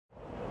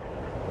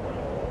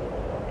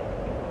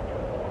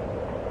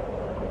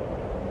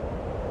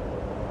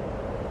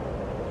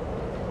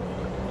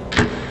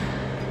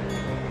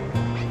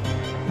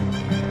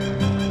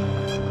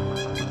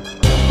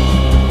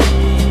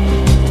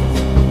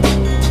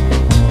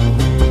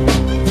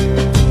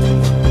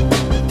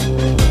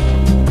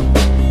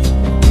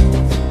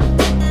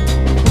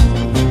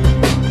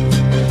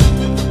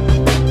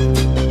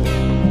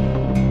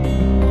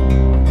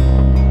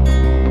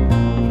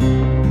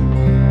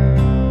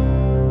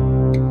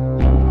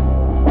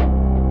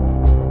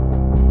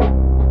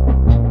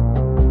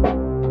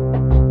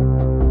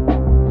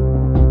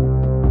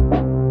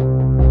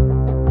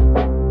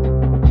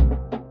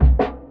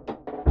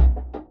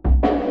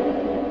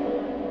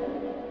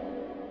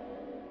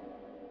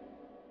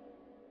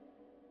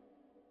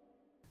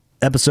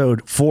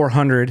episode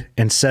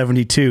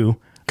 472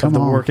 of the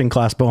Working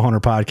Class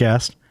Bowhunter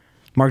podcast.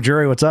 Mark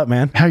Drury, what's up,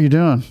 man? How you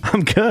doing?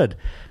 I'm good.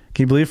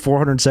 Can you believe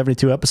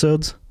 472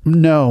 episodes?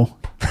 No.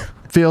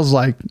 Feels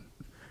like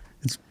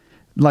it's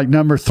like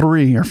number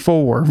 3 or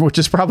 4, which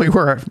is probably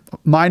where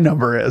my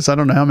number is. I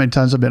don't know how many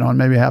times I've been on,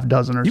 maybe a half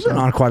dozen or so. You've been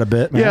on quite a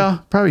bit, man. Yeah,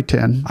 probably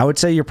 10. I would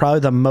say you're probably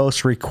the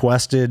most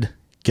requested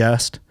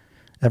guest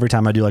every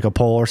time I do like a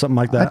poll or something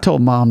like that. I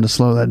told Mom to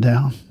slow that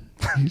down.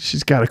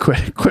 She's got to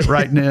quit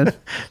writing in.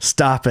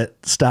 Stop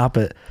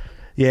it.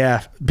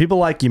 Yeah, people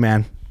like you,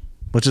 man,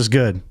 which is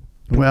good.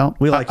 Well,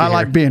 we like you I here.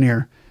 like being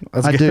here.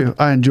 That's I good. do.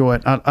 I enjoy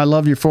it. I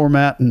love your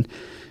format and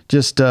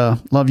just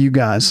love you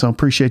guys. So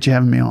appreciate you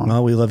having me on.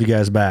 Well, we love you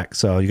guys back.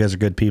 So you guys are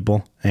good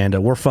people, and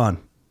we're fun.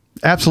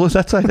 Absolutely.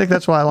 I think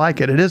that's why I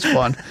like it. It is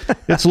fun.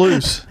 It's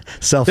loose.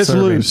 Self-serving.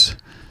 It's loose.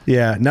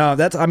 Yeah. No,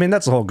 that's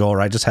the whole goal,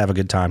 right? Just have a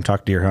good time,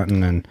 talk deer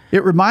hunting, and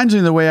it reminds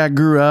me of the way I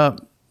grew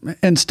up.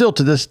 And still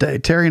to this day,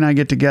 Terry and I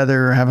get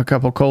together, have a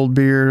couple cold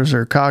beers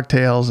or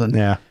cocktails,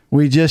 and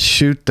we just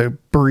shoot the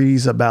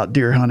breeze about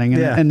deer hunting.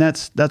 And, and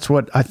that's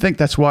what I think.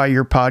 That's why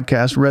your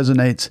podcast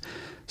resonates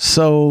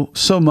so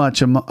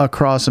much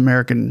across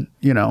American,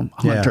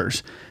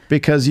 hunters,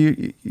 because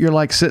you're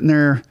like sitting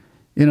there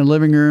in a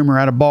living room or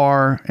at a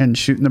bar and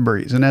shooting the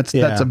breeze, and that's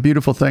a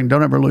beautiful thing.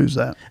 Don't ever lose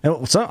that.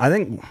 And so I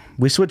think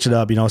we switch it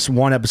up. So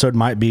one episode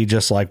might be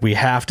just like we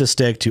have to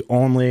stick to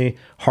only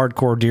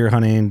hardcore deer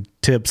hunting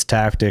tips,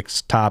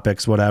 tactics,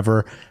 topics,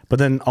 whatever. But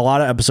then a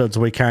lot of episodes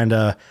we kind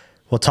of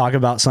will talk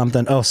about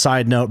something. Oh,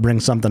 side note, bring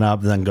something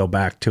up, and then go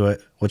back to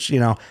it. Which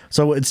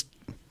so it's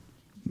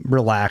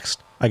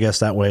relaxed. I guess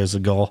that way is the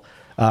goal.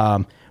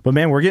 But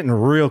man, we're getting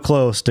real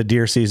close to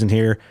deer season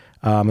here.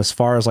 As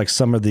far as like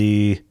some of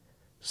the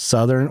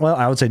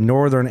I would say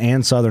northern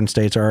and southern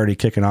states are already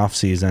kicking off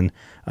season.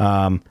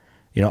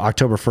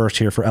 October 1st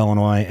here for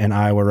Illinois and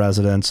Iowa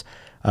residents.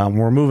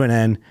 We're moving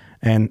in,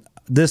 and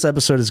this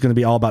episode is going to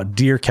be all about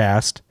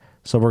DeerCast.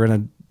 So we're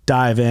going to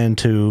dive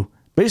into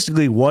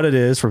basically what it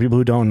is for people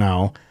who don't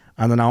know.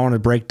 And then I want to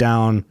break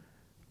down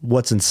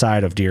what's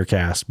inside of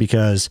DeerCast,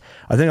 because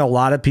I think a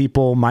lot of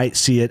people might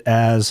see it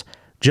as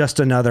just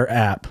another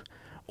app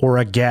or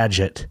a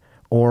gadget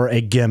or a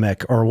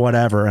gimmick or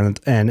whatever,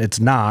 and it's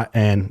not.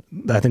 And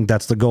I think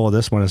that's the goal of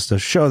this one, is to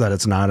show that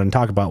it's not and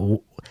talk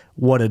about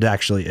what it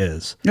actually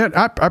is. Yeah,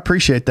 I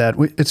appreciate that.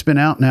 It's been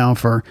out now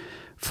for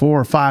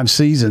 4 or 5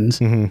 seasons,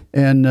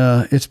 and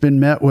it's been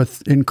met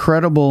with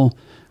incredible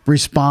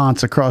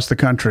response across the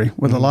country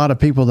with a lot of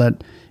people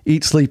that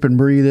eat, sleep, and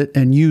breathe it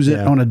and use it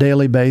on a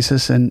daily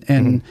basis,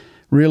 and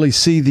really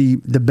see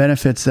the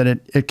benefits that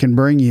it can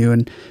bring you.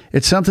 And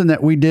it's something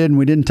that we did and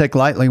we didn't take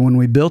lightly when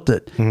we built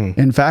it.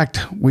 In fact,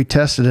 we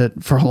tested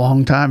it for a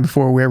long time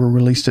before we ever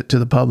released it to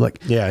the public.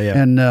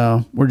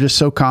 And we're just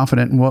so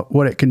confident in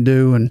what it can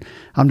do. And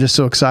I'm just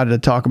so excited to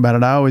talk about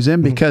it. I always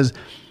am, because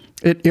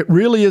it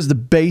really is the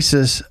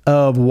basis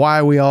of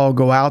why we all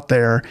go out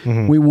there.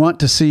 We want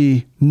to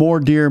see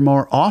more deer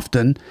more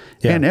often,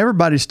 and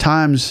everybody's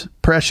time's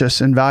precious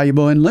and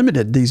valuable and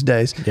limited these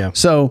days.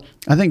 So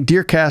I think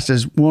DeerCast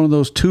is one of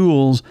those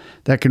tools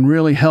that can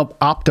really help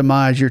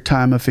optimize your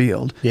time of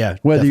field.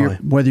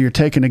 Whether you're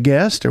taking a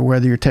guest or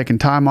whether you're taking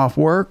time off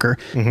work, or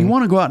you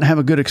want to go out and have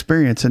a good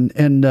experience,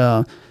 and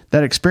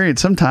that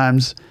experience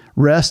sometimes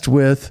rests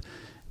with,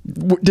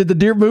 did the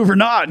deer move or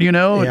not?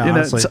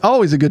 It's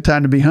always a good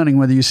time to be hunting,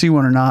 whether you see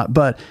one or not,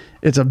 but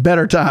it's a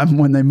better time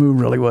when they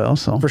move really well.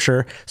 So for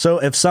sure. So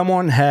if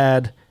someone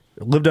had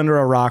lived under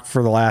a rock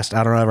for the last,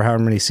 I don't know, however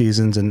many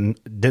seasons, and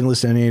didn't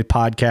listen to any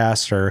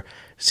podcasts or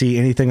see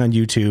anything on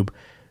YouTube,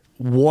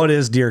 what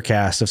is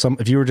DeerCast?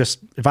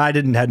 If I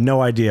had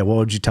no idea, what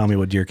would you tell me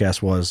what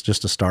DeerCast was,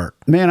 just to start?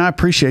 Man, I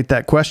appreciate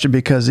that question,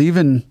 because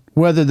even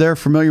whether they're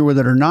familiar with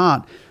it or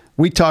not,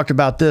 we talked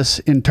about this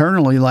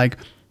internally. Like,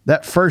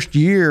 that first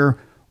year,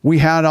 we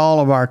had all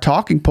of our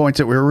talking points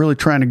that we were really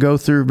trying to go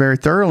through very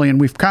thoroughly,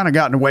 and we've kind of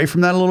gotten away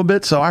from that a little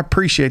bit. So I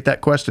appreciate that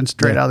question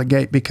straight out of the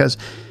gate, because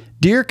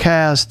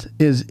DeerCast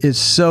is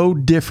so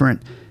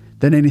different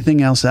than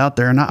anything else out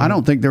there. And I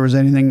don't think there was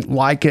anything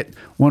like it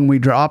when we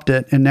dropped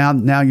it. And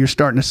now you're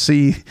starting to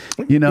see,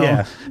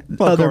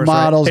 other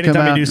models come out.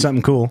 Anytime you do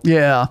something cool.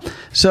 Yeah.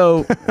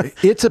 So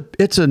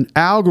it's an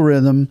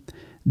algorithm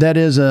that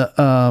is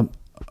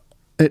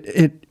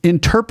it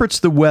interprets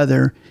the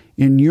weather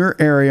in your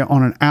area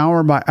on an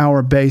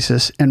hour-by-hour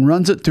basis and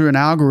runs it through an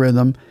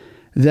algorithm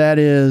that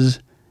is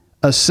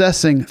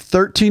assessing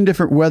 13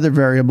 different weather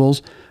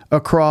variables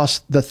across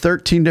the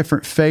 13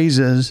 different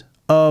phases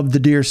of the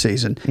deer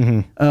season.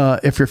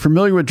 If you're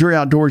familiar with Drury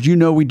Outdoors,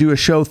 we do a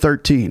show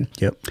 13.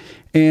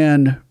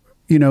 And,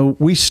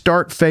 we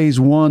start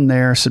phase 1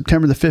 there,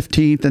 September the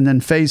 15th, and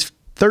then phase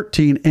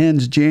 13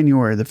 ends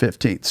January the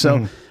 15th.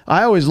 So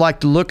I always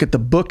like to look at the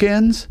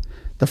bookends,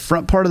 the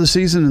front part of the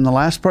season and the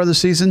last part of the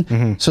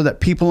season, so that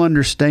people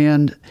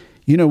understand,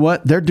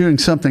 they're doing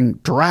something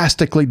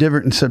drastically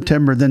different in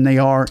September than they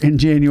are in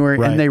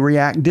January, and they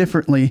react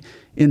differently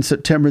in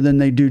September than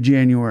they do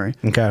January.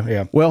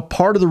 Well,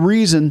 part of the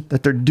reason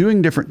that they're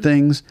doing different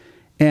things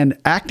and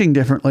acting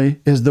differently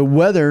is the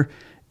weather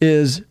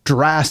is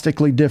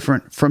drastically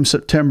different from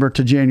September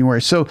to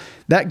January. So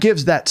that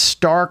gives that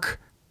stark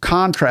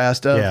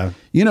contrast of,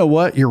 you know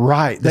what, you're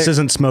right. This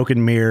isn't smoke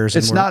and mirrors.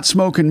 It's not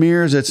smoke and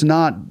mirrors. It's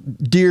not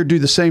deer do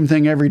the same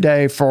thing every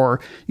day for,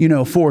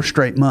 4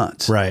 straight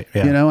months. Right.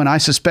 Yeah. And I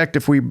suspect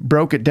if we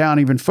broke it down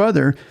even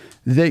further,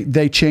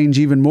 they change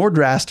even more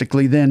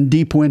drastically than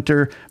deep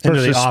winter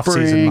versus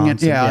spring. And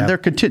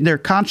they're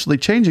constantly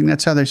changing.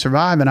 That's how they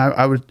survive. And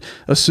I would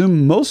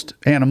assume most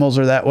animals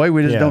are that way.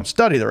 We just don't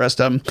study the rest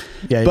of them.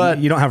 Yeah, but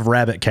you don't have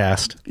rabbit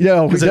cast.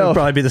 No, because it would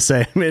probably be the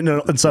same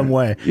in some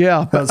way.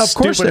 Yeah, but of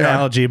course stupid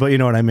analogy, but you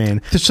know what I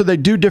mean. So they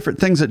do different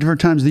things at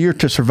different times of the year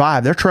to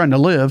survive. They're trying to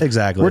live.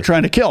 Exactly. We're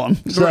trying to kill them.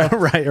 So,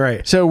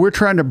 right. So we're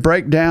trying to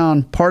break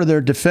down part of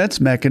their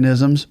defense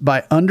mechanisms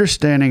by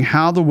understanding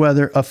how the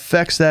weather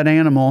affects that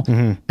animal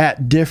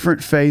at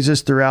different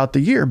phases throughout the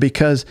year,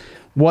 because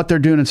what they're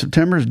doing in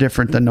September is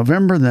different than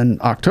November, than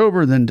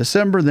October, than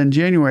December, than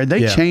January.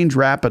 They change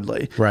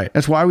rapidly. Right.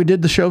 That's why we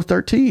did the show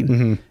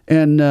 13.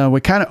 And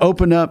we kind of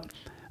opened up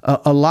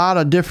a lot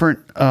of different,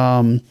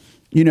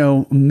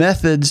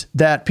 methods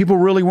that people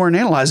really weren't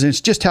analyzing. It's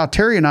just how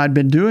Terry and I had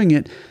been doing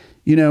it.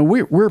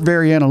 We're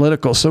very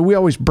analytical, so we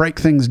always break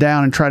things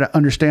down and try to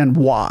understand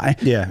why.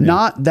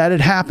 Not that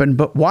it happened,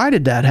 but why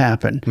did that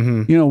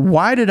happen?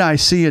 Why did I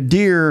see a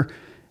deer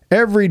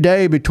every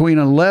day between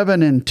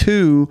 11 and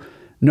 2,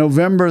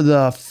 November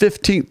the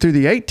 15th through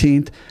the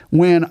 18th,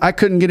 when I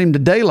couldn't get him to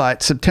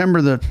daylight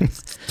September the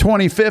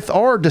 25th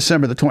or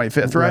December the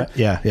 25th, right?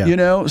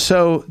 Yeah.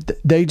 So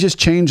they just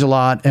change a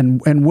lot,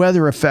 and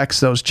weather affects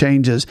those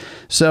changes.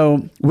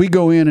 So we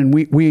go in and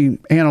we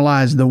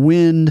analyze the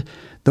wind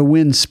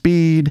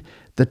speed,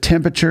 the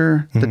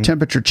temperature, the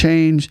temperature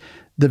change,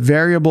 the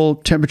variable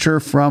temperature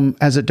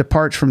as it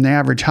departs from the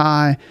average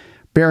high,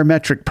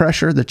 barometric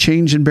pressure, the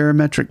change in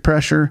barometric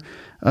pressure.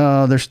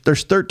 There's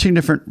 13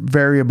 different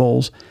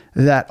variables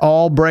that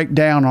all break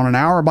down on an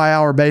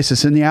hour-by-hour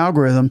basis in the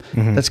algorithm.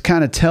 That's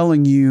kind of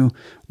telling you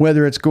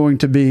whether it's going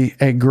to be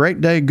a great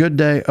day, good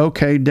day,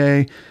 okay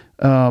day,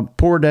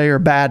 poor day, or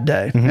bad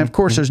day. And of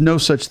course, there's no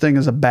such thing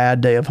as a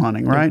bad day of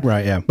hunting, right?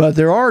 Right, yeah. But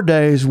there are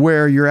days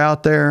where you're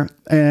out there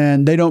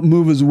and they don't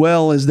move as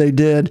well as they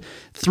did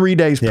 3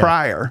 days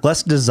prior.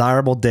 Less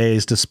desirable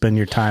days to spend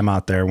your time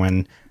out there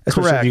when,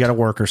 especially if you got to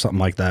work or something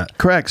like that.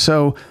 Correct.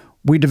 So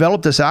we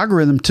developed this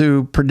algorithm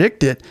to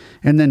predict it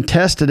and then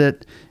tested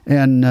it.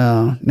 And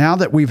now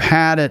that we've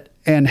had it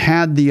and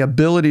had the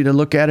ability to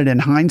look at it in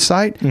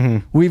hindsight,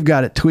 we've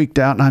got it tweaked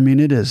out. And I mean,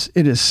 it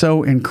is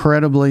so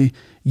incredibly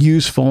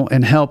useful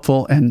and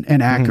helpful and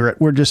accurate.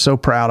 We're just so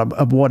proud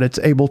of what it's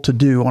able to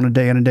do on a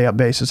day in and day out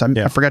basis.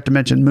 I forgot to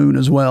mention moon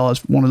as well as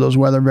one of those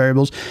weather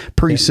variables,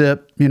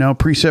 precip,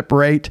 precip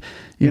rate,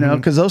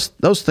 because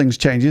those things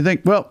change. You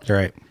think, well,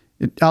 right.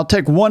 I'll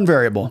take one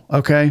variable.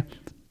 Okay.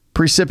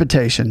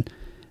 Precipitation.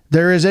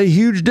 There is a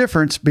huge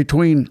difference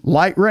between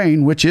light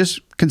rain, which is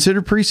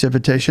considered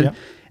precipitation,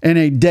 and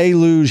a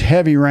deluge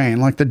heavy rain.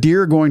 Like the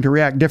deer are going to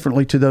react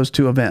differently to those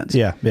two events.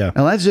 Yeah. Now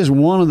that's just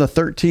one of the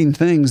 13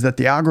 things that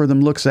the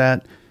algorithm looks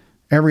at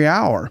every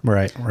hour.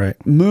 Right.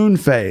 Moon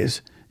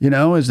phase.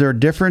 Is there a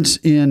difference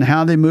in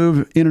how they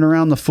move in and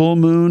around the full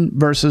moon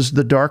versus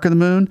the dark of the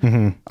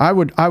moon? I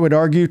would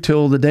argue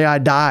till the day I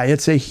die,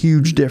 it's a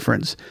huge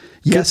difference.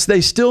 Yes, they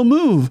still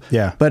move,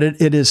 but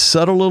it is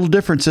subtle little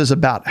differences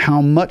about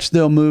how much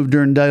they'll move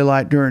during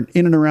daylight,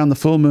 in and around the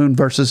full moon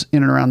versus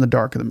in and around the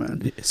dark of the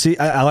moon. See,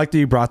 I like that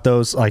you brought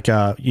those, like,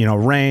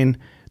 rain,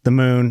 the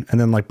moon, and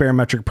then like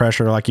barometric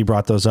pressure, like you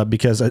brought those up,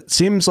 because it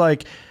seems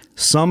like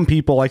some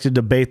people like to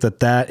debate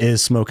that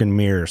is smoke and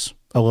mirrors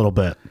a little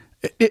bit.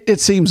 It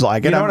seems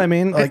like it. You know what I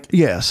mean? Like,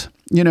 yes.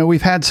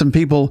 We've had some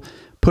people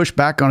push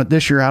back on it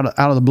this year out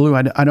of the blue.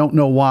 I don't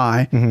know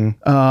why.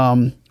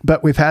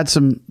 But we've had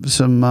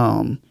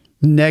some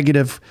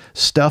negative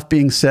stuff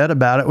being said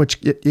about it, which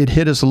it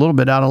hit us a little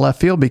bit out of left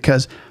field,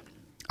 because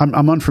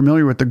I'm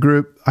unfamiliar with the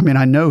group. I mean,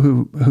 I know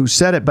who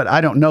said it, but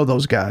I don't know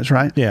those guys,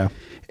 right? Yeah.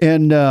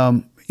 And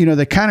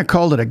they kind of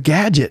called it a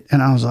gadget,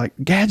 and I was like,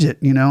 gadget?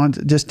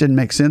 It just didn't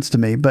make sense to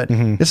me. But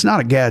it's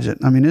not a gadget.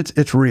 I mean,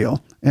 it's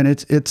real, and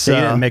it's. So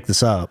you didn't make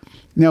this up.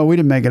 No, we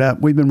didn't make it up.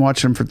 We've been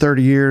watching them for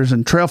 30 years,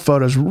 and trail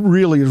photos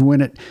really is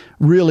when it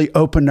really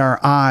opened our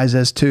eyes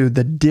as to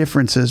the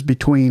differences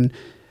between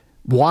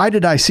why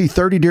did I see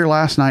 30 deer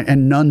last night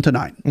and none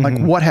tonight? Like,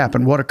 what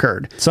happened? What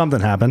occurred? Something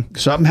happened.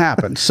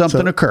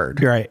 Something occurred.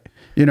 You're right.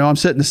 I'm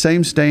sitting in the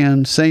same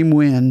stand, same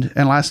wind,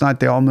 and last night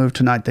they all moved.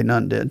 Tonight they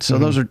none did. So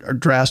those are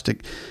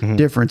drastic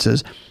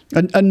differences.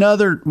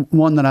 Another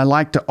one that I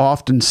like to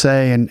often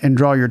say and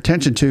draw your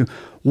attention to: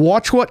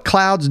 watch what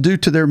clouds do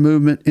to their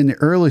movement in the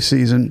early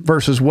season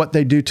versus what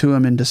they do to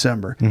them in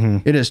December.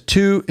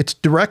 It's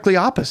directly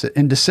opposite.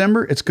 In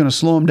December, it's going to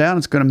slow them down.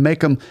 It's going to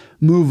make them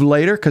move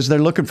later because they're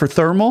looking for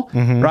thermal,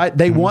 right?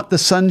 They want the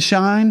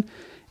sunshine.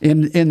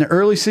 In the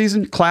early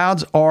season,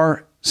 clouds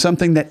are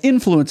something that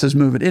influences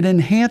movement. It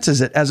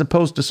enhances it as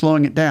opposed to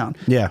slowing it down.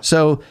 Yeah.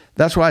 So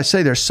that's why I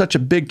say there's such a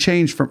big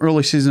change from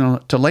early season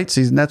to late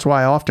season. That's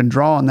why I often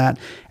draw on that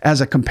as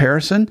a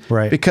comparison.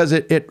 Right. Because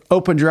it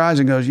opens your eyes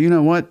and goes, you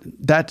know what?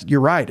 You're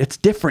right. It's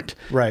different.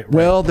 Right.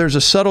 Well, there's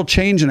a subtle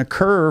change in a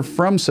curve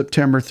from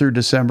September through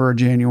December or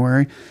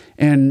January.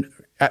 And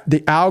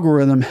the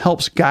algorithm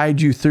helps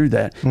guide you through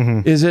that.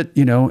 Is it,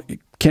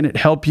 can it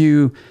help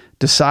you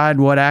decide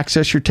what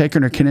access you're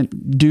taking, or can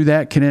it do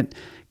that? Can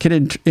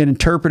it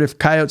interpret if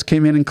coyotes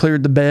came in and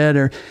cleared the bed,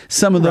 or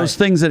some of those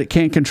things that it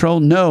can't control?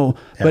 No,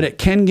 but it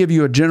can give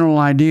you a general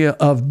idea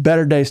of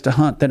better days to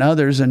hunt than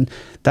others. And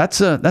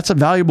that's a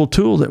valuable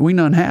tool that we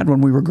none had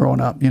when we were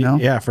growing up,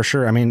 Yeah, for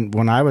sure. I mean,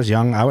 when I was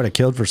young, I would have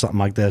killed for something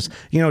like this,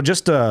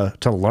 just to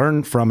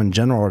learn from in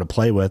general, or to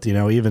play with,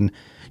 even,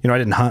 I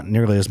didn't hunt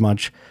nearly as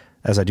much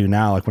as I do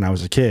now. Like when I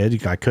was a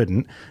kid, I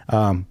couldn't.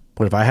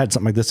 But if I had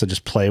something like this to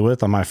just play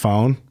with on my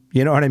phone,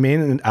 you know what I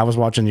mean? And I was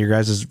watching your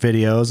guys'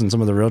 videos and some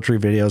of the Realtree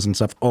videos and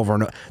stuff over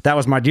and over. That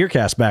was my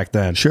DeerCast back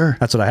then. Sure.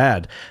 That's what I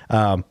had.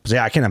 So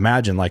yeah, I can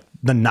imagine like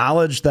the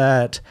knowledge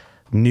that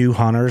new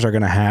hunters are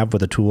going to have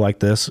with a tool like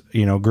this,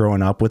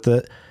 growing up with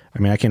it. I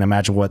mean, I can't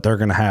imagine what they're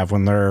going to have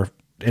when they're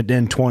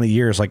in 20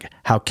 years, like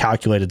how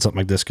calculated something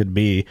like this could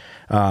be.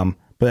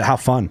 But how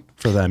fun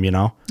for them,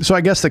 So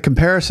I guess the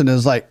comparison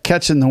is like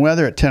catching the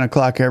weather at 10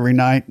 o'clock every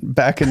night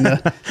back in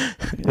the,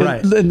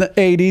 in the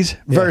 80s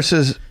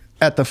versus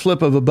at the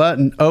flip of a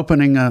button,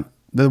 opening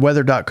the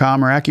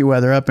weather.com or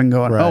AccuWeather up and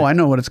going, oh, I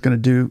know what it's going to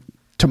do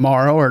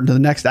tomorrow or the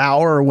next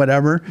hour or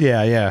whatever.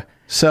 Yeah, yeah.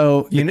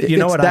 So you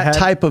know what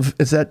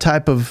it's that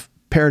type of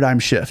paradigm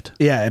shift.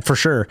 Yeah, for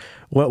sure.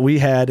 What we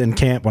had in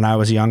camp when I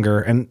was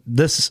younger, and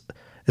it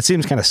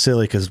seems kind of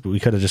silly because we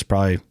could have just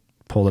probably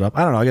pulled it up.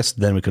 I don't know. I guess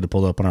then we could have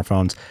pulled it up on our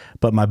phones.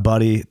 But my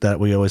buddy that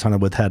we always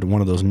hunted with had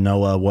one of those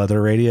NOAA weather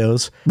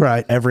radios.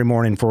 Right. Every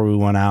morning before we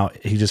went out,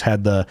 he just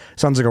had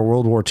sounds like a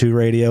World War II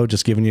radio,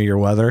 just giving you your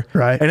weather.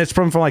 Right. And it's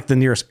from like the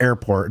nearest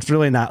airport. It's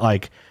really not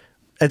like,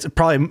 it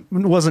probably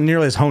wasn't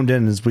nearly as honed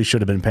in as we should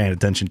have been paying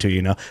attention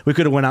to, We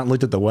could have went out and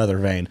looked at the weather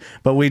vane,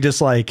 but we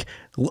just like,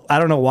 I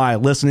don't know why,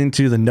 listening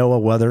to the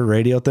NOAA weather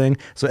radio thing.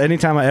 So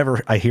anytime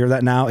I hear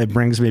that now, it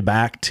brings me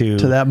back to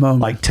that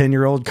moment. Like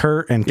 10-year-old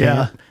Curt and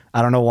camp.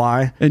 I don't know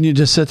why. And you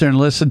just sit there and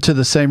listen to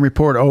the same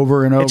report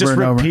over and over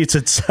and over. It just repeats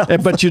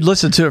itself. But you'd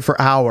listen to it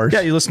for hours. Yeah,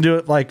 you listen to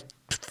it like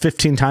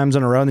 15 times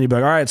in a row, and then you'd be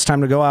like, all right, it's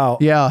time to go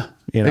out. Yeah,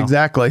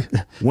 exactly.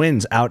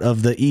 Winds out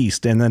of the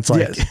east, and then it's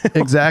like... Yes,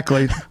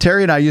 exactly.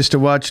 Terry and I used to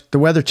watch the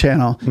Weather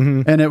Channel,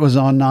 and it was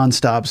on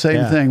nonstop.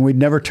 Same thing. We'd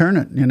never turn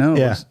it,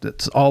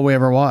 It's all we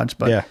ever watched.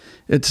 But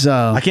it's...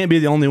 I can't be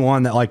the only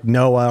one that like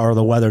NOAA or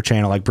the Weather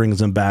Channel like brings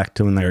them back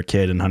to when they were a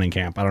kid in hunting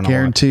camp. I don't know.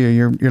 Guarantee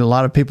you, a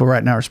lot of people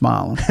right now are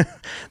smiling.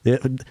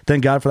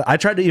 Thank God for that. I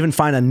tried to even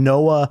find a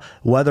NOAA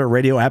weather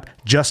radio app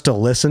just to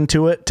listen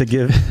to it to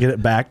get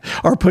it back.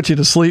 Or put you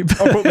to sleep.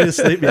 Or put me to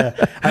sleep,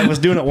 yeah. I was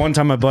doing it one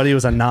time. My buddy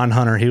was a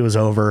non-hunter. He was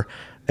over,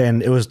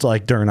 and it was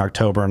like during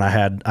October, and I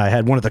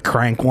had one of the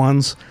crank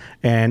ones,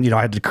 and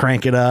I had to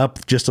crank it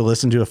up just to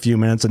listen to a few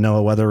minutes of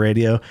NOAA weather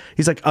radio.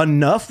 He's like,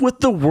 enough with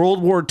the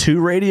World War II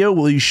radio.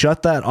 Will you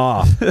shut that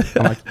off?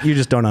 I'm like, you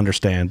just don't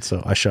understand.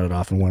 So I shut it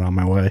off and went on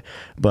my way.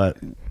 But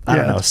I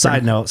don't know.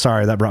 Side note,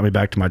 sorry, that brought me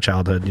back to my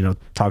childhood,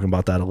 talking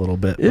about that a little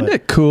bit. Isn't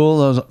it cool,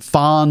 those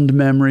fond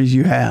memories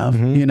you have?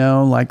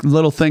 Like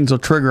little things will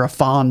trigger a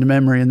fond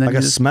memory. And then like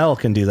a smell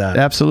can do that.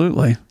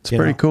 Absolutely. It's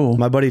pretty cool.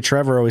 My buddy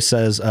Trevor always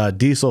says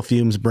diesel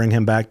fumes bring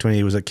him back to when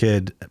he was a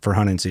kid for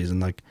hunting season.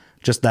 Like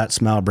just that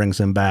smell brings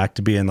him back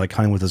to being like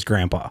hunting with his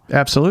grandpa.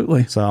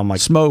 Absolutely. So I'm like,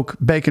 smoke,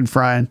 bacon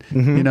frying,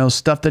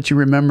 stuff that you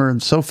remember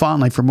so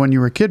fondly from when you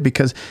were a kid,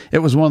 because it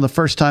was one of the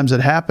first times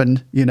it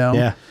happened,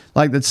 Yeah.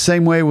 Like the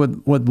same way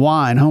with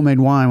wine,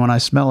 homemade wine. When I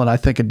smell it, I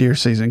think of deer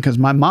season, because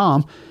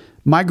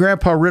my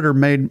grandpa Ritter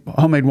made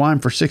homemade wine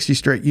for 60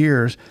 straight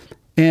years.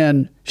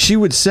 And she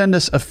would send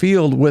us a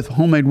field with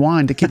homemade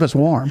wine to keep us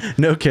warm.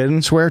 No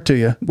kidding. Swear to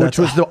you. Which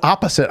was the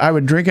opposite. I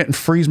would drink it and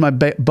freeze my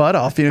butt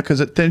off, because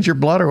it thins your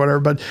blood or whatever.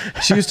 But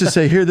she used to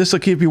say, here, this will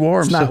keep you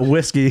warm. It's not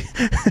whiskey.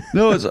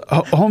 No, it's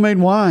homemade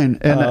wine.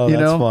 And,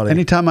 that's funny.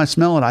 Anytime I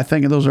smell it, I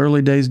think of those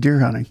early days deer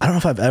hunting. I don't know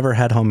if I've ever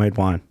had homemade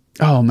wine.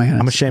 Oh, man.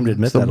 I'm ashamed to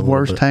admit that. It's the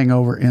worst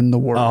hangover in the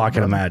world. Oh, I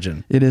can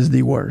imagine. It is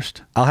the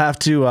worst. I'll have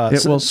to...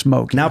 it will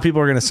smoke. Now people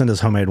are going to send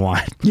us homemade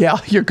wine. Yeah,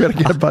 you're going to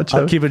get a bunch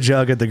of... I'll keep a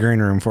jug at the green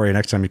room for you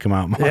next time you come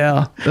out.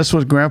 Yeah, this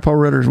was Grandpa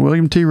Ritter's,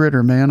 William T.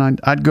 Ritter, man.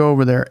 I'd go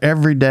over there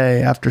every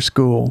day after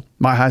school,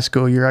 my high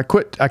school year. I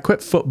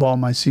quit football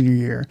my senior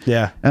year.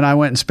 Yeah. And I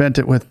went and spent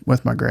it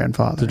with my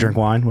grandfather. To drink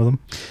wine with him?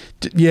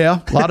 Yeah,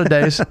 a lot of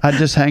days. I'd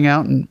just hang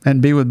out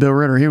and be with Bill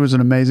Ritter. He was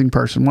an amazing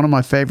person. One of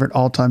my favorite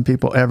all-time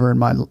people ever in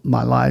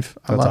my life.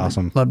 That's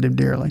awesome. Loved him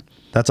dearly.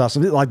 That's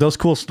awesome. Like those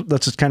cool,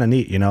 that's just kind of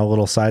neat, a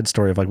little side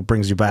story of like what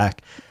brings you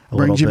back a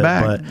little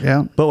bit.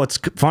 Yeah. But what's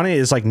funny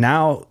is like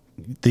now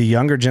the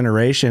younger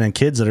generation and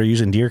kids that are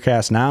using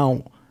DeerCast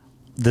now,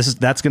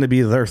 that's going to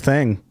be their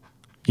thing,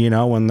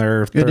 when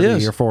they're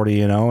 30 or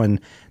 40,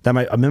 and that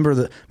might, remember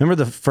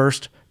the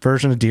first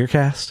version of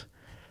DeerCast,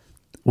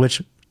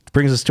 which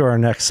brings us to our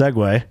next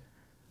segue,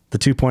 the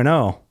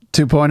 2.0.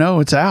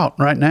 2.0, it's out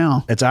right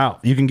now. It's out.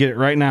 You can get it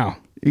right now.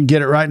 You can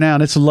get it right now,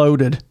 and it's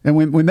loaded. And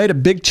we made a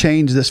big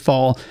change this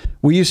fall.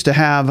 We used to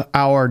have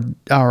our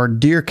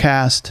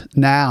DeerCast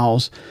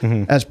Nows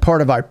as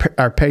part of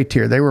our pay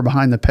tier. They were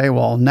behind the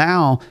paywall.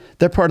 Now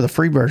they're part of the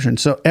free version.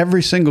 So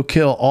every single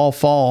kill all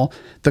fall,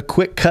 the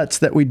quick cuts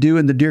that we do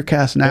in the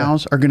DeerCast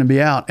Nows are going to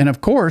be out. And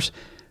of course,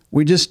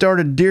 we just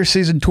started Deer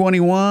Season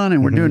 21,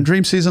 and we're doing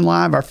Dream Season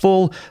Live, our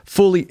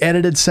fully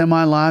edited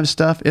semi-live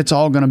stuff. It's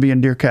all going to be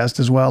in DeerCast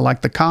as well.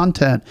 Like, the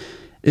content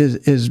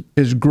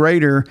is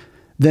greater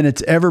than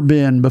it's ever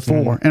been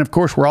before. And of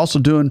course, we're also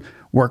doing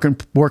working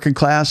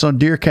class on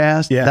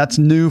DeerCast. Yeah. That's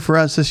new for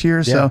us this year.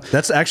 Yeah. So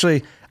that's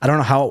actually, I don't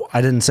know how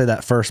I didn't say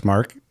that first,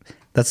 Mark.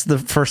 That's the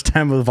first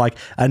time we've like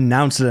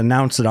announced it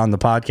on the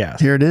podcast.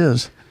 Here it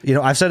is. You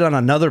know, I've said it on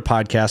another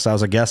podcast I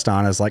was a guest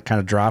on, as like kind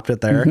of dropped it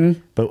there.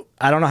 But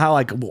I don't know how,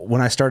 like, when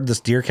I started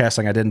this DeerCast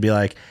thing, I didn't be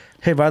like,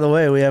 hey, by the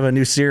way, we have a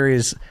new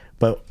series.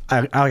 But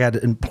I got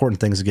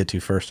important things to get to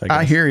first, I guess.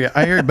 I hear you.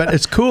 But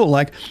it's cool.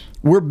 Like,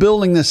 we're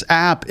building this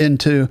app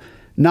into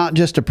not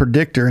just a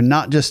predictor and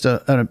not just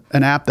an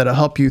app that'll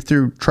help you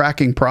through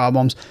tracking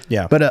problems,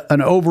 but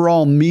an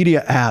overall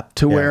media app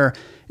to where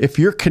if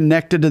you're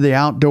connected to the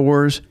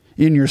outdoors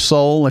in your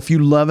soul, if you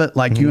love it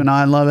like you and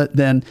I love it,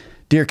 then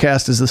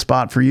DeerCast is the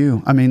spot for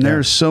you. I mean,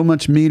 there's so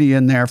much media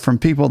in there from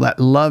people that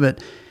love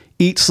it,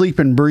 eat, sleep,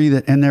 and breathe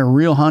it, and they're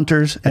real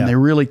hunters, and they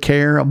really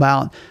care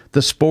about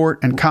the sport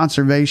and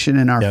conservation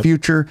and our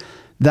future.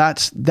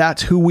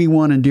 That's who we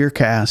want in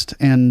DeerCast,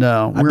 and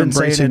we're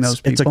embracing those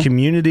people. It's a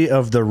community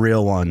of the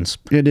real ones.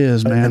 It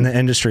is, man. In the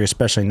industry,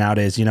 especially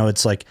nowadays. You know,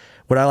 it's like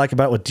what I like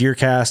about with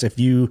DeerCast, if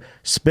you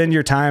spend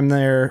your time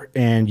there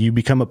and you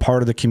become a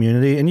part of the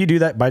community, and you do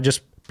that by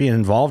just being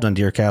involved on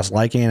DeerCast,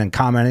 liking and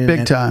commenting,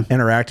 big time,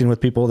 interacting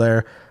with people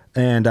there.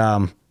 And,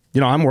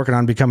 you know, I'm working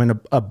on becoming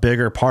a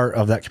bigger part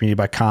of that community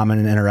by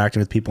commenting and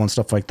interacting with people and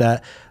stuff like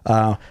that.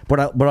 What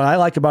I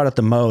like about it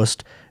the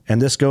most,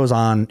 and this goes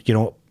on, you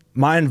know,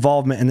 my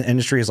involvement in the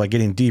industry is like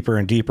getting deeper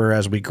and deeper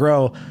as we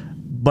grow,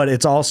 but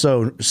it's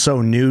also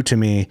so new to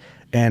me.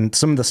 And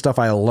some of the stuff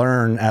I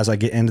learn as I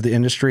get into the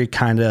industry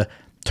kind of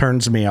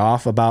turns me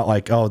off about,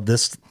 like, oh,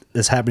 this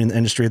is happening in the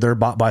industry. They're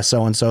bought by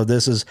so-and-so.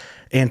 This is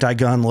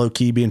anti-gun,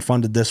 low-key, being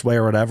funded this way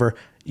or whatever.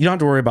 You don't have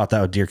to worry about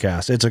that with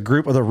DeerCast. It's a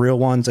group of the real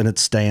ones, and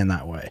it's staying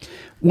that way.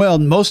 Well,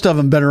 most of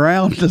them been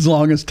around as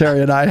long as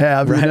Terry and I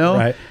have, you know.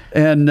 Right.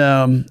 And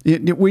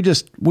we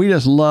just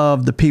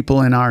love the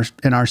people in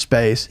our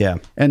space. Yeah.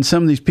 And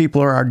some of these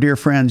people are our dear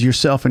friends,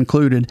 yourself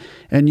included.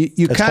 And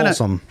you kind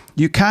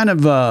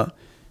of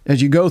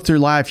as you go through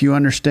life, you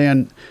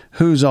understand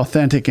who's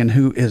authentic and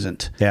who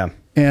isn't. Yeah.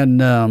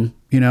 And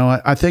you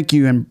know, I think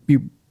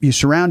you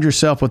surround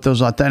yourself with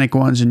those authentic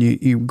ones, and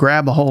you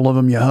grab a hold of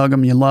them, you hug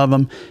them, you love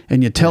them,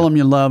 and you tell them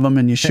you love them,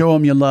 and you show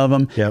them you love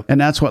them. And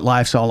that's what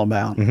life's all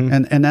about.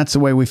 And that's the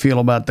way we feel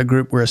about the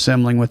group we're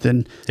assembling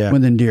within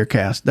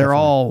DeerCast.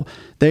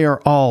 They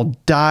are all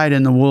dyed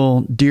in the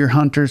wool deer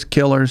hunters,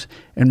 killers,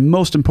 and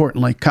most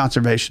importantly,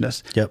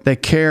 conservationists. They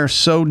care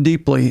so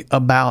deeply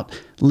about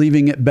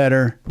leaving it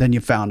better than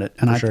you found it.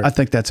 And I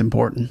think that's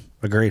important.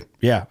 Agreed.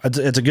 Yeah,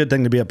 it's a good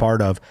thing to be a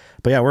part of.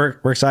 But yeah, we're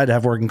excited to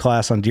have Working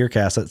Class on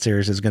DeerCast. That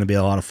series is going to be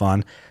a lot of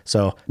fun.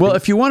 So, well,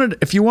 if you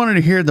wanted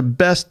to hear the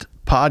best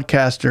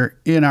podcaster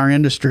in our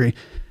industry,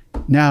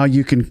 now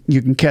you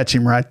can catch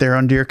him right there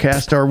on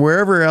DeerCast or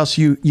wherever else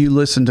you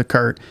listen to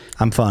Curt.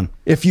 I'm fun.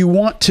 If you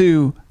want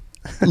to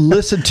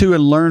listen to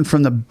and learn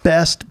from the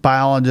best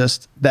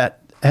biologist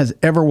that has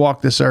ever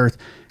walked this earth,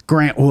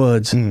 Grant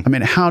Woods. I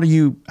mean, how do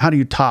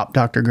you top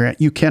Dr. Grant?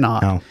 You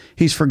cannot. No.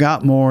 He's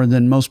forgot more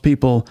than most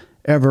people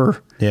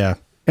ever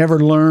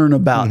learn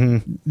about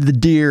the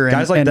deer.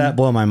 Guys like that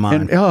blow my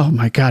mind. And, oh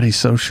my God, he's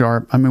so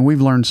sharp. I mean,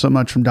 we've learned so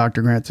much from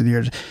Dr. Grant through the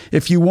years.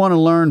 If you want to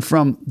learn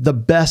from the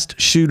best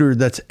shooter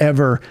that's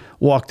ever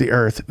walked the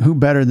earth, who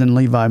better than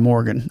Levi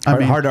Morgan? I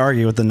mean, hard to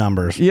argue with the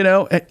numbers. You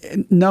know,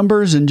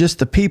 numbers and just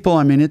the people.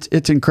 I mean,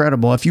 it's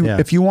incredible. If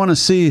you want to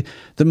see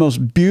the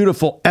most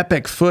beautiful,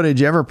 epic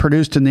footage ever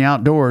produced in the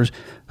outdoors,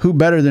 who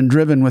better than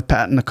Driven with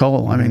Pat and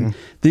Nicole? I mean,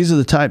 these are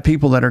the type of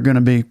people that are going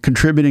to be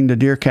contributing to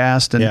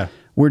DeerCast, and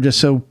we're just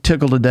so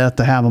tickled to death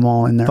to have them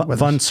all in there.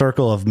 Fun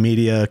circle of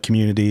media,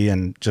 community,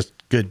 and just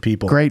good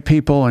people. Great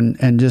people,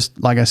 and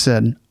just, like I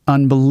said,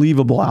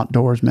 unbelievable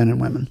outdoors men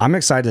and women. I'm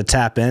excited to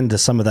tap into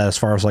some of that as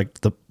far as like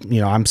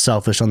I'm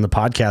selfish on the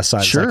podcast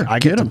side. Sure. Like I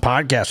get to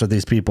podcast with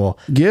these people.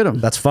 Get them.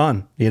 That's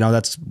fun. You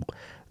know,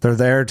 they're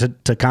there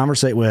to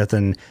conversate with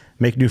and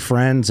make new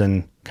friends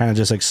and kind of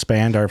just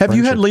expand our friendship. Have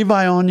you had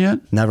Levi on yet?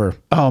 Never.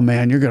 Oh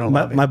man, you're going to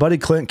love it. My buddy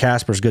Clint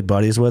Casper's good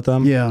buddies with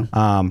him. Yeah.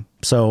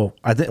 So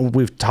I think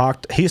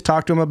he's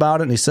talked to him about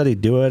it and he said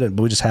he'd do it,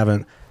 but we just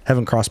haven't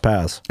crossed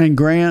paths. And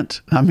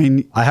Grant, I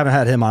mean, I haven't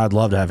had him on. I'd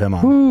love to have him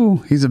on. Ooh,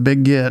 he's a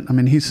big get. I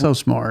mean, he's so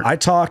smart. I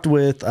talked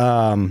with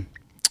Pat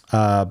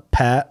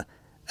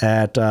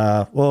at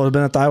well, it would have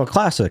been at the Iowa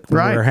Classic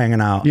when we were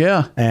hanging out.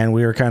 Yeah. And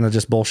we were kind of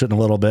just bullshitting a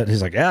little bit.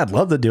 He's like, yeah, I'd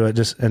love to do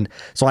it. And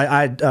so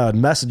I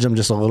messaged him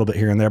just a little bit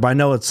here and there, but I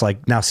know it's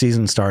like now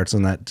season starts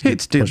and that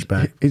He'd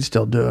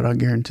still do it, I'll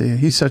guarantee you.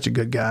 He's such a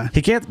good guy.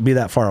 He can't be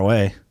that far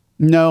away.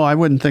 No, I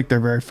wouldn't think they're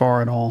very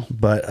far at all.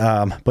 But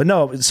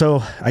no,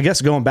 so I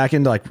guess going back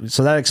into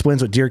so that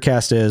explains what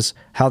DeerCast is,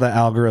 how that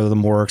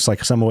algorithm works,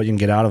 like some of what you can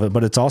get out of it.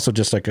 But it's also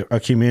just like a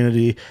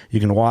community. You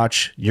can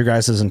watch your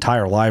guys'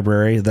 entire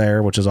library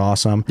there, which is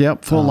awesome.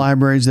 Yep, full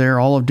libraries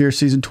there. All of Deer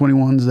Season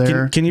 21's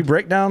there. Can you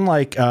break down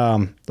like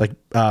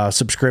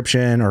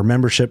subscription or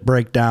membership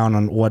breakdown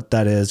on what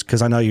that is?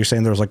 Because I know you're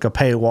saying there's like a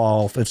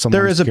paywall. If someone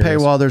there is a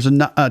paywall. There's a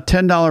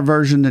 $10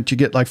 version that you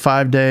get like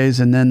 5 days,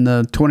 and then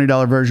the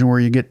 $20 version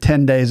where you get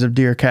 10 days of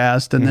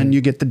DeerCast, and then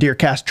you get the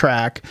DeerCast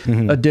Track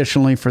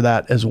additionally for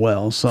that as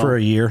well. So for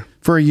a year.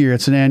 For a year,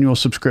 it's an annual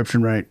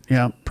subscription rate.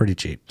 Yeah, pretty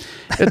cheap.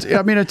 It's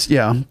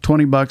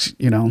 $20.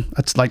 You know,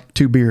 that's like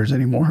 2 beers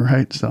anymore,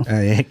 right? So you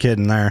ain't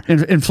kidding there.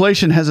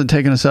 Inflation hasn't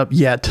taken us up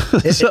yet.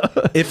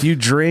 If you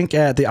drink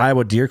at the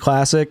Iowa Deer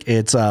Classic,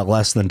 it's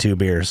less than 2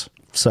 beers.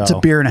 So it's a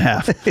beer and a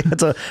half.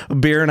 It's a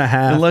beer and a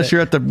half, unless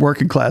you're at the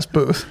working class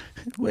booth.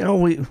 Well,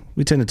 we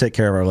tend to take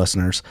care of our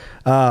listeners.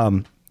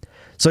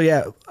 So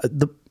yeah,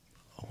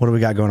 what do we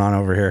got going on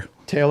over here?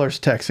 Taylor's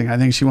texting. I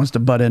think she wants to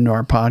butt into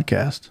our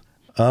podcast.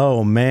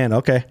 Oh man.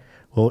 Okay.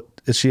 Well,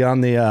 is she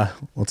on the,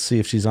 let's see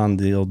if she's on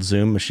the old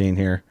Zoom machine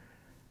here.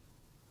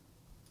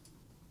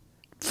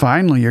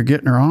 Finally, you're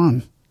getting her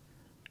on.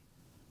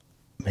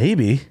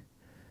 Maybe.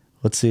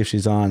 Let's see if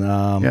she's on.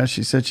 Yeah,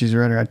 she said she's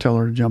ready. I told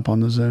her to jump on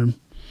the Zoom.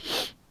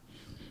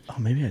 Oh,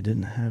 maybe I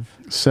didn't have.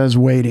 Says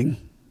waiting.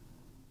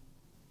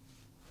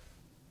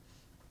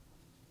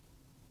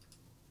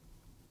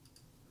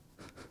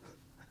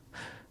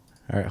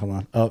 All right, hold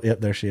on. Oh, yep,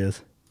 there she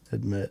is.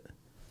 Admit.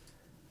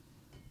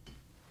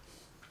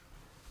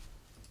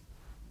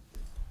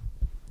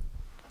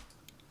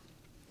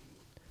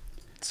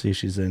 Let's see if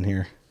she's in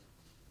here.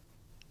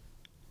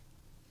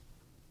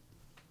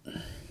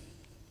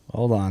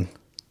 Hold on.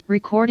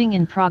 Recording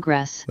in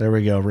progress. There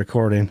we go,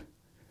 recording.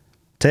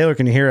 Taylor,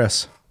 can you hear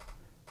us?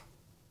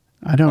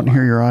 I don't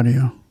hear your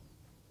audio.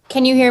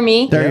 Can you hear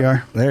me? There you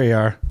are. There you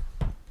are.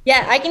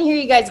 Yeah, I can hear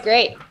you guys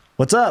great.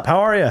 What's up? How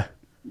are you?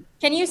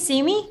 Can you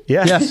see me?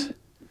 Yeah. Yes.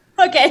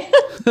 Okay.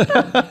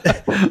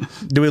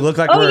 Do we look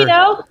like you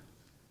know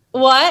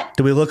what?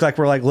 Do we look like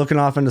we're like looking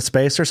off into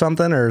space or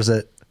something, or is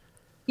it?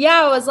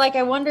 Yeah, I was like,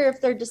 I wonder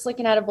if they're just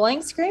looking at a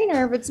blank screen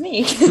or if it's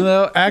me.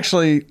 No,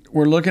 actually,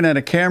 we're looking at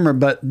a camera,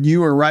 but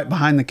you are right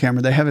behind the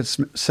camera. They have it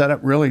set up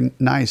really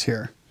nice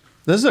here.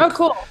 This is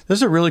cool. This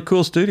is a really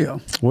cool studio.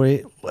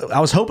 I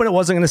was hoping it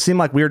wasn't going to seem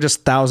like we were just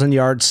 1,000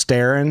 yards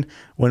staring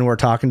when we're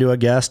talking to a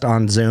guest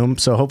on Zoom.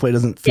 So hopefully it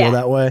doesn't feel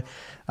that way.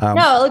 No,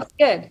 it looks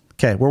good.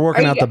 Okay, we're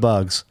working out the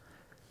bugs.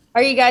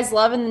 Are you guys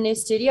loving the new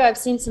studio? I've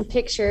seen some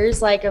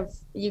pictures like of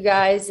you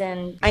guys,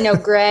 and I know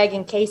Greg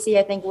and Casey,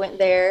 I think, went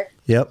there.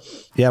 Yep.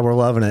 Yeah, we're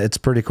loving it. It's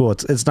pretty cool.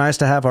 It's nice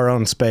to have our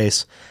own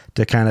space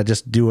to kind of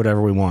just do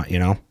whatever we want, you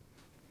know?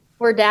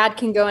 Where Dad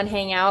can go and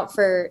hang out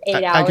for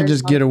 8 hours. I can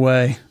just get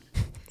away.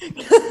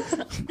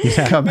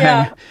 Come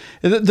hang.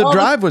 The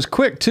drive was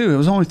quick, too. It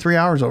was only 3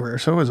 hours over here,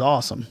 so it was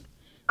awesome.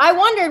 I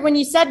wondered when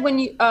you said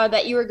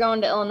that you were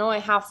going to Illinois,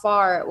 how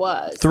far it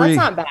was. That's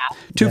not bad.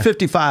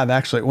 255,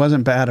 actually. It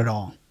wasn't bad at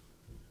all.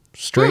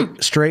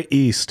 Straight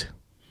east.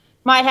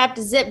 Might have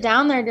to zip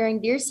down there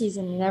during deer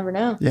season. You never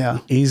know. Yeah.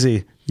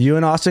 Easy. You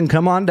and Austin,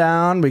 come on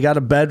down. We got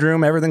a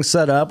bedroom. Everything's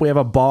set up. We have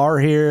a bar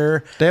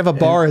here. They have a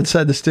bar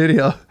inside the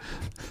studio.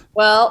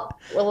 Well,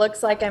 it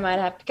looks like I might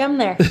have to come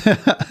there.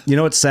 You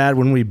know, it's sad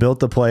when we built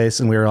the place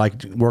and we were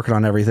like working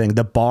on everything.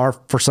 The bar,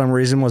 for some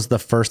reason, was the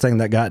first thing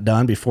that got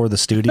done before the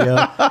studio.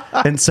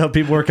 And so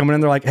people were coming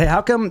in. They're like, hey,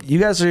 how come you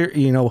guys are,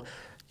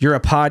 you're a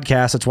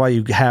podcast, that's why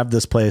you have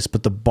this place,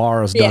 but the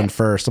bar is done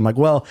first. I'm like,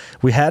 well,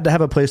 we had to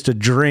have a place to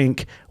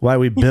drink while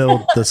we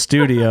built the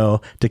studio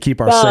to keep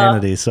our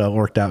sanity, so it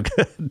worked out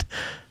good.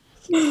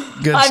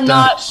 I'm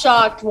not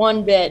shocked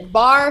one bit.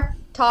 Bar,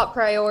 top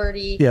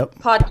priority. Yep.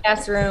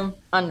 Podcast room,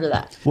 under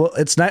that. Well,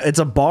 it's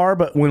a bar,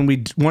 but when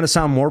we want to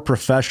sound more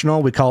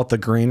professional, we call it the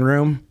green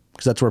room,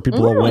 because that's where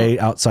people will wait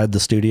outside the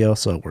studio,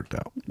 so it worked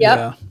out. Yep.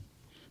 Yeah.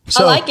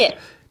 So, I like it.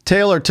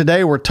 Taylor,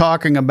 today we're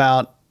talking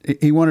about,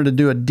 he wanted to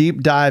do a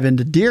deep dive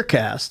into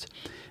DeerCast.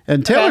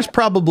 And Taylor's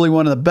probably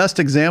one of the best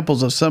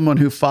examples of someone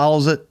who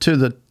follows it to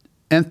the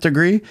nth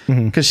degree,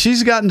 because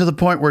she's gotten to the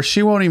point where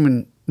she won't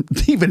even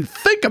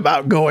think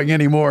about going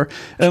anymore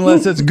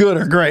unless it's good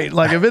or great.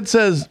 Like if it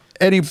says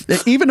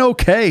even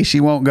okay,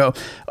 she won't go.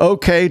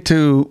 Okay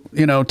to,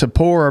 to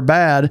poor or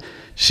bad.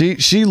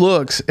 She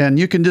looks, and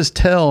you can just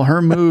tell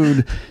her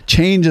mood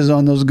changes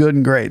on those good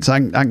and greats. I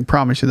can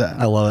promise you that.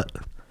 I love it.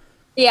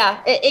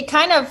 Yeah, it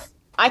kind of,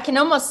 I can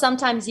almost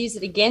sometimes use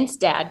it against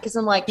Dad, because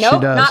I'm like,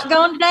 nope, not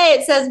going today.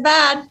 It says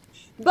bad.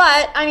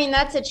 But I mean,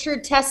 that's a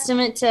true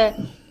testament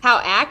to how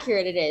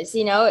accurate it is.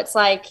 It's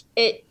like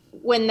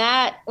when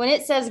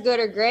it says good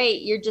or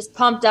great, you're just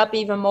pumped up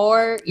even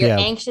more. You're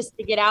anxious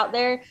to get out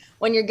there.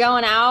 When you're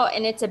going out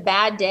and it's a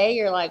bad day,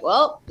 you're like,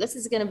 well, this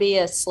is going to be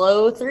a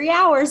slow 3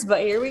 hours,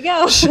 but here we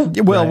go.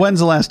 Well, when's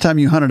the last time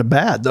you hunted a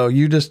bad though?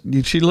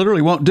 She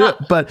literally won't do it,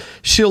 but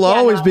she'll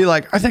always be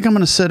like, I think I'm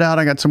going to sit out.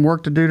 I got some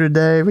work to do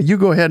today, but you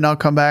go ahead and I'll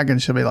come back.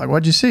 And she'll be like,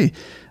 what'd you see?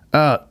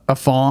 A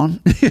fawn.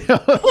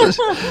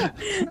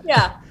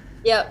 Yeah.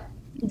 Yep.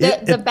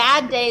 The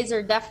bad days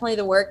are definitely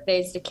the work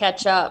days to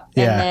catch up.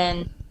 And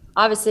then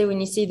obviously when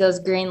you see those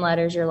green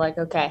letters, you're like,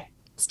 okay,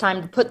 it's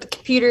time to put the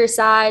computer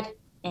aside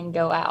and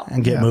go out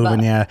and get moving.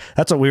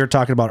 That's what we were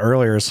talking about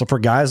earlier. So for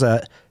guys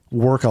that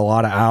work a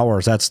lot of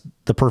hours, that's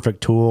the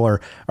perfect tool,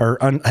 or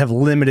have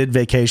limited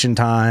vacation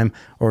time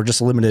or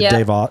just limited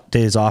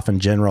days off in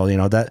general.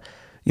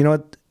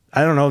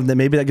 I don't know, that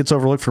maybe that gets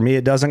overlooked. For me,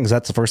 it doesn't, because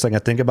that's the first thing I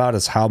think about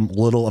is how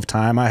little of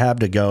time I have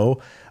to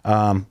go.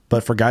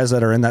 But for guys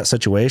that are in that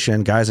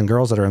situation, guys and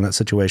girls that are in that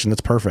situation,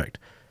 that's perfect.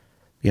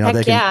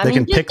 They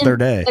can pick their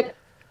day.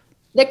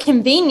 The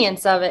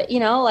convenience of it,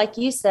 like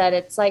you said,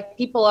 it's like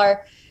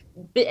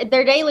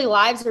their daily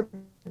lives are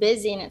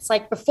busy, and it's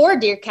like before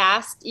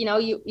DeerCast,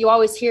 you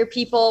always hear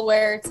people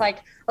where it's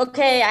like,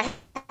 okay, I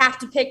have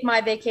to pick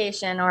my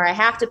vacation, or I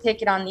have to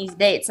pick it on these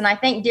dates. And I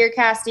think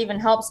DeerCast even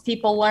helps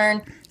people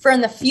learn for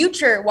in the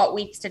future what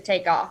weeks to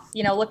take off,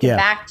 looking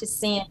back to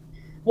seeing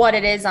what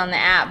it is on the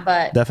app.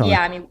 But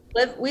definitely.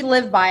 We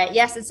live by it.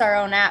 Yes, it's our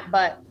own app,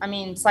 but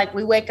it's like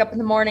we wake up in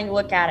the morning,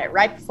 look at it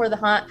right before the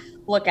hunt,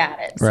 look at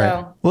it. Right.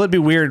 So, well, it'd be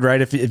weird,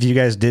 right? If you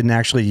guys didn't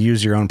actually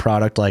use your own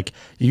product, like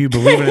you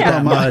believe in it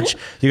that much,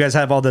 you guys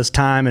have all this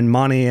time and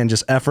money and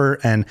just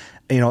effort, and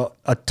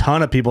a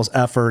ton of people's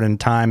effort and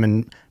time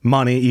and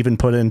money even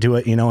put into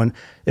it, and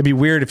it'd be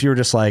weird if you were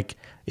just like,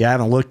 I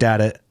haven't looked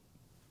at it.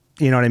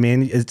 You know what I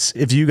mean? It's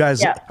if you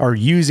guys are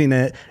using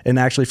it and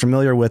actually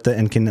familiar with it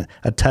and can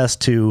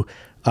attest to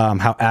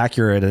how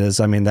accurate it is.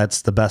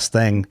 That's the best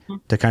thing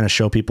to kind of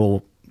show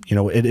people,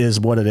 it is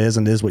what it is,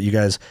 and it is what you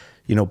guys,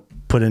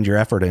 put in your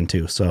effort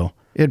into. So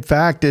in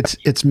fact,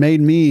 it's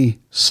made me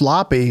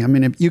sloppy.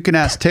 If you can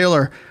ask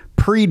Taylor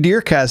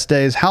pre-DeerCast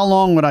days, how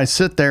long would I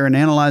sit there and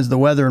analyze the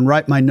weather and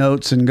write my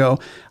notes and go,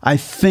 I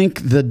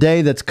think the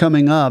day that's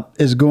coming up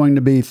is going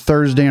to be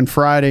Thursday and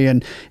Friday,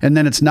 and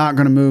then it's not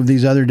going to move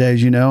these other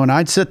days, and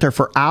I'd sit there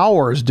for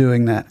hours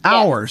doing that.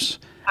 Hours.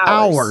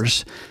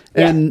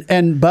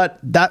 But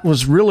that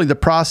was really the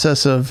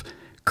process of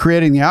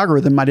creating the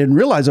algorithm. I didn't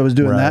realize I was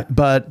doing that,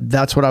 but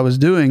that's what I was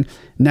doing.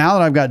 Now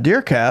that I've got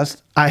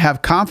DeerCast, I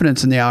have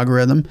confidence in the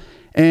algorithm.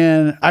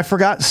 And I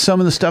forgot some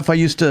of the stuff I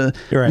used to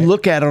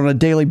look at on a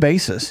daily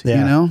basis,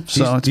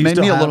 So it's made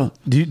me a little.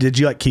 Did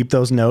you keep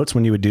those notes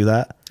when you would do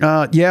that?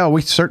 Yeah,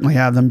 we certainly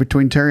have them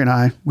between Terry and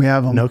I. We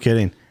have them. No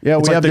kidding. Yeah,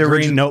 we have the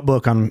green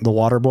notebook on the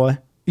Water Boy.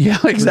 Yeah,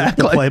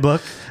 exactly. The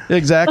playbook.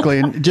 Exactly.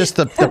 And just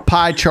the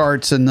pie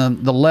charts and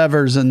the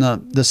levers and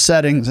the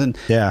settings. And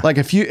like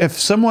if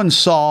someone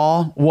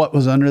saw what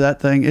was under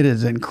that thing, it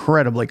is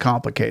incredibly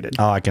complicated.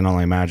 Oh, I can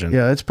only imagine.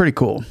 Yeah, it's pretty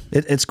cool.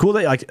 It's cool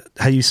that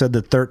how you said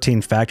the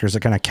 13 factors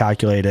that kind of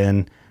calculate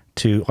in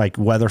to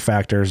weather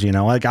factors,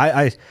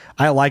 I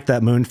like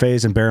that moon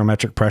phase and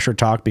barometric pressure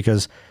talk,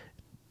 because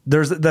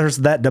there's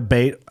that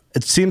debate.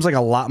 It seems like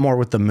a lot more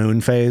with the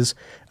moon phase.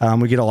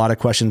 We get a lot of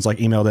questions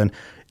emailed in.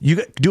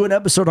 You do an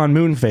episode on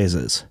moon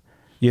phases.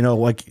 Do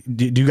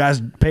you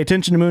guys pay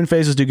attention to moon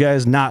phases? Do you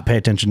guys not pay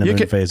attention to moon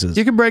phases?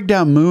 You can break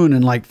down moon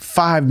in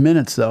 5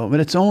 minutes though, but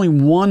it's only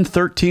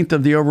 1/13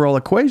 of the overall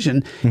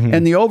equation.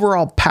 And the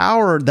overall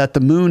power that the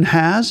moon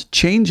has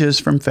changes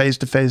from phase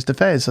to phase to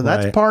phase. So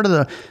that's part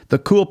of the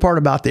cool part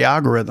about the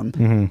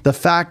algorithm. The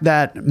fact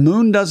that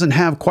moon doesn't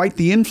have quite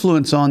the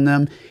influence on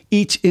them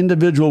each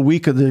individual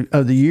week of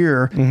the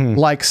year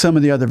like some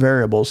of the other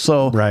variables.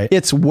 So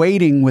its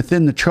weighting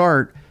within the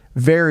chart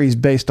varies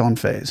based on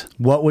phase.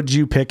 What would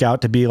you pick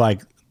out to be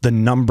the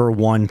number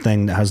one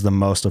thing that has the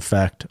most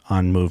effect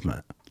on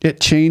movement?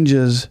 It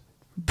changes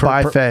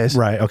by phase.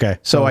 Right. Okay.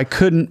 So I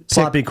couldn't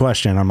sloppy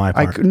question on my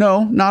part.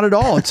 No, not at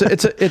all.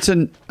 It's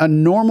a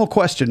normal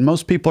question.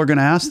 Most people are going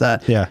to ask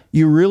that. Yeah.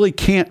 You really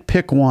can't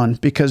pick one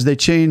because they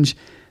change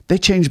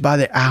by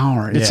the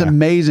hour. It's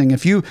amazing.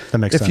 If you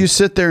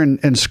sit there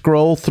and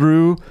scroll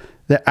through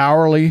the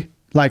hourly,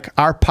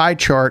 our pie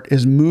chart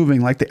is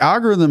moving, the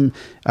algorithm.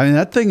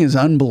 That thing is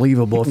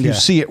unbelievable if you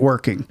see it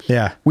working.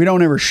 Yeah. We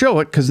don't ever show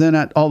it because then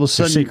all of a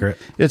sudden secret.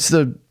 It's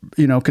the,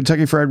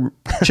 Kentucky Fried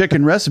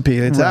Chicken recipe.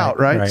 It's out,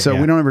 right? So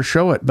we don't ever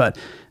show it. But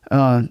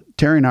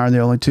Terry and I are the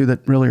only two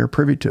that really are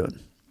privy to it.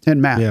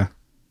 And Matt. Yeah.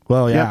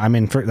 Well, yeah.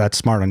 That's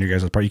smart on your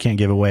guys' part. You can't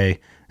give away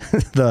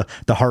the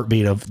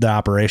heartbeat of the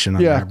operation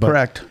on there. But,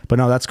 correct. But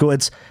no, that's cool.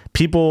 It's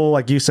people,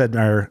 like you said,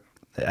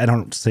 I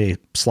don't say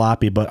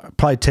sloppy, but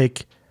probably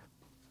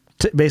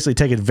basically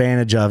take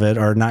advantage of it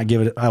or not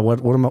give it. What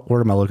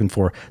am I looking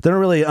for? They don't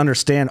really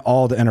understand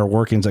all the inner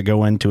workings that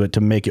go into it to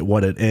make it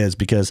what it is,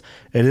 because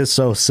it is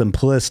so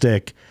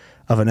simplistic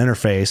of an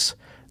interface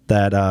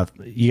that I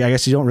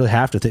guess you don't really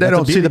have to think. They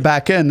don't see the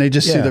back end. They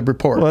just see the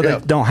report. Well, they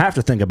don't have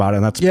to think about it.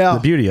 And that's the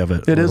beauty of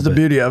it. It is the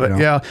beauty of it.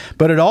 Yeah.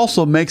 But it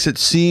also makes it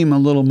seem a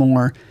little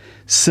more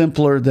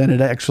simpler than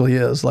it actually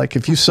is. Like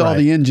if you saw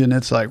the engine,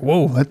 it's like,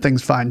 whoa, that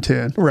thing's fine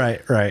tuned.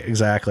 Right.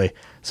 Exactly.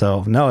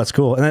 So no, it's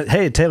cool. And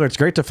hey, Taylor, it's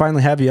great to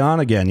finally have you on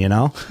again, you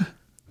know?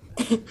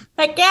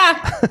 Heck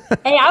yeah.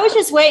 Hey, I was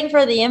just waiting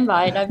for the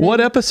invite.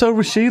 What episode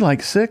was she?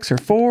 Like 6 or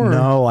 4?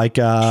 No, like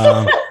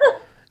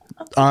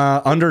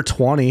under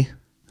 20,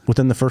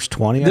 within the first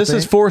 20. This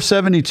is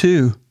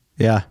 472.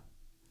 Yeah.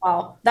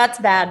 Wow, that's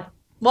bad.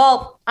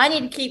 Well, I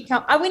need to keep.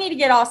 We need to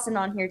get Austin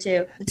on here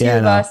too. The two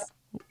of us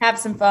have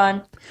some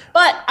fun.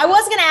 But I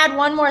was going to add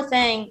one more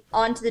thing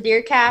onto the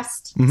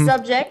DeerCast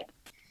subject.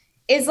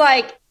 Is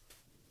like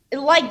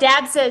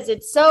Dad says,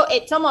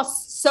 it's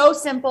almost so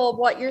simple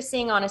what you're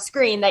seeing on a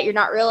screen that you're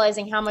not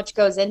realizing how much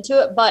goes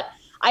into it. But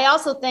I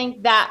also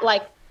think that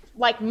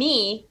like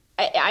me,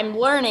 I'm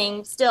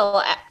learning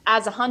still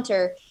as a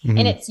hunter,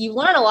 and you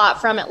learn a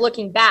lot from it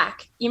looking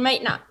back. You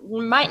might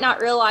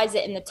not realize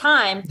it in the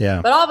time,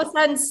 but all of a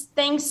sudden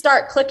things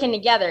start clicking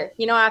together.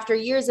 You know, after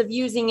years of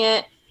using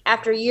it,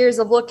 after years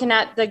of looking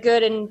at the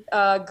good and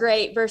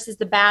great versus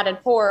the bad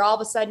and poor, all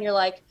of a sudden you're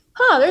like,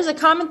 there's a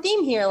common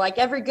theme here. Like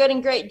every good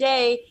and great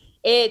day,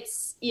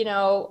 it's,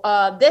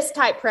 this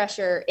type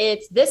pressure,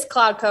 it's this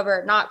cloud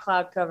cover, not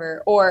cloud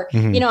cover, or,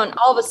 and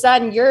all of a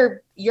sudden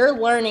you're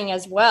learning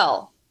as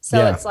well.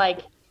 So it's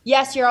like,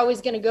 yes, you're always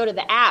going to go to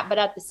the app, but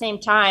at the same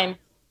time,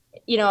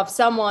 if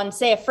someone,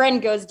 say a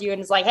friend goes to you and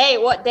is like, hey,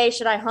 what day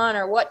should I hunt,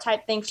 or what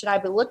type thing should I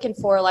be looking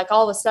for? Like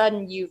all of a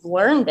sudden you've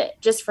learned it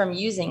just from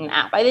using the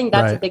app. I think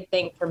that's a big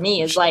thing for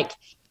me, is like,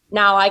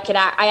 now I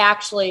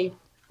actually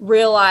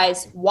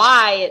realize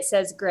why it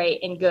says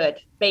great and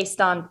good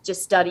based on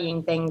just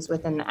studying things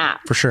within the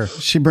app. For sure.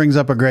 She brings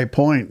up a great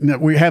point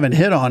that we haven't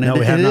hit on. No,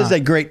 it is a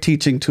great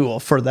teaching tool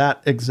for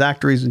that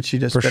exact reason she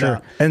just spit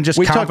out. And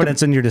just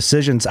confidence in your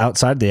decisions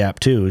outside the app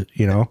too,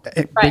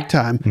 Big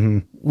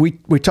time.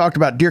 We talked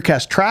about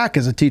DeerCast Track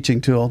as a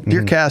teaching tool.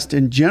 DeerCast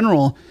in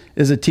general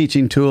is a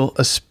teaching tool,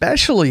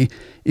 especially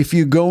if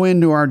you go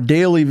into our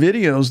daily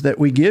videos that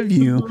we give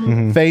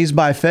you phase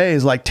by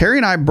phase. Like Terry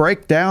and I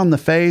break down the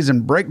phase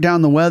and break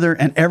down the weather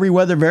and every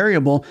weather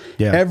variable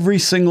every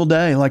single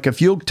day. Like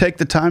if you'll take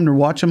the time to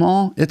watch them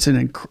all, it's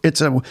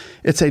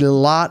a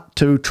lot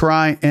to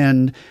try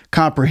and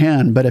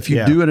comprehend. But if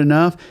you do it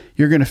enough,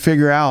 you're going to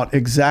figure out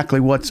exactly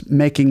what's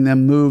making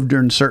them move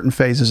during certain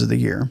phases of the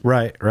year.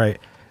 Right.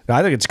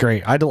 I think it's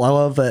great. I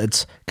love that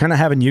it's kind of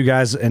having you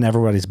guys in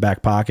everybody's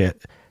back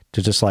pocket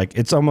to just like,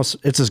 it's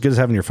as good as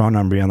having your phone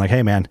number and like,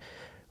 hey man,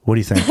 what do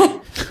you think?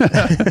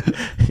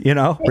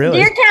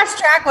 Really. DeerCast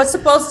Track was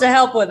supposed to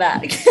help with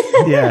that.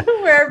 Yeah.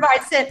 Where everybody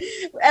said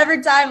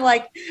every time,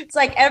 like, it's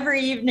like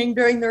every evening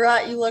during the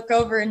rut, you look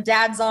over and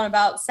Dad's on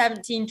about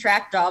 17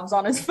 track jobs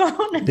on his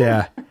phone.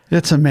 Yeah.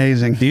 It's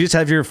amazing. Do you just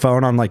have your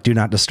phone on like do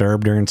not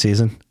disturb during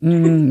season?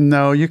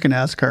 No, you can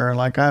ask her.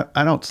 Like I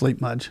don't sleep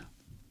much.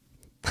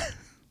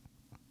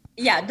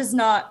 Yeah, does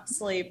not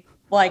sleep.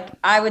 Like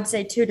I would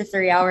say 2 to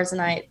 3 hours a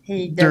night.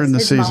 During the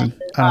season,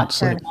 I don't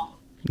sleep.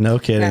 No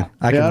kidding. Yeah.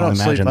 I can don't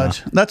sleep imagine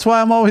much. That's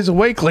why I'm always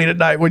awake late at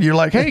night when you're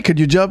like, hey, could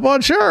you jump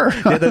on? Sure.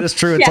 Yeah, that is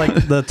true. It's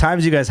like the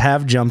times you guys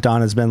have jumped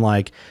on has been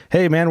like,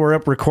 hey man, we're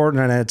up recording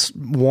and it's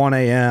 1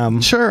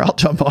 a.m. Sure, I'll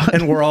jump on.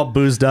 And we're all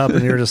boozed up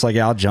and you're just like,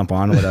 yeah, I'll jump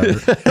on, whatever.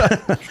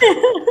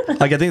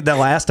 Like I think the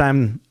last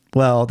time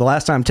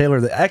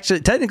Taylor,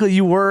 actually technically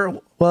you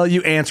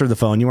answered the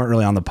phone. You weren't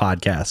really on the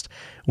podcast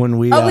when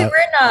we we were in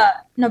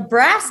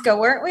Nebraska,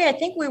 weren't we? I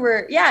think we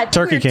were,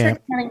 turkey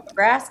camp.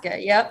 Nebraska.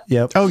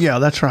 Yep. Oh yeah,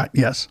 that's right.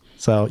 Yes.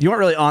 So you weren't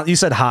really on. You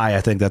said hi.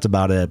 I think that's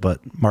about it. But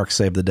Mark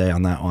saved the day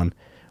on that one.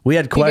 We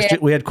had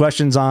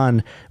questions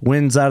on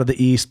winds out of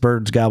the east,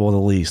 birds gobble the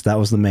least. That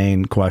was the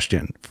main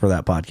question for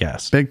that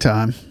podcast. Big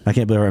time. I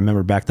can't believe I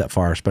remember back that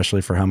far,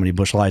 especially for how many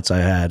bush lights I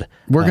had.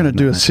 We're going to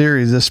do a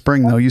series this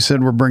spring, though. You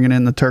said we're bringing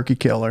in the turkey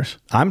killers.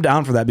 I'm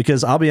down for that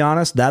because I'll be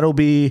honest, it'll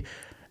be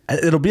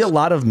a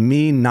lot of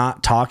me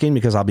not talking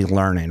because I'll be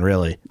learning,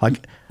 really.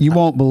 Like you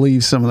won't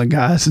believe some of the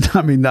guys.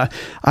 I mean,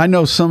 I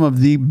know some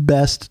of the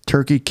best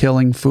turkey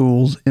killing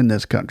fools in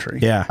this country.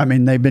 Yeah. I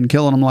mean, they've been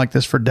killing them like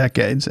this for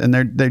decades, and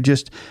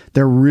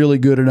they're really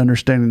good at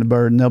understanding the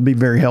bird, and they'll be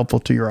very helpful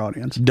to your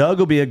audience. Doug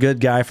will be a good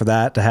guy for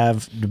that,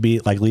 to be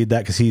like lead that,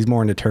 because he's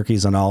more into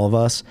turkeys than all of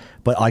us.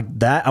 But like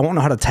that, I won't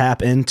know how to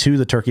tap into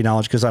the turkey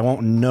knowledge because I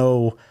won't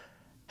know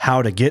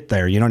how to get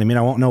there. You know what I mean?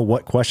 I won't know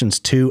what questions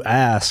to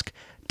ask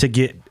to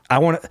get.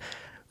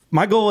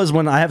 My goal is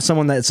when I have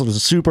someone that's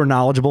super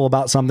knowledgeable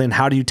about something,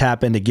 how do you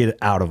tap in to get it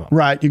out of them?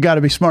 Right. You got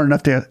to be smart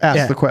enough to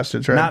ask the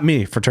questions, right? Not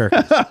me for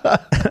turkeys.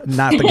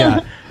 Not the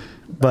guy.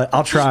 But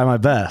I'll try my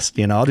best.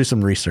 I'll do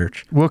some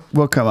research.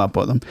 We'll come up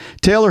with them.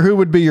 Taylor, who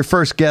would be your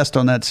first guest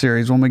on that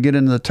series when we get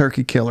into the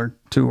turkey killer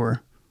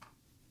tour?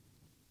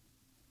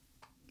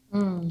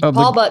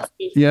 Paul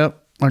Butsky.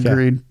 Yep.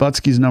 Agreed. Okay.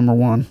 Butsky's number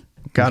one.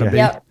 Gotta be.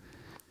 Yep.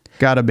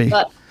 Gotta be.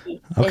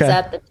 Butsky is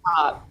at the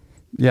top.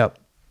 Yep.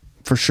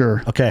 For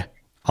sure. Okay.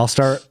 I'll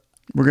start.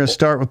 We're going to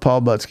start with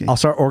Paul Butsky. I'll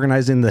start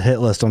organizing the hit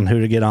list on who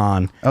to get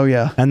on. Oh,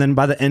 yeah. And then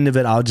by the end of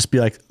it, I'll just be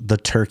like the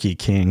Turkey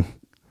King.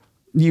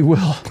 You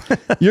will.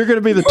 You're going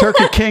to be the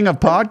Turkey King of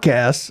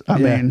podcasts. I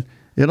mean,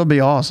 it'll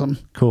be awesome.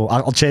 Cool.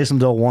 I'll chase them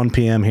till 1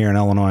 p.m. here in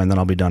Illinois, and then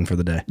I'll be done for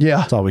the day. Yeah.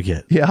 That's all we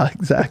get. Yeah,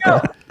 exactly.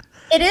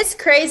 It is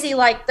crazy.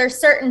 Like there's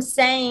certain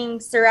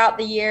sayings throughout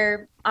the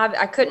year.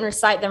 I couldn't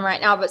recite them right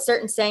now, but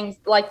certain sayings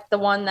like the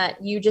one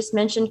that you just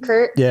mentioned,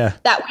 Curt,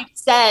 that we've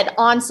said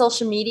on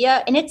social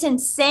media. And it's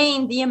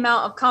insane the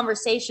amount of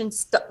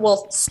conversations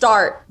will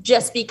start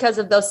just because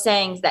of those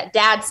sayings that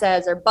Dad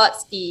says or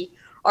Butsky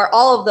or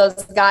all of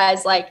those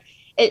guys. Like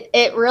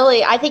it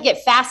really, I think it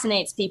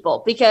fascinates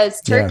people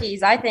because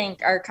turkeys, I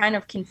think, are kind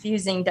of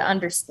confusing to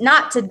understand,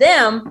 not to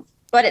them,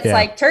 but it's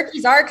like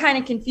turkeys are kind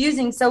of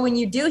confusing. So when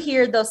you do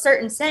hear those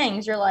certain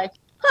sayings, you're like,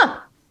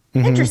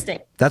 interesting.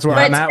 That's where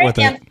I'm at with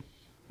it.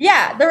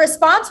 Yeah. The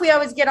response we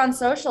always get on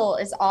social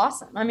is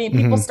awesome. I mean,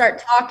 people start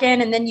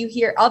talking and then you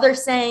hear other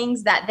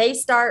sayings that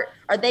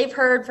they've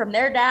heard from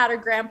their dad or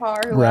grandpa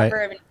or whoever.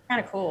 Right. I mean, it's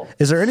kind of cool.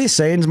 Is there any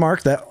sayings,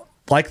 Mark, that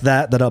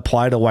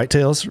apply to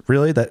whitetails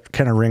really that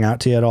kind of ring out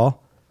to you at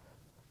all?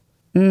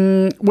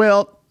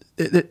 Well,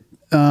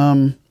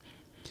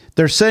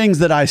 there's sayings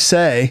that I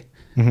say.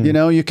 You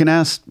know, you can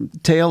ask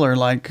Taylor,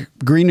 like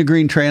green to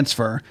green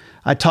transfer.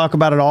 I talk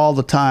about it all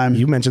the time.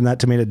 You mentioned that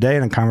to me today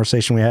in a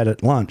conversation we had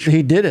at lunch.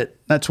 He did it.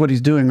 That's what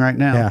he's doing right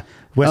now. Yeah.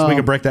 Wes, we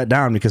could break that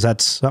down because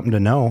that's something to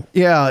know.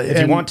 Yeah. If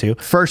you want to.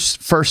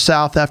 First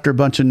south after a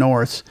bunch of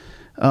norths.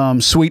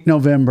 Sweet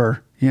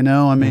November. You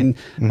know, I mean,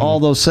 all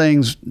those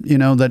sayings, you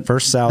know, that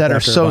first south that are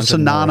so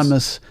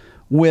synonymous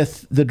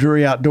with the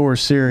Drury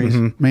Outdoors series.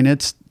 I mean,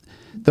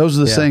 those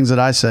are the things that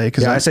I say.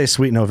 Because I say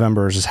Sweet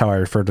November is just how I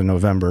refer to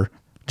November.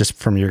 Just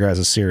from your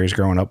guys' series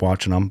growing up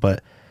watching them,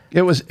 but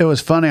it was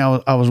funny.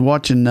 I was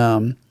watching. I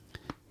knew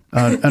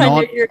you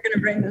were going to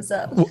bring this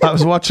up. I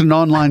was watching an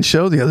online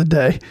show the other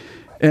day,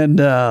 and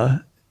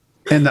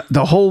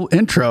the whole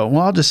intro.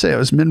 Well, I'll just say it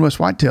was Midwest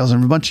Whitetails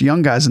and a bunch of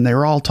young guys, and they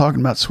were all talking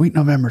about Sweet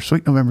November,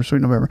 Sweet November,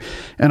 Sweet November.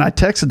 And I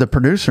texted the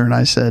producer and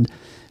I said,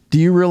 "Do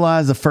you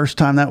realize the first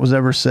time that was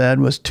ever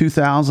said was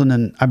 2000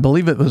 and I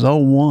believe it was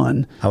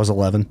 01." I was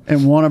 11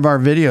 in one of our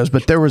videos,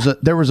 but there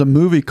was a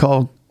movie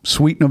called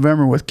Sweet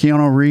November with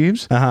Keanu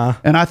Reeves.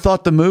 And I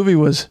thought the movie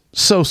was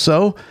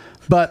so,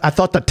 but I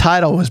thought the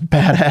title was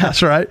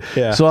badass, right?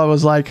 Yeah. So I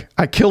was like,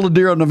 I killed a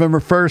deer on November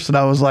 1st, and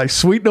I was like,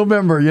 Sweet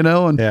November, you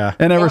know? And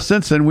ever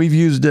since then, we've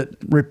used it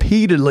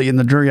repeatedly in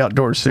the Drury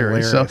Outdoors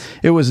series. Hilarious. So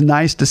it was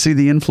nice to see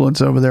the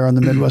influence over there on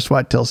the Midwest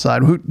Whitetail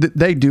side.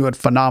 They do a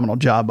phenomenal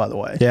job, by the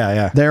way.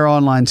 Yeah. Their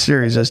online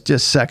series is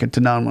just second to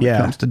none when it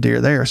comes to deer.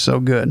 They are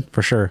so good.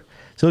 For sure.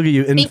 So look at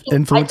you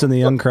influencing the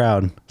young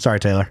crowd. Sorry,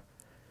 Taylor.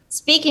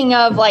 Speaking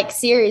of like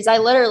series, I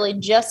literally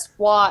just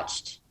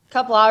watched a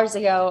couple hours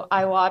ago.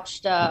 I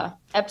watched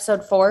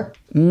episode 4,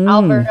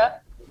 Alberta.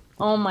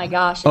 Oh my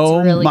gosh! It's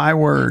really my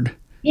word!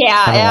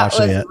 Yeah, it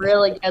was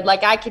really good.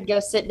 Like I could go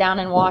sit down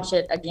and watch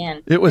it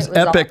again. It was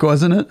epic,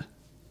 awesome. Wasn't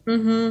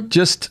it?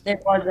 Just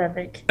it was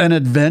epic. An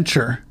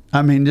adventure.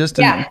 I mean, just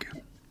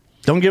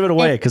don't give it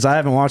away because I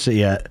haven't watched it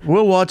yet.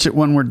 We'll watch it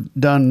when we're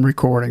done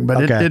recording,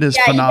 but it is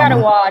phenomenal. Yeah, you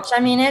gotta watch.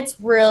 I mean, it's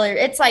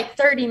like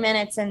 30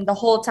 minutes and the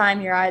whole time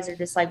your eyes are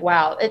just like,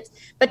 wow. It's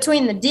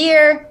between the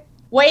deer,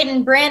 Wade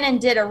and Brandon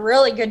did a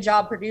really good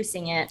job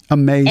producing it.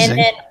 Amazing. And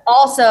then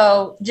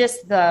also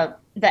just the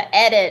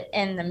edit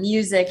and the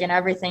music and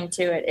everything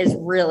to it is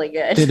really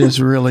good. It is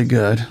really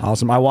good.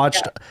 Awesome. I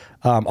watched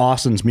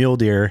Austin's Mule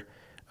Deer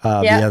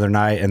the other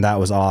night, and that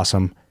was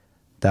awesome.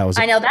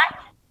 I know that.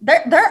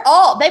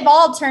 They've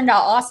all turned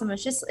out awesome.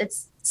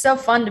 It's so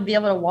fun to be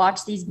able to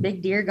watch these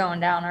big deer going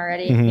down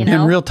already, you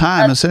know, in real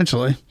time,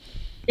 essentially.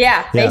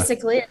 Yeah,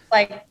 basically it's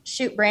like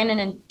shoot Brandon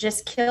and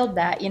just killed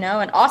that, you know,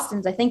 and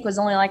Austin's I think was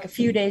only like a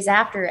few days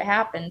after it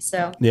happened.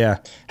 So yeah.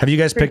 Have you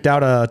guys picked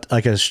out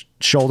a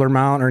shoulder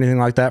mount or anything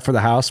like that for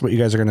the house? What you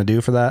guys are going to do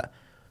for that?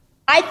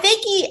 I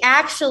think he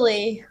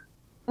actually,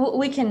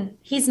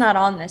 he's not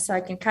on this, so I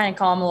can kind of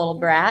call him a little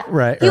brat.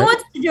 Right. He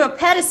wants to do a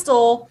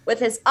pedestal with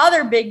his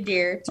other big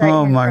deer.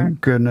 Oh my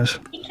goodness.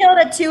 He killed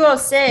a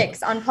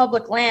 206 on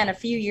public land a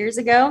few years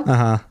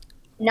ago.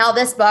 Now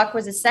this buck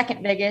was his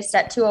second biggest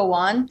at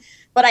 201,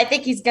 but I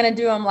think he's going to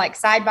do them like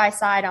side by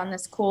side on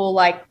this cool,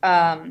 like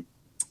kind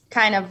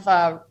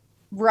of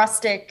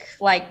rustic,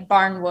 like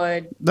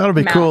barnwood. That'll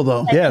be cool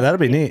though. Yeah, that'll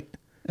be neat.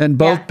 And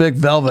both big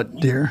velvet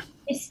deer.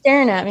 He's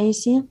staring at me. You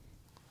see him?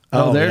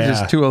 Oh, there's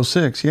just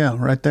 206. Yeah,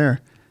 right there.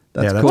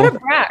 That's cool. What a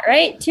brat,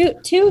 right? Two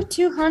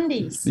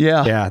hundies.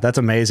 Yeah. Yeah, that's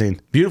amazing.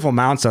 Beautiful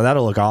mounts, though.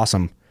 That'll look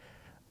awesome.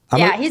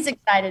 He's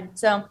excited.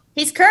 So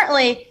he's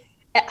currently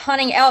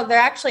hunting elk. They're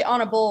actually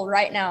on a bull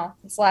right now.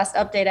 This last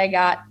update I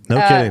got.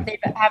 No kidding. They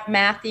have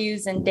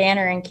Matthews and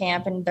Danner in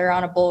camp, and they're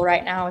on a bull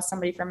right now with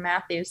somebody from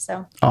Matthews.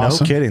 So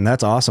awesome. No kidding.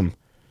 That's awesome.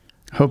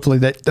 Hopefully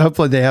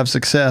they have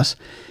success.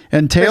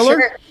 And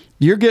Taylor,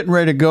 you're getting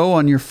ready to go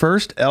on your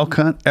first elk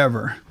hunt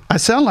ever. I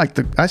sound like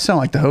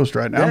the host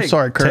right now. I'm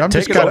sorry, Curt. I'm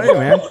just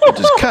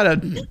kind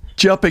of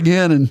jumping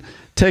in and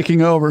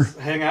taking over.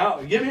 Hang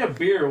out. Give me a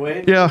beer,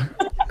 Wade. Yeah.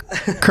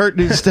 Curt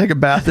needs to take a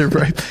bathroom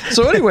break.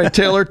 So anyway,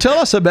 Taylor, tell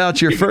us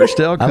about your first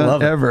elk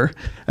hunt ever.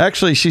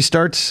 Actually, she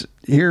starts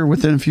here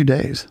within a few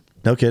days.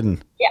 No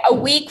kidding. Yeah, a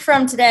week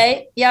from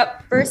today.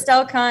 Yep, first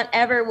elk hunt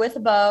ever with a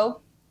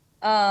bow.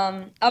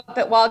 Up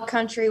at Wild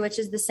Country, which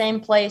is the same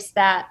place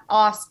that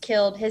Oss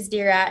killed his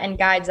deer at and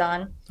guides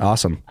on.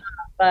 Awesome.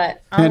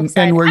 But I'm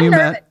excited. And where you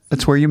met?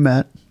 That's where you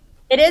met.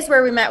 It is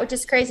where we met, which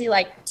is crazy.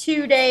 Like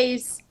 2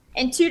 days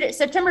and 2 days,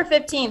 September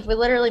 15th, we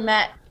literally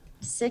met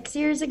 6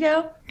 years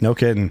ago. No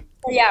kidding.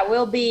 So yeah,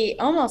 we'll be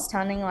almost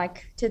hunting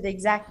like to the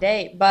exact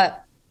date,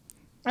 but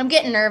I'm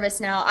getting nervous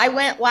now. I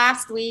went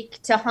last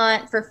week to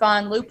hunt for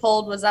fun.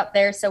 Loophole was up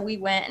there, so we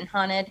went and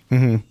hunted.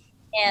 Mm-hmm.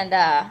 And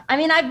I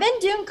mean, I've been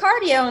doing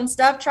cardio and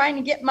stuff, trying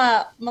to get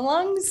my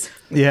lungs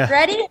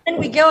ready. And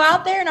we go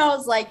out there, and I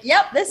was like,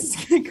 "Yep, this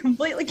is gonna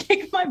completely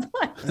kick my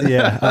butt."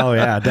 Yeah. Oh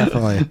yeah,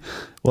 definitely.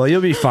 Well,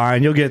 you'll be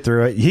fine. You'll get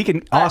through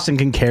it. Austin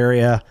can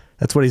carry you.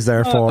 That's what he's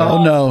there for.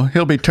 Oh no,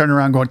 he'll be turning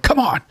around going, "Come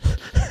on."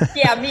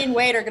 Yeah, me and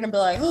Wade are gonna be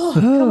like, "Oh,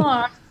 come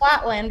on,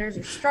 Flatlanders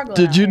are struggling."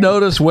 Did you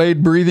notice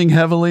Wade breathing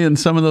heavily in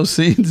some of those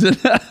scenes?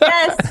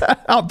 Yes,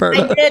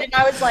 Alberta. I did, and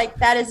I was like,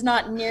 "That is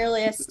not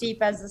nearly as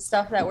steep as the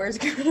stuff that we're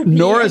gonna be."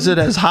 Nor is it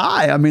as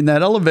high. I mean,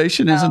 that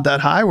elevation isn't that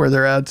high where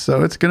they're at,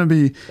 so it's gonna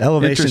be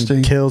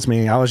elevation kills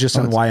me. I was just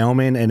in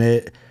Wyoming, and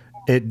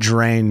it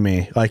drained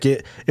me. Like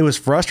it was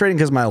frustrating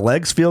because my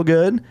legs feel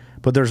good,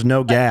 but there's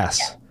no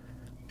gas.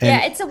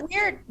 Yeah, it's a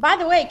weird. By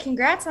the way,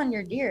 congrats on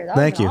your deer. That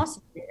was an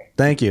awesome deer.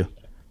 Thank you.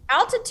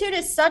 Altitude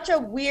is such a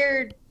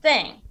weird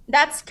thing.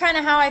 That's kind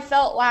of how I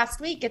felt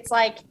last week. It's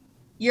like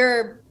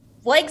your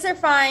legs are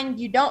fine,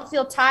 you don't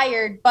feel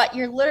tired, but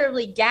you're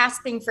literally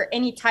gasping for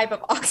any type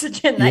of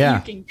oxygen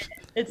that you can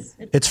get.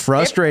 It's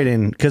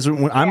frustrating because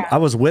when I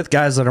was with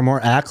guys that are more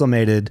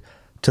acclimated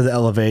to the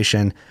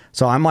elevation,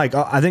 so I'm like,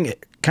 I think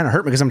it kind of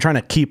hurt me because I'm trying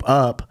to keep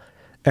up,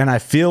 and I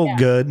feel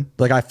good.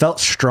 Like I felt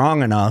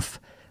strong enough.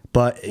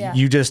 But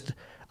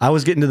I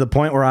was getting to the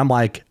point where I'm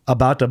like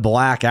about to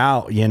black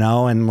out, you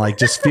know, and like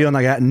just feeling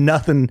like I got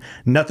nothing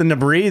to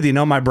breathe. You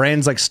know, my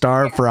brain's like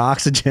starved for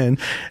oxygen.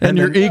 And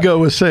your ego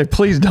was saying,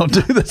 please don't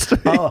do this to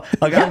me. Oh,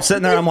 like I'm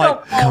sitting there, I'm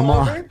like, come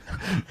on.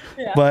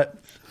 Yeah. But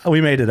we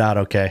made it out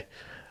okay.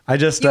 I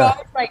just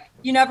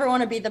you never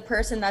want to be the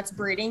person that's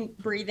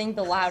breathing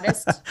the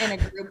loudest in a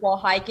group while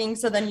hiking.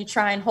 So then you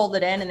try and hold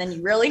it in, and then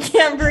you really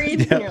can't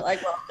breathe. Yep. And you're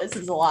like, well, this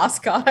is a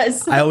lost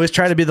cause. I always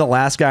try to be the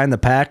last guy in the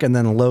pack, and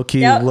then low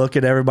key look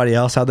at everybody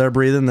else how they're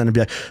breathing, and then it'd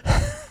be like,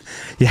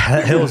 yeah,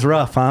 that hill was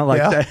rough, huh?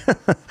 Like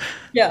that.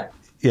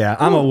 Yeah.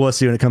 I'm a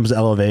wussy when it comes to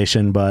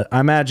elevation, but I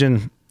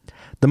imagine.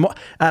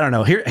 I don't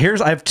know.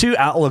 I have two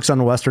outlooks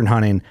on Western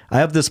hunting. I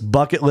have this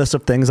bucket list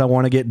of things I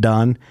want to get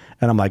done,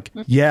 and I'm like,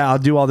 yeah, I'll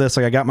do all this.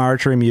 Like I got my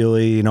archery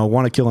muley, you know,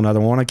 want to kill another,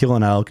 want to kill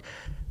an elk,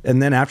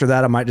 and then after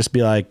that, I might just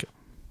be like,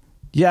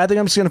 yeah, I think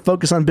I'm just going to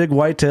focus on big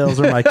whitetails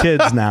or my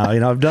kids now. You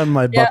know, I've done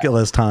my bucket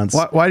list hunts.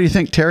 Why do you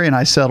think Terry and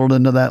I settled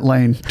into that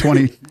lane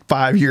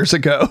 25 years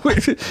ago?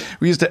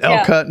 We used to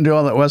elk cut and do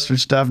all that Western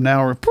stuff.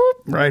 Now we're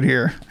right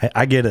here.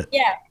 I get it.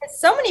 Yeah.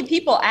 So many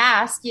people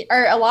ask,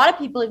 or a lot of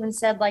people even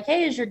said like,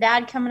 hey, is your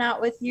dad coming out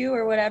with you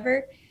or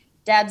whatever?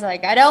 Dad's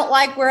like, I don't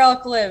like where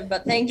elk live,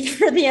 but thank you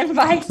for the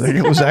invite.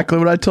 That's exactly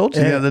what I told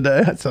you the other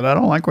day. I said, I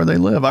don't like where they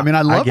live. I mean,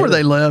 I love where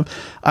they live.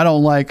 I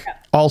don't like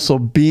also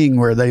being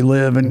where they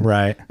live. And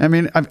I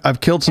mean,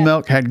 I've killed some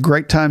elk, had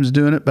great times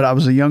doing it, but I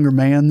was a younger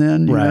man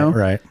then, you know?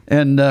 Right.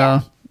 And,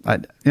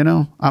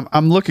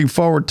 I'm looking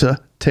forward to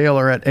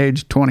Taylor at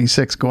age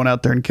 26 going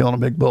out there and killing a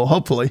big bull.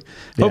 Hopefully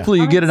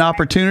you get an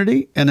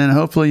opportunity, and then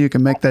hopefully you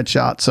can make that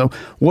shot. So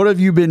what have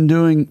you been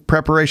doing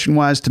preparation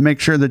wise to make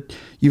sure that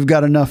you've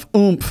got enough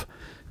oomph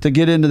to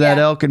get into that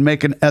elk and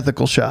make an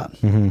ethical shot?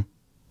 Mm-hmm.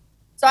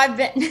 So I've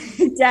been,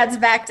 Dad's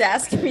back to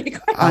asking me the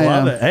question. I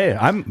love it.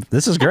 Hey,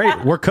 this is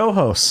great. We're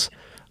co-hosts.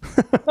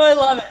 I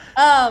love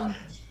it.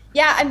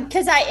 Yeah,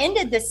 because I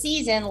ended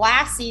the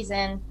last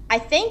season, I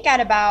think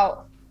at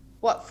about,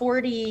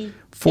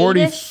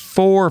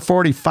 44,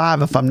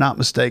 45, if I'm not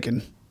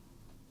mistaken.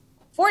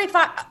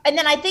 45. And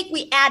then I think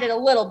we added a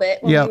little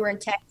bit when we were in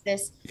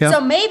Texas. So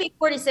maybe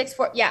 46,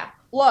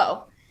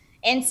 low.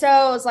 And so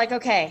I was like,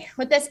 okay,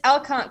 with this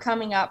elk hunt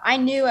coming up, I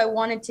knew I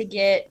wanted to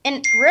get,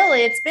 and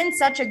really it's been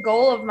such a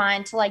goal of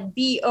mine to like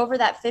be over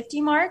that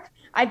 50 mark.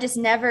 I've just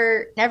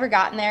never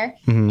gotten there.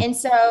 Mm-hmm. And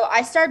so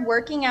I started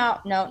working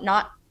out.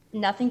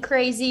 Nothing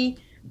crazy.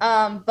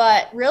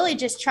 But really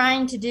just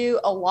trying to do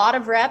a lot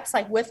of reps,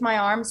 like with my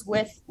arms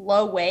with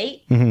low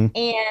weight. Mm-hmm.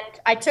 And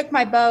I took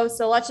my bow.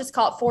 So let's just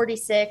call it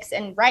 46.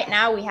 And right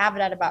now we have it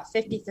at about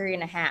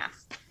 53.5.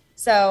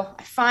 So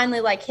I finally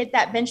like hit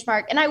that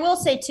benchmark. And I will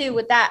say too,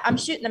 with that, I'm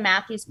shooting the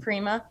Matthews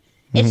Prima.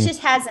 It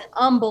just has an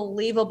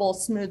unbelievable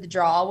smooth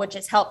draw, which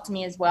has helped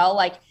me as well.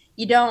 Like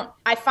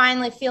I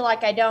finally feel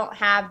like I don't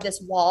have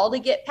this wall to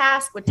get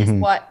past, which is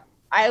what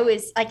I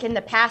always, like in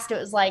the past, it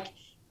was like,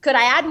 could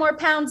I add more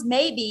pounds?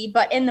 Maybe,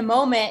 but in the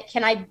moment,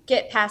 can I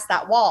get past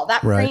that wall?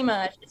 That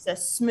Prima is just a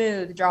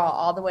smooth draw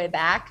all the way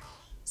back.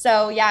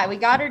 So yeah, we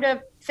got her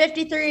to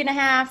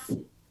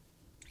 53.5.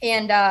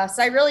 And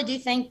so I really do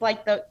think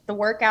like the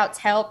workouts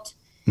helped.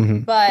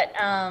 But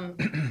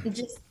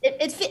just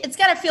it's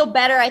got to feel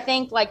better. I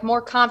think like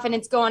more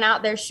confidence going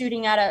out there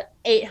shooting at a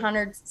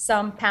 800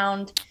 some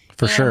pound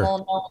For sure.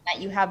 knowing that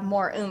you have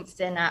more oomph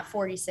than at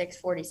 46,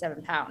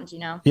 47 pounds, you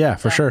know? Yeah,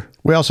 for sure.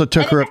 We also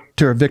took her up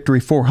to a victory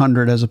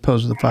 400 as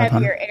opposed to the 500.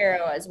 Heavier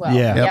arrow as well.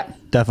 Yeah, Yep.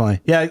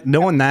 definitely. Yeah,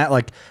 knowing that,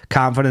 like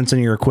confidence in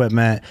your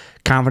equipment,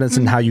 confidence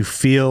in how you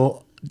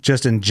feel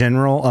just in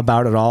general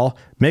about it all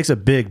makes a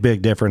big,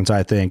 big difference,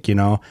 I think, you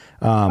know?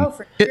 Oh,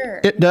 for sure.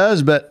 It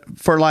does, but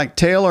for like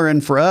Taylor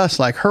and for us,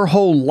 like her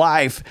whole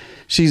life,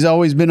 she's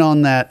always been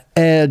on that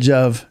edge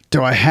of,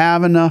 do I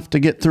have enough to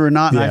get through or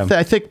not? And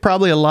I think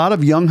probably a lot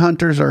of young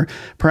hunters or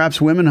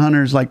perhaps women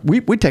hunters, like we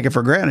take it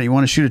for granted. You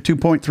want to shoot a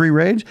 2.3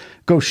 range,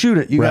 go shoot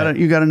it. You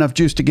got enough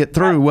juice to get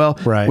through. Well,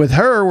 with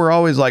her, we're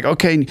always like,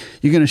 okay,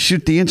 you're going to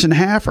shoot the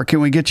 1.5 inch, or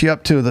can we get you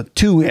up to the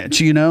 2 inch,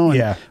 you know?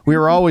 And we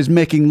were always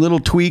making little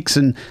tweaks,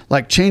 and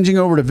like changing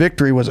over to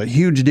victory was a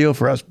huge deal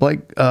for us.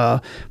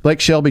 Blake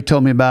Shelby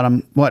told me about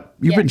him. What,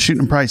 you've been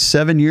shooting probably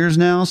 7 years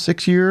now,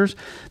 6 years?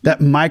 That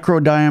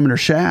micro diameter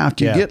shaft,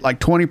 you get like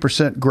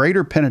 20%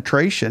 greater penetration.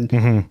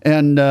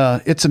 And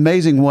it's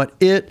amazing what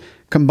it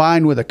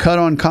combined with a cut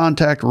on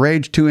contact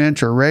Rage 2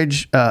 inch or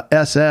Rage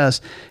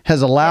SS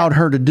has allowed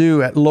her to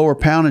do at lower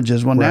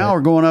poundages. Well, now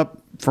we're going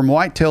up from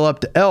whitetail up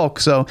to elk.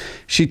 So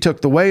she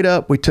took the weight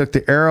up. We took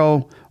the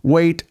arrow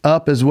weight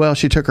up as well.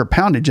 She took her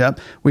poundage up.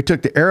 We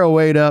took the arrow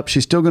weight up.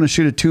 She's still going to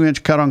shoot a 2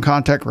 inch cut on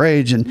contact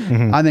Rage.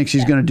 And I think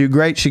she's going to do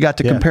great. She got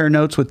to compare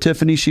notes with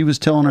Tiffany. She was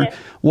telling her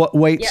what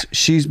weights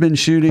she's been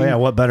shooting. Well, yeah,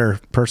 what better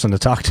person to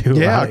talk to?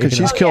 Yeah, because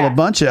she's killed a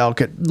bunch of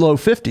elk at low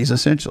 50s,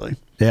 essentially.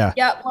 Yeah,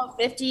 low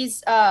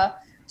 50s.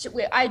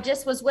 I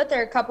just was with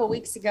her a couple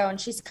weeks ago,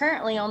 and she's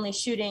currently only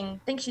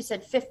shooting, I think she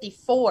said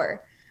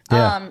 54.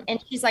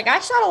 And she's like, I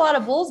shot a lot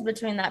of bulls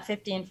between that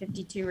 50 and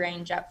 52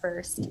 range at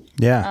first.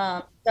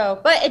 But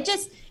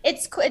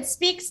it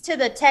speaks to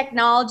the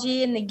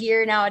technology and the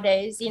gear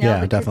nowadays, you know.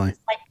 Yeah, definitely.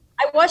 Like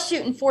I was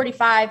shooting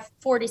 45,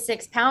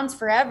 46 pounds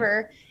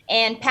forever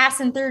and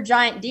passing through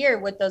giant deer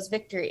with those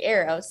victory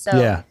arrows.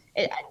 So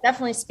it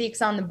definitely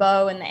speaks on the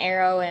bow and the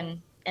arrow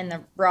and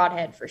the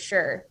broadhead for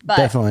sure. But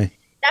definitely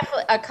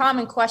a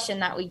common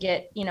question that we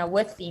get, you know,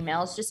 with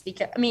females, just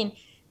because, I mean,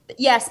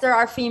 yes, there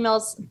are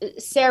females,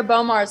 Sarah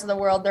Bomars of the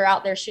world, they're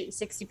out there shooting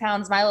 60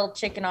 pounds. My little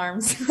chicken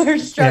arms are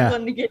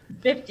struggling to get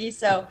 50.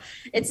 So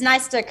it's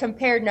nice to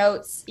compare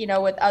notes, you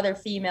know, with other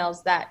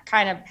females that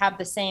kind of have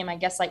the same, I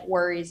guess, like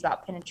worries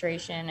about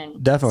penetration.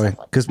 And definitely,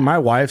 because my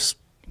wife's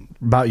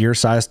about your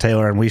size,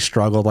 Taylor, and we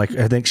struggled. Like,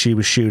 I think she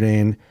was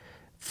shooting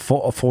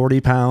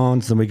 40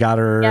 pounds, and we got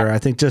her, I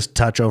think, just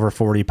touch over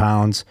 40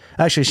 pounds.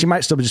 Actually, she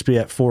might still just be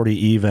at 40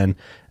 even.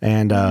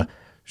 And,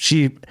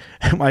 she's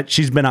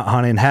been out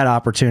hunting, had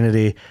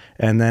opportunity,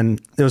 and then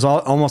it was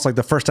almost like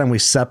the first time we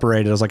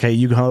separated. I was like, hey,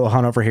 you go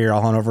hunt over here,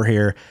 I'll hunt over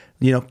here.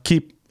 You know,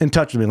 keep in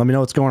touch with me. Let me know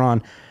what's going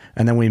on.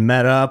 And then we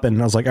met up, and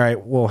I was like, all right,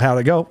 well, how'd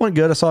it go? Went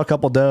good. I saw a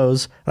couple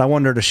does. I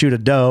wanted her to shoot a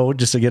doe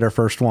just to get her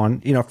first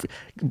one, you know,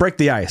 break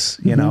the ice,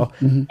 you know.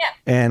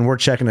 And we're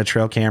checking the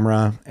trail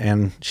camera,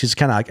 and she's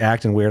kind of like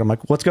acting weird. I'm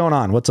like, what's going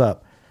on? What's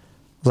up? I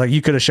was like,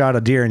 you could have shot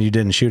a deer and you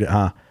didn't shoot it,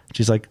 huh?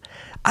 She's like,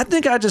 I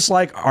think I just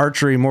like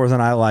archery more than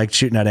I like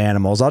shooting at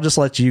animals. I'll just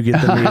let you get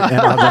the meat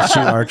and I'll just shoot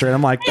archery. And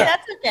I'm like, hey,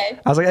 that's okay.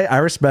 I was like, hey, I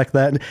respect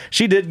that. And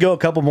she did go a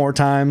couple more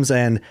times,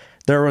 and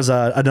there was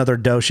another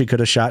doe she could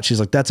have shot. She's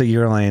like, that's a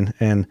yearling.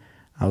 And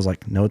I was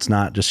like, no, it's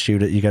not. Just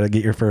shoot it. You got to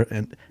get your first.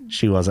 And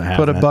she wasn't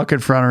having it. Put a buck in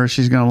front of her.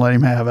 She's going to let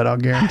him have it. I'll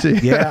guarantee.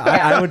 Yeah,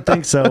 I would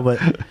think so.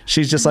 But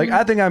she's just like,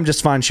 I think I'm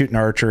just fine shooting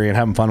archery and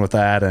having fun with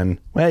that. And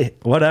hey,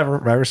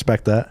 whatever. I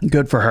respect that.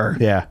 Good for her.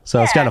 Yeah.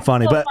 So it's kind of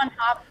funny, but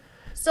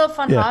still a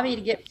fun hobby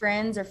to get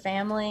friends or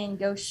family and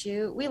go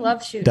shoot. We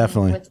love shooting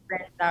with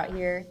friends out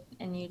here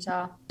in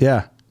Utah.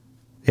 Yeah.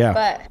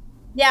 But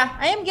yeah,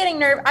 I am getting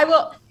nervous.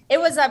 It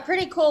was a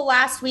pretty cool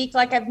last week.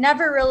 Like I've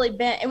never really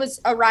been, it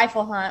was a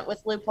rifle hunt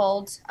with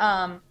Leupold.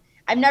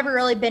 I've never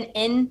really been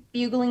in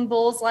bugling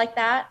bulls like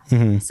that.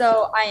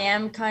 So I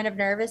am kind of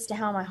nervous to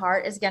how my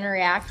heart is going to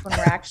react when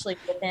we're actually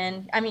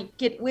within,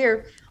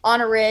 we're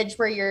on a ridge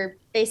where you're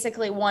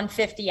basically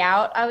 150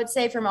 out, I would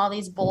say, from all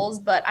these bulls.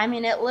 But I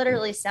mean, it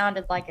literally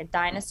sounded like a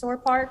dinosaur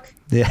park.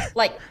 Yeah.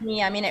 Like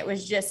me, I mean, it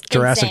was just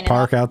Jurassic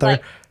Park out there.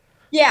 Like,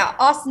 yeah.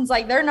 Austin's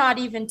like, they're not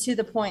even to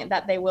the point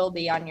that they will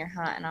be on your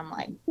hunt. And I'm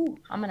like, ooh,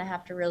 I'm going to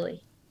have to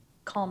really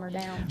calm her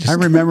down. I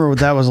remember what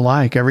that was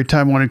like. Every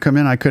time I wanted to come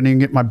in, I couldn't even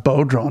get my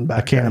bow drawn back.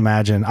 I can't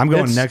imagine. I'm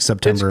going next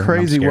September. It's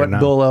crazy what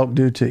bull elk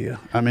do to you.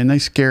 I mean, they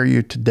scare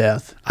you to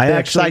death. They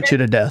excite you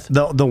to death.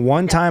 The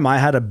one time I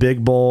had a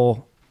big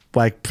bull,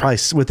 like probably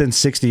within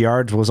 60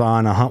 yards, was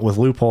on a hunt with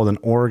Leupold in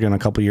Oregon a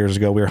couple years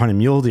ago. We were hunting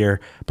mule deer,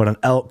 but an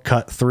elk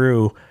cut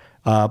through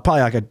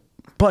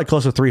probably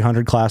close to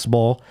 300 class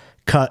bull,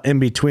 cut in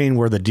between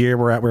where the deer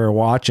were at, we were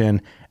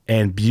watching,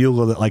 and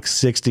bugled at like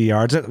 60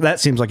 yards. That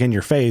seems like in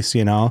your face,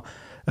 you know?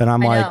 And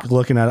I'm like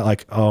looking at it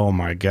like, oh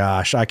my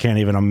gosh, I can't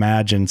even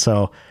imagine.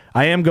 So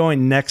I am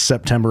going next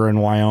September in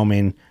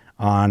Wyoming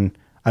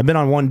I've been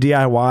on one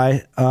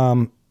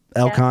DIY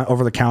elk hunt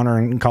over the counter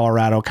in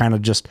Colorado, kind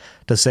of just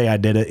to say I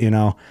did it, you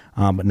know.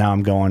 But now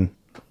I'm going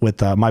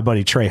with my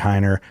buddy Trey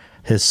Heiner.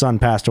 His son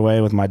passed away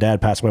with my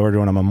dad passed away. We're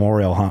doing a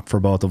memorial hunt for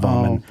both of them.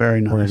 Oh, and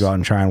very nice. We're going to go out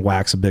and try and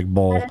wax a big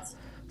bull. That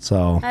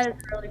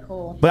is really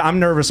cool. But I'm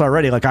nervous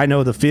already. Like, I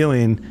know the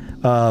feeling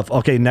of,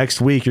 okay,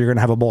 next week you're going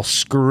to have a bull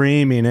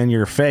screaming in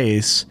your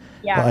face.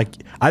 Yeah. Like,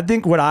 I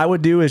think what I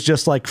would do is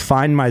just like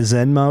find my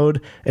Zen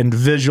mode and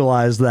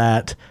visualize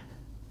that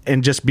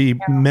and just be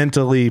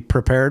mentally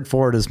prepared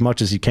for it as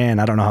much as you can.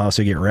 I don't know how else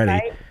to get ready.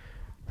 Right?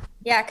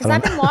 Yeah, because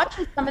I've been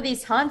watching some of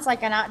these hunts,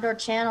 like an outdoor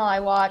channel. I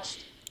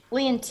watched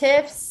Lee and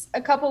Tiff's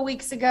a couple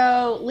weeks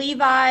ago,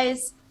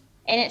 Levi's,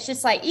 and it's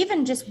just like,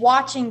 even just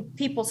watching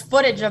people's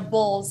footage of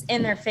bulls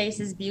in their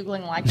faces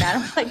bugling like that.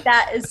 I'm like,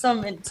 that is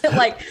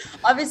like,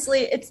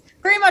 obviously it's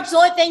pretty much the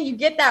only thing you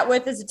get that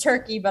with is a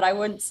turkey, but I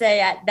wouldn't say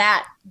at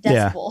that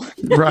decibel.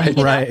 Yeah. Right.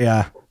 Right.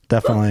 Yeah,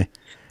 definitely.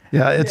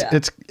 Yeah,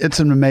 it's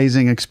an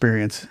amazing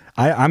experience.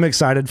 I'm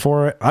excited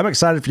for it. I'm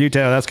excited for you,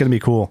 Taylor. That's going to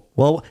be cool.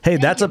 Well, hey,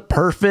 that's a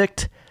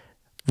perfect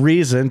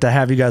reason to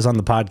have you guys on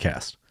the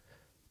podcast,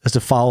 is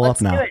to follow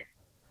up now.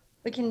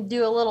 We can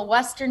do a little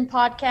Western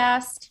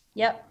podcast.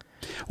 Yep.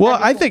 Well,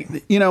 I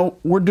think,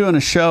 we're doing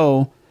a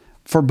show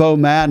for Bow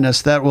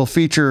Madness that will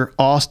feature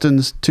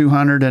Austin's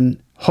 200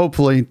 and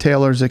hopefully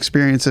Taylor's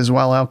experiences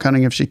while elk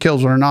hunting, if she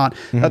kills one or not.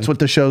 That's what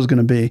the show's going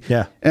to be.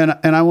 Yeah. And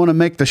I want to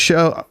make the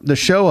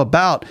show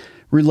about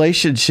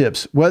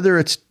relationships, whether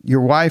it's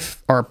your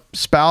wife or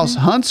spouse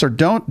hunts or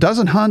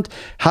doesn't hunt.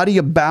 How do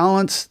you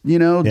balance,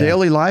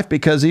 daily life?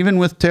 Because even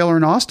with Taylor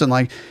and Austin,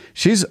 like,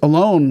 she's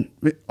alone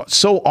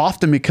so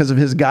often because of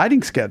his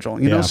guiding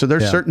schedule, so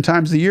there's certain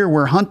times of the year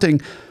where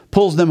hunting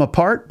pulls them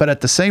apart, but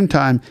at the same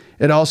time,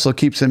 it also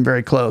keeps them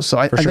very close. So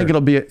I think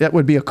that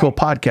would be a cool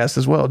podcast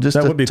as well, just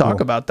to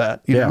talk about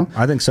that. You know?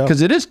 I think so.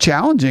 Because it is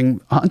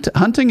challenging.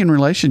 Hunting and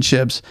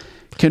relationships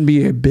can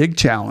be a big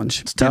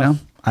challenge. It's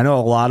tough. I know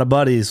a lot of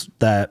buddies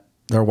that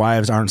their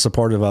wives aren't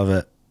supportive of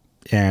it,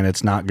 and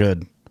it's not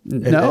good.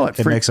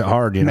 It makes it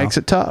hard. It makes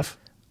it tough.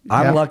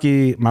 I'm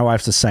lucky. My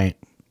wife's a saint,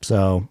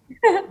 so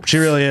she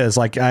really is.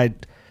 Like, I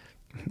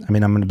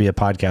mean, I'm going to be a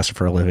podcaster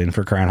for a living,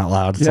 for crying out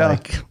loud. It's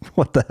like,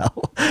 what the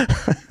hell?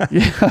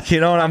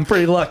 And I'm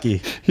pretty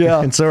lucky.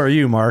 Yeah. And so are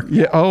you, Mark.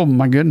 Yeah. Oh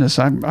my goodness.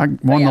 I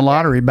won the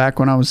lottery back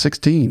when I was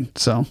 16.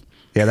 So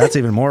yeah, that's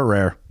even more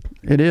rare.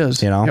 It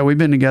is. Yeah, we've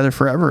been together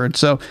forever. And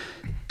so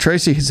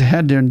Tracy has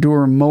had to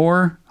endure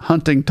more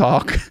hunting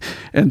talk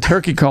and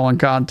turkey calling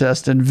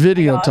contest and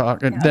video talk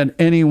than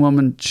any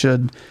woman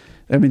should.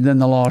 I mean, then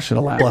the law should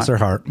allow. Bless her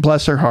heart.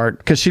 Bless her heart,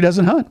 because she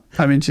doesn't hunt.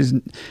 I mean,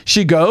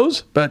 she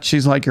goes, but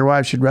she's like your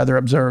wife. She'd rather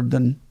observe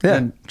than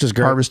just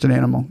harvest an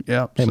animal.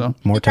 Yeah. Hey, so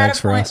more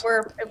tags for us.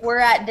 If we're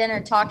at dinner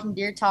talking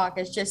deer talk,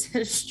 it's just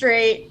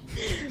straight,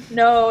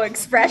 no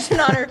expression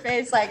on her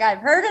face. Like, I've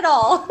heard it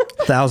all.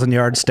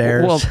 1,000-yard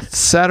stares. Well,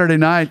 Saturday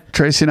night,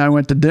 Tracy and I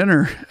went to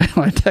dinner, and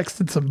I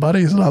texted some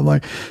buddies, and I'm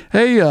like,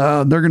 "Hey,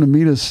 they're going to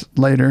meet us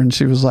later," and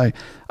she was like,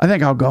 "I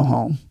think I'll go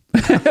home."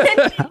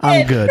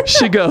 I'm good.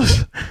 She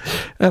goes,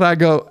 and I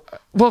go,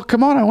 "Well,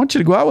 come on, I want you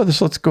to go out with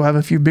us. Let's go have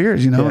a few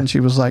beers, And she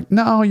was like,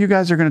 "No, you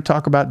guys are going to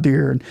talk about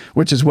deer,"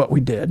 which is what we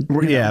did.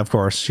 Yeah, of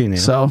course, she knew.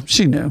 So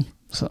she knew.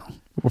 So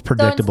we're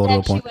predictable to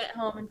a point. She went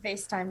home and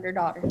FaceTimed her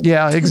daughter.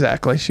 Yeah,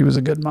 exactly. She was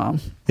a good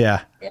mom.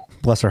 Yeah.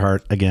 Bless her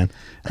heart again.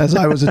 As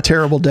I was a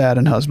terrible dad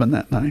and husband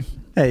that night.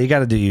 Hey, you got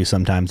to do you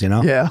sometimes,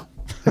 Yeah.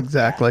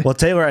 Exactly. Well,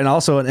 Taylor, and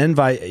also an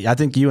invite. I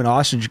think you and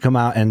Austin should come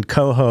out and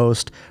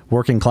co-host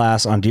Working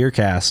Class on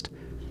DeerCast.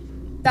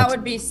 That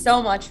would be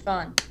so much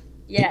fun.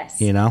 Yes.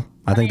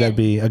 I think that'd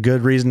be a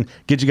good reason.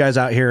 Get you guys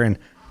out here and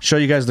show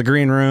you guys the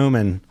green room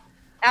and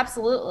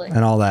absolutely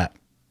and all that.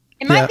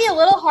 It might be a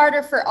little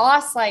harder for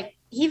us. Like,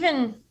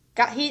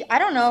 I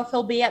don't know if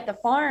he'll be at the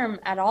farm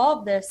at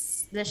all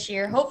this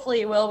year. Hopefully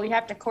he will. We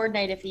have to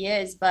coordinate if he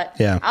is, but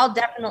I'll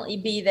definitely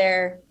be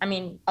there. I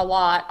mean, a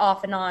lot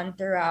off and on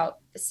throughout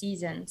the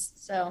seasons.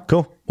 So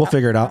cool. We'll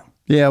figure it out.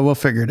 Yeah, we'll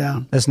figure it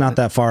out. It's not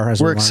that far.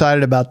 We're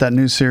excited about that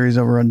new series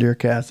over on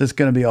DeerCast. It's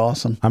going to be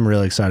awesome. I'm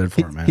really excited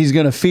for it, man. He's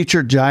going to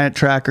feature giant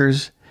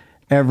trackers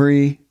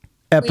every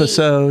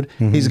episode.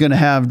 He's going to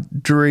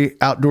have Drury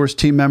Outdoors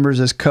team members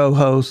as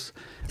co-hosts.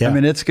 Yeah. I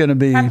mean, it's going to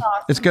be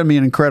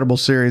an incredible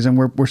series, and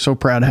we're so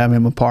proud to have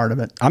him a part of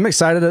it. I'm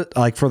excited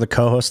for the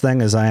co-host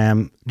thing as I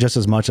am just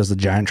as much as the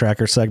giant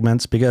tracker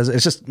segments, because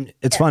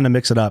it's fun to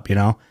mix it up,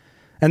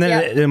 And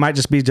then it might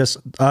just be just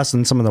us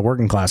and some of the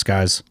working class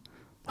guys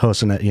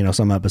hosting it,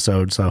 some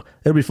episodes. So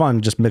it'll be fun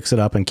to just mix it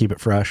up and keep it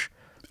fresh.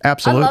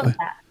 Absolutely. I love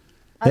that.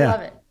 I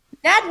love it.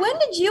 Dad, when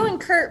did you and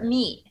Curt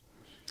meet?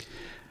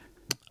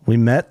 We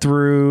met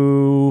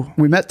through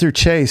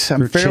Chase.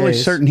 I'm fairly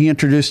certain he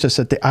introduced us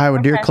at the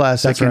Iowa Deer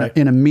Classic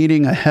in a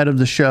meeting ahead of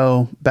the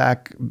show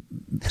back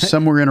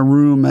somewhere in a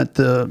room at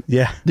the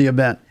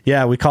event.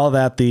 Yeah, we call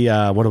that the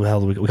what the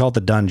hell do we call it,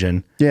 the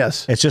dungeon.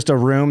 Yes. It's just a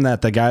room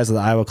that the guys of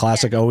the Iowa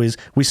Classic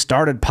we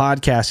started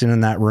podcasting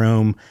in that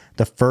room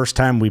the first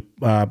time we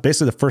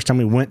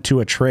went to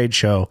a trade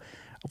show.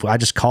 I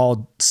just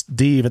called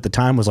Steve at the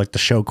time, was like the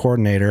show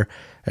coordinator,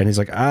 and he's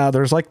like,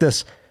 there's like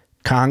this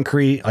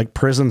concrete, like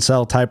prison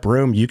cell type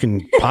room. You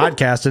can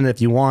podcast in it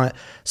if you want.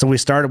 So we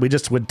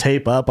just would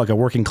tape up like a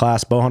working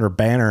class bow hunter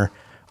banner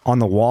on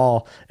the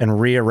wall and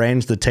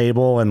rearrange the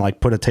table and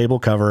like put a table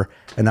cover.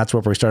 And that's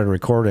where we started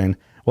recording.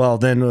 Well,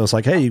 then it was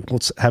like, hey,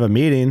 let's have a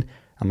meeting.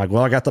 I'm like,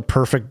 well, I got the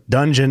perfect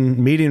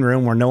dungeon meeting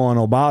room where no one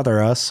will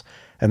bother us.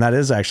 And that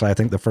is actually, I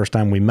think, the first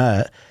time we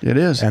met. It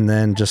is. And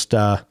then just,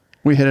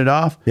 we hit it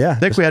off. Yeah. I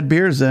think we had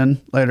beers then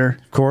later.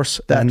 Of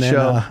course. That and then,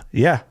 show.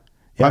 Yeah.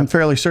 I'm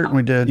fairly certain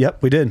we did.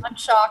 Yep, we did. I'm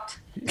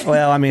shocked.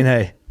 Well, I mean,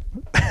 hey,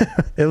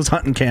 it was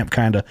hunting camp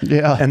kind of.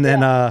 Yeah. And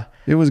then,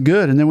 it was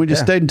good. And then we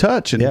just stayed in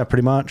touch. And yeah,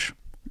 pretty much.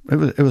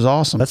 it was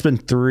awesome. That's been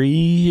 3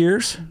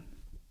 years.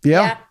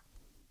 Yeah.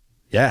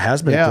 Yeah, it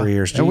has been 3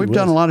 years. And we've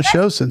done a lot of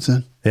shows since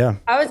then. Yeah.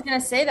 I was going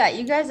to say that.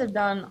 You guys have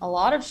done a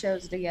lot of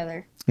shows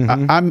together.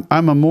 I'm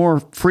a more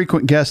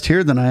frequent guest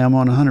here than I am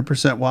on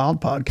 100%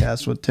 Wild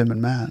podcast with Tim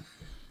and Matt.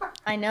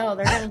 I know.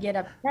 They're going to get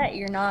upset.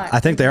 You're not. I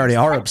think they already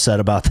are upset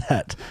about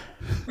that.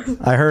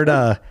 I heard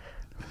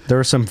there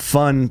was some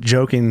fun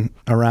joking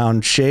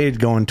around shade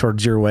going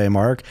towards your way,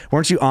 Mark.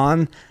 Weren't you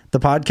on the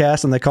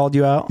podcast and they called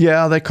you out?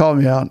 Yeah, they called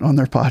me out on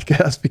their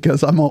podcast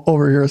because I'm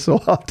over here so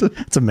often.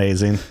 It's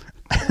amazing.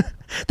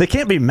 They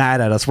can't be mad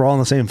at us. We're all in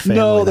the same family.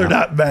 No, they're now.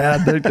 not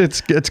mad.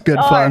 It's good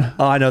fun.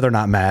 Oh, I know they're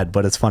not mad,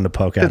 but it's fun to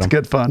poke at them. It's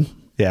good fun.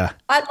 Yeah.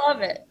 I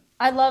love it.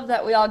 I love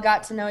that we all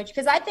got to know each,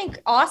 because I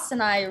think Austin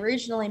and I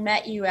originally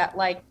met you at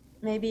like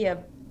maybe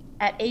at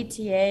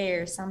ATA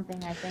or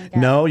something, I think.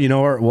 No, you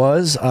know where it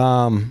was?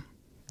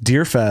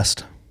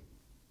 DeerFest.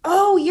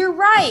 Oh, you're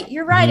right.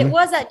 You're right. It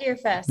was at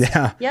DeerFest.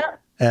 Yeah. Yep.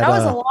 At, That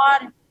was a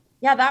lot.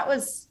 Yeah, that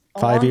was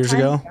a 5 long years time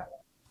ago?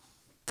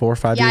 4 or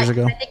 5 years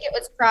ago? I think it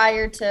was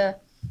prior to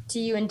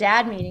you and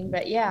Dad meeting,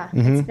 but yeah,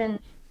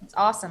 it's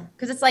awesome.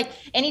 Because it's like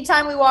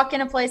anytime we walk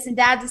in a place, and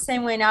Dad's the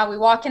same way now, we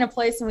walk in a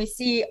place and we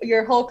see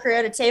your whole crew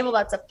at a table,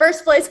 that's the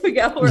first place we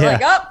go. We're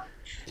like, oh,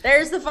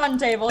 there's the fun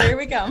table. Here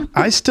we come.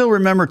 I still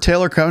remember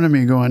Taylor coming to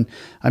me going,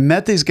 I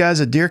met these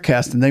guys at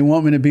DeerCast and they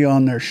want me to be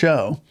on their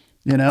show.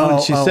 You know,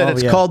 and she said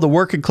it's called the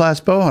Working Class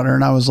Bow Hunter.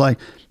 And I was like,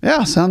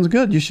 yeah, sounds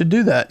good. You should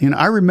do that. You know,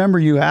 I remember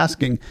you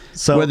asking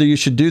whether you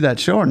should do that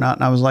show or not.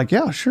 And I was like,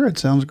 yeah, sure. It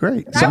sounds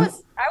great.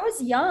 I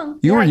was young.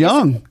 You were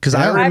young. Because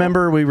I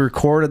remember we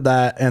recorded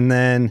that, and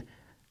then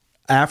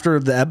after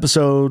the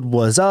episode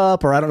was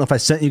up, or I don't know if I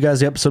sent you guys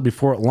the episode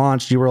before it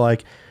launched, you were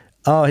like,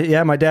 oh,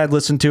 yeah, my dad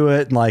listened to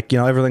it, and like, you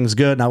know, everything's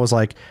good. And I was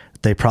like,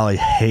 they probably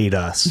hate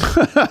us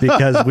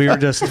because we were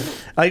just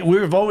like,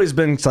 we've always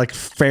been like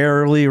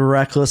fairly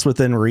reckless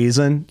within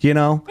reason, you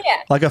know,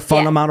 like a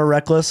fun amount of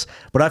reckless.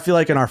 But I feel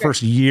like in our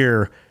first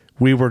year,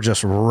 we were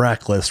just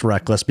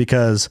reckless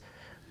because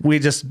we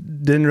just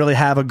didn't really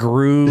have a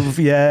groove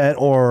yet,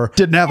 or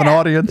didn't have an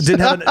audience.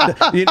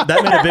 That made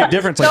a big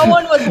difference. Like, no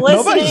one was listening.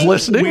 Nobody's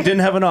listening. We didn't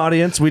have an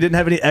audience. We didn't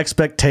have any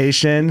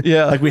expectation.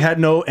 Yeah. Like we had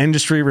no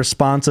industry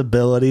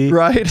responsibility.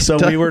 Right. So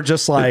we were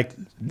just like,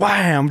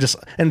 wham,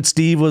 and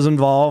Steve was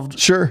involved.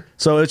 Sure.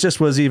 So it just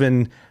was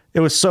it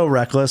was so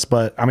reckless,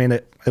 but I mean,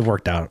 it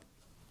worked out.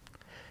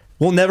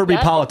 We'll never be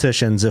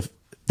politicians if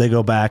they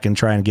go back and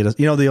try and get us,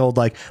 you know, the old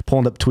like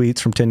pulling up tweets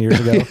from 10 years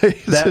ago.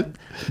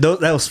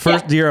 that was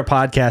first year of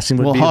podcasting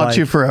would we'll be haunt like,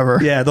 you forever.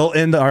 Yeah, they'll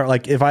end our,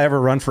 like, if I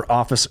ever run for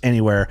office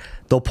anywhere,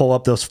 they'll pull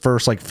up those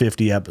first like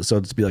 50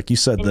 episodes to be like, you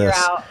said And this.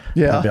 you're out.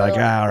 Yeah. I'd be like,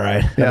 all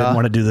right. I didn't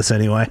want to do this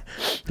anyway.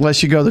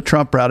 Unless you go the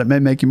Trump route, it may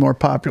make you more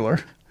popular.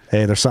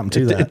 Hey, there's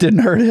something to that. It didn't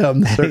hurt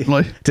him,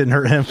 certainly. Didn't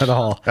hurt him at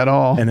all. At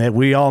all. And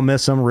we all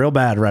miss him real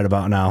bad right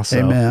about now. So.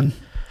 Amen.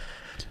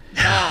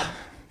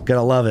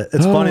 Gotta love it.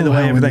 It's funny the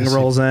way everything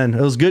rolls in.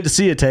 It was good to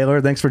see you,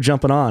 Taylor. Thanks for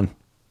jumping on.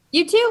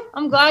 You too.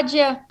 I'm glad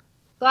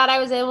I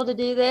was able to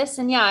do this.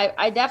 And yeah,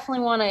 I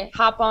definitely want to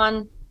hop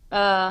on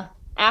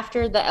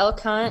after the elk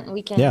hunt, and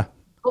we can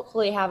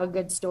hopefully have a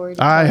good story.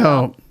 I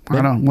hope.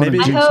 I don't want to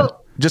jinx it.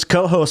 Just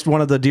co-host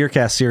one of the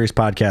DeerCast series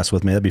podcasts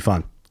with me. That'd be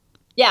fun.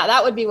 Yeah,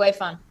 that would be way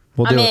fun.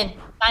 I'm in.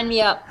 Sign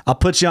me up. I'll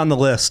put you on the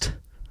list.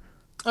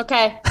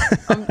 Okay.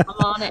 I'm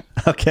on it.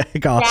 Okay,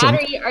 awesome.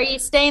 Dad, are you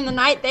staying the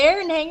night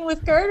there and hanging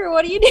with Curt, or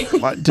what are you doing?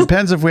 Well, it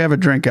depends if we have a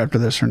drink after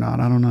this or not.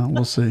 I don't know.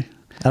 We'll see.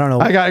 I don't know.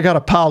 I got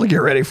a pile to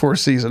get ready for a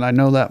season. I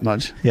know that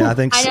much. Yeah, I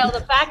think so. I know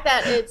the fact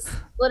that it's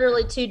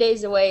literally 2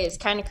 days away is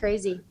kind of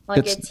crazy. Like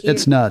it's here.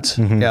 It's nuts.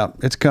 Mm-hmm. Yeah,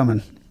 it's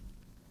coming.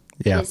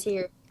 Yeah. It is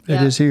here.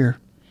 It is here.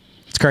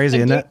 It's crazy,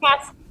 isn't it?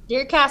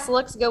 DeerCast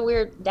looks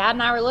good. Dad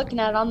and I were looking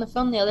at it on the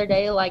phone the other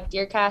day. Like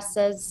DeerCast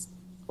says,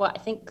 I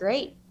think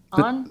great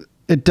on.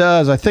 It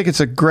does. I think it's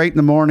a great in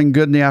the morning,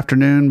 good in the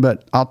afternoon,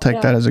 but I'll take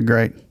that as a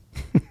great.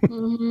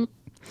 Mm-hmm.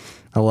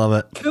 I love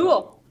it.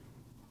 Cool.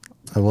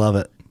 I love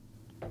it.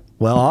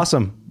 Well,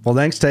 awesome. Well,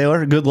 thanks,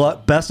 Taylor. Good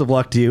luck. Best of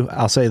luck to you.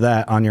 I'll say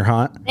that on your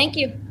hunt. Thank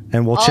you.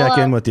 And we'll check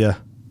in with you.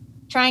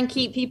 Try and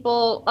keep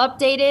people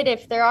updated.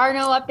 If there are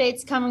no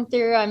updates coming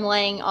through, I'm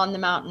laying on the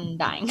mountain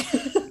dying.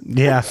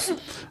 Yeah.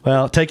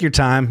 Well, take your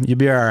time. You'll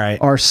be all right.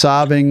 Or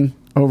sobbing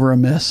over a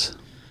miss.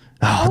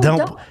 Oh,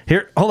 don't.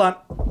 Here, hold on.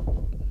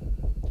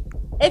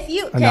 If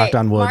you knocked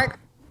on wood. Mark,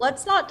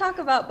 let's not talk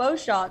about bow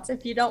shots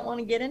if you don't want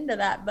to get into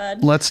that,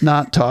 bud. Let's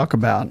not talk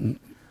about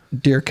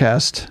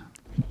DeerCast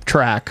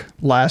Track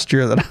last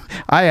year that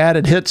I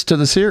added hits to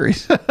the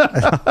series.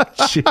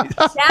 Jeez.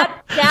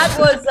 Dad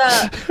was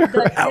the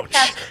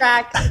DeerCast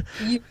Track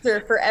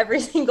user for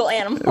every single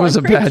animal. It was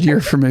a bad year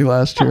for me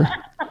last year.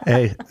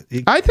 Hey,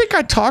 I think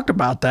I talked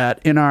about that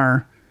in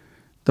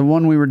the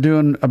one we were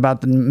doing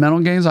about the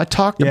mental games. I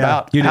talked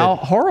about how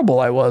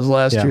horrible I was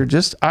last year.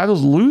 I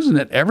was losing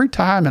it every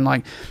time. And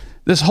like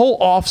this whole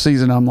off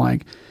season, I'm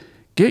like,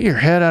 get your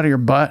head out of your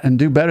butt and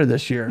do better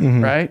this year.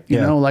 Right. You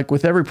know, like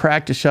with every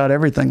practice shot,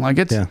 everything, like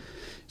it's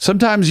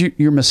sometimes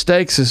your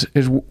mistakes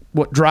is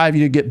what drive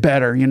you to get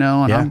better, you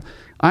know? And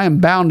I am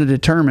bound and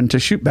determined to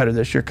shoot better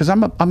this year because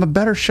I'm a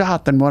better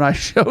shot than what I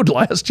showed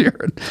last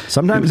year.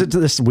 Sometimes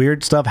this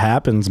weird stuff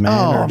happens, man.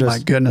 Oh my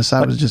goodness,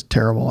 I was just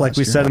terrible. Like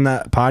we said in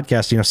that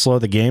podcast, you know, slow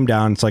the game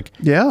down. It's like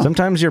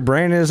sometimes your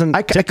brain isn't.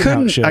 I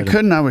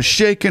couldn't. I was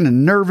shaking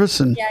and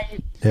nervous and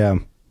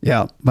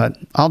yeah, but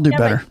I'll do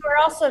better. But we're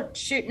also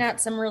shooting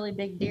at some really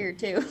big deer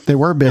too. They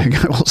were big,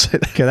 I will say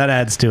that. Okay, that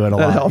adds to it a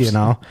lot, helps. you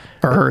know.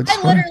 For herds.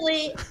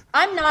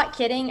 I'm not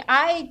kidding.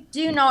 I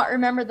do not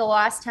remember the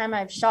last time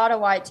I've shot a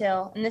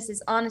whitetail, and this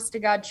is honest to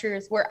God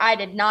truth, where I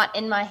did not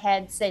in my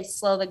head say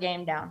slow the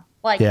game down.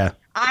 Like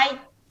I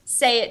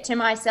say it to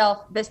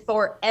myself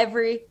before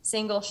every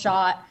single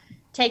shot,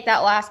 take that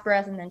last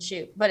breath and then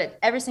shoot. But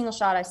every single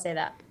shot I say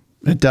that.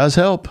 It does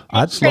help.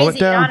 I'd slow it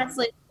down.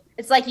 Honestly,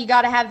 it's like you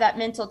got to have that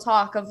mental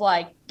talk of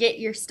like, get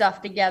your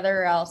stuff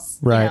together or else,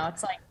 you know,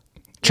 it's like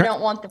you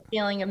don't want the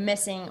feeling of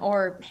missing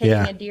or hitting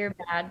a deer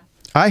bad.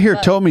 I hear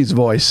Tommy's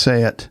voice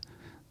say it.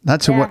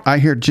 That's what I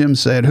hear Jim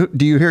say it.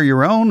 Do you hear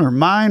your own or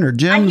mine or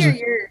Jim's? I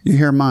hear yours. You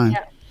hear mine.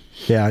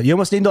 Yeah, you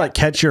almost need to like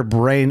catch your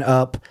brain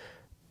up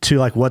to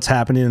like what's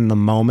happening in the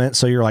moment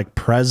so you're like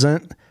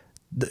present.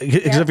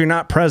 Because if you're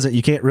not present,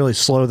 you can't really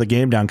slow the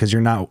game down because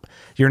you're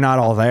not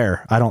all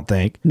there, I don't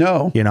think.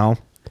 No. You know?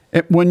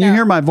 When you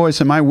hear my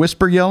voice, am I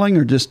whisper yelling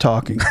or just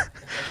talking?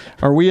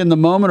 Are we in the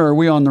moment or are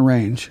we on the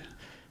range?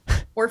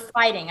 We're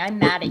fighting. I'm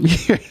mad at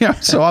you. Yeah,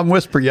 so I'm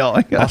whisper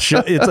yelling. I'll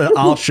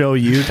show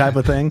you type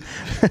of thing.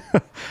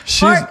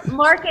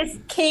 Mark is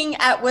king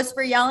at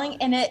whisper yelling,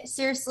 and it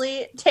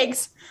seriously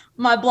takes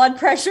my blood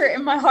pressure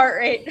and my heart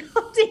rate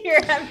to hear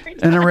every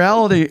time. And in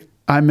reality,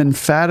 I'm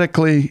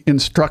emphatically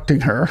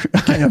instructing her.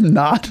 I am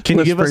not. Can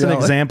you give us an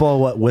example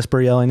of what whisper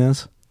yelling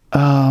is?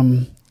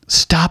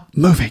 Stop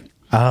moving.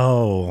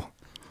 Oh,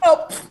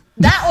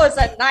 that was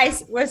a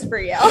nice whisper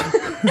yell.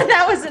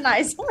 That was a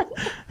nice one.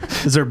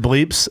 Is there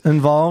bleeps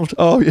involved?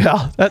 Oh,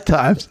 yeah, at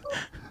times.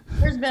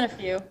 There's been a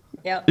few.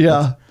 Yep.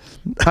 Yeah.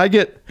 I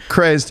get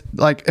crazed.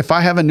 Like if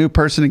I have a new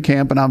person in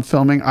camp and I'm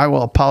filming, I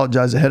will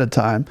apologize ahead of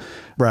time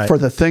for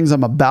the things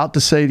I'm about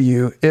to say to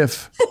you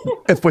if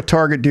with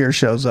target deer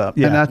shows up.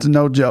 And that's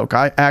no joke.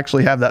 I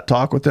actually have that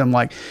talk with them.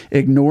 Like,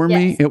 ignore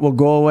me. It will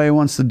go away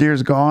once the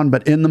deer's gone.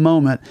 But in the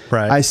moment,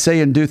 I say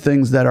and do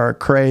things that are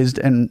crazed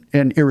and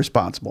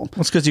irresponsible.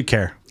 Well, it's because you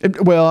care.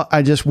 Well,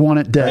 I just want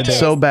it dead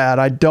so bad.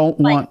 I don't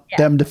want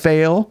them to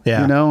fail,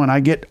 you know, and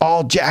I get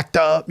all jacked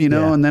up, you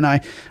know, and then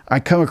I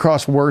come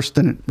across worse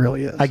than it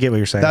really is. I get what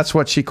you're saying. That's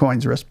what she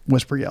coins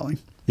whisper yelling.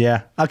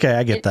 Yeah. Okay.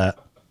 I get that.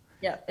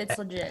 Yeah. It's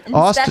legit. And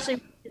especially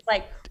when it's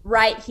like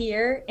right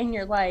here and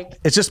you're like.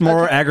 It's just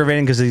more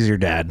aggravating because he's your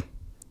dad.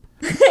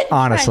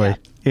 Honestly.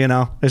 You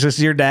know, it's just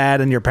your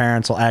dad and your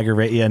parents will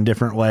aggravate you in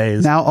different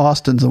ways. Now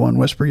Austin's the one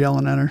whisper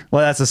yelling at her.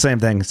 Well, that's the same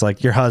thing. It's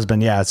like your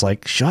husband. Yeah. It's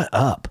like, shut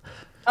up.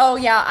 Oh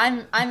yeah,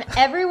 I'm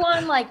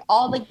everyone, like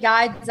all the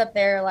guides up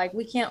there, like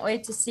we can't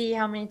wait to see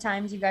how many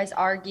times you guys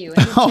argue.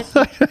 And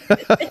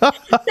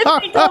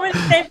Tiffany told me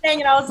the same thing,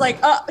 and I was like,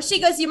 oh,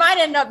 she goes, you might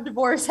end up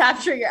divorced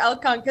after your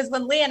elk hunt because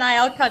when Lee and I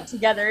elk hunt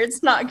together,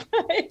 it's not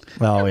good.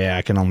 Oh yeah,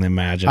 I can only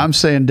imagine. I'm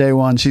saying day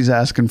one, she's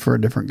asking for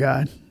a different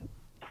guide.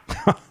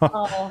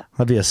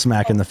 That'd be a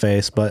smack in the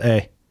face, but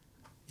hey,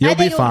 you'll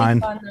be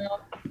fine.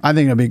 I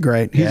think it'll be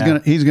great.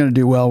 He's gonna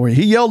do well.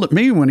 He yelled at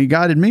me when he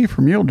guided me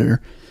for mule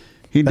deer.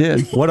 He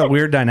did. What a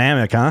weird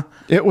dynamic, huh?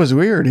 It was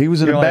weird. He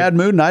was in a bad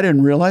mood, and I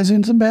didn't realize he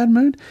was in a bad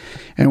mood.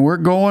 And we're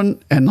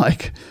going, and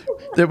like,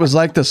 it was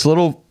like this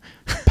little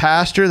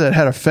pasture that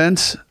had a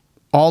fence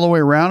all the way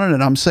around it.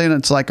 And I'm saying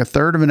it's like a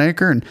third of an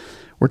acre, and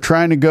we're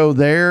trying to go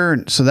there.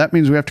 And so that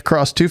means we have to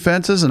cross two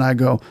fences. And I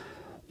go,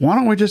 why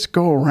don't we just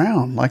go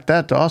around like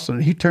that to Austin?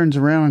 And he turns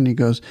around and he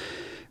goes,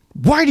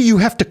 why do you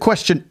have to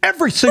question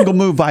every single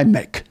move I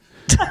make?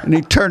 And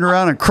he turned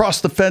around and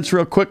crossed the fence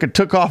real quick and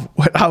took off.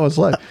 I was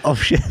like, oh,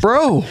 shit,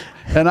 bro.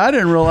 And I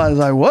didn't realize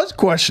I was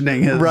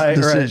questioning his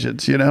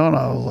decisions, you know? And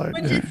I was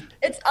like,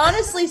 it's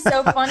honestly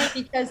so funny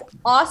because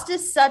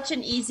Austin's such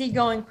an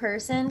easygoing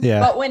person.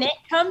 Yeah. But when it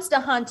comes to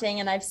hunting,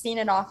 and I've seen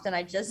it often,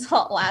 I just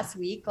saw it last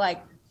week,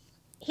 like,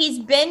 he's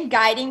been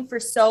guiding for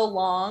so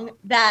long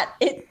that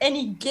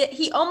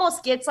he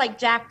almost gets like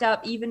jacked up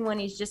even when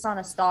he's just on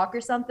a stalk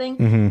or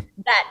something,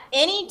 that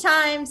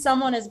anytime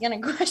someone is going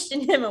to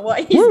question him and what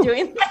he's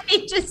doing,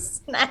 he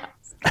just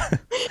snaps. And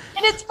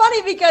it's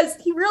funny because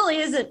he really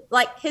isn't,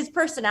 like, his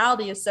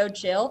personality is so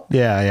chill.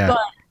 Yeah. But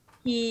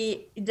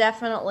he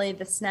definitely,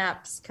 the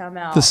snaps come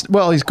out.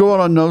 Well, he's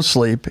going on no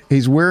sleep.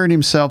 He's wearing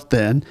himself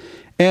thin.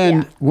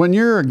 And when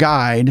you're a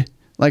guide,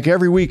 Like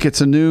every week,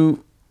 it's a new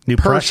person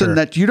pressure.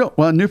 that you don't.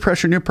 Well, new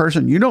pressure, new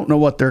person. You don't know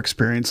what their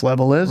experience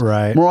level is.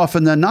 Right. More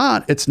often than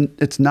not, it's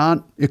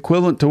not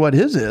equivalent to what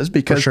his is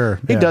because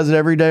he does it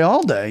every day,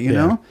 all day. You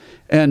know,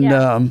 and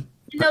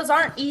And those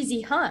aren't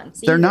easy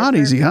hunts. they're not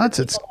easy hunts.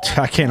 It's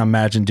I can't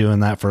imagine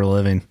doing that for a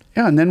living.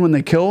 yeah. And then when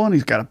they kill one,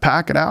 he's got to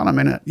pack it out. I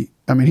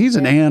mean, he's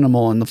an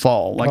animal in the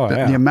fall. Like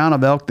the amount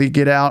of elk they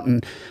get out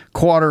and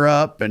quarter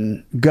up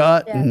and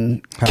gut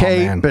and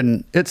cape,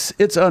 and it's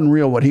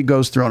unreal what he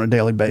goes through on a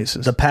daily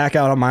basis. The pack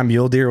out on my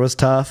mule deer was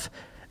tough,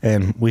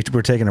 and we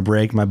were taking a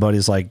break. My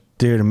buddy's like,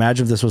 "Dude,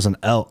 imagine if this was an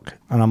elk,"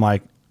 and I'm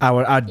like,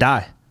 "I'd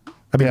die.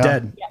 I'd be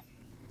dead. Yeah.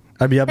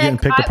 I'd be up getting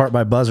picked apart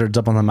by buzzards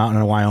up on the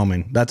mountain in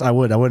Wyoming. I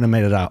wouldn't have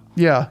made it out."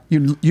 Yeah,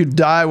 you'd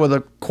die with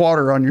a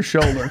quarter on your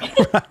shoulder.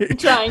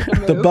 Trying to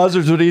move. The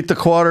buzzards would eat the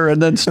quarter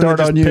and then start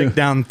just on you. pick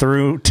down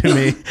through to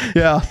me.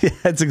 Yeah.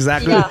 That's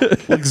exactly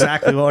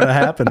exactly what would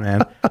have happened,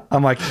 man.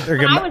 I'm like,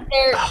 when I was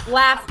there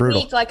last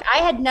week, like I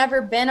had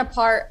never been a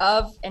part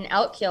of an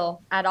elk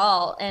kill at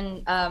all,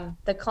 and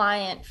the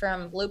client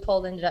from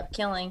Loophole ended up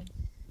killing.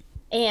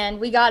 And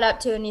we got up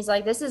to it, and he's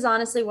like, this is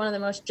honestly one of the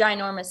most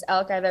ginormous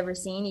elk I've ever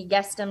seen. He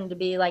guessed him to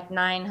be like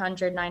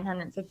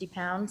 950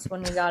 pounds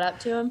when we got up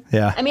to him.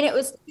 Yeah. I mean, it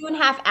was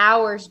 2.5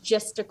 hours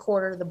just to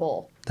quarter the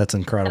bull. That's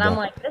incredible. And I'm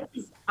like, this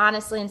is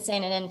honestly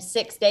insane. And in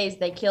 6 days,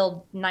 they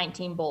killed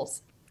 19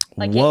 bulls.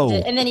 Like whoa.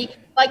 And then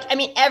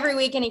every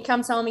weekend he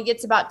comes home, he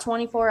gets about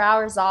 24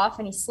 hours off,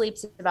 and he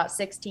sleeps about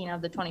 16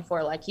 of the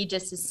 24. Like he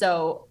just is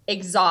so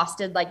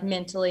exhausted, like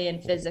mentally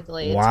and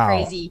physically. It's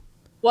crazy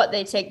what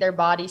they take their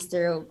bodies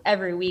through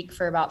every week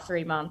for about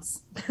 3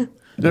 months.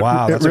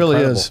 Wow, it really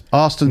incredible. is.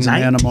 Austin's an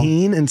animal.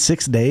 19 in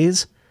 6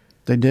 days?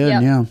 They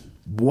did, yeah.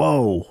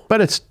 Whoa. But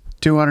it's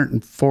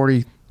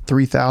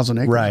 243,000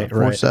 acres. Right.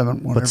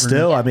 47, whatever. But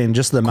still, I mean,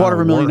 just the amount quarter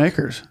of a million work.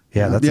 acres.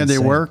 Yeah, that's they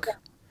insane. work,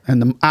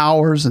 and the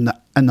hours and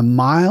the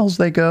miles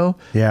they go.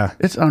 Yeah.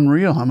 It's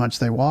unreal how much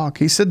they walk.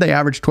 He said they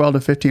average 12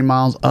 to 15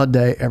 miles a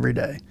day every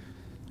day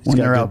when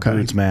they're out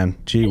cutting. Boots, man.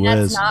 Gee And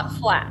whiz. that's not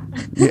flat.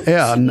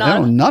 Yeah,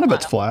 no, none of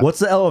it's flat. What's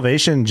the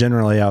elevation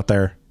generally out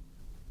there?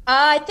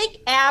 I think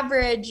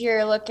average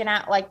you're looking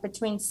at like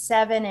between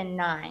 7 and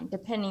 9,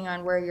 depending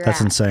on where you're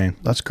That's at. insane.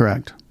 That's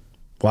correct.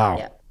 Wow.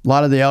 Yeah. A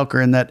lot of the elk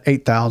are in that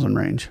 8,000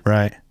 range.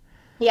 Right.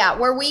 Yeah,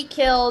 where we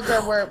killed,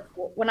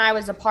 when I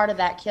was a part of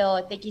that kill,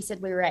 I think he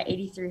said we were at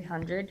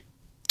 8,300,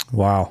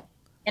 Wow.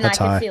 and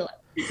That's I could high. feel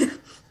it.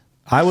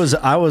 I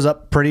was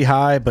up pretty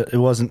high, but it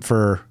wasn't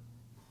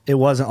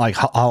like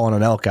hauling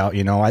an elk out,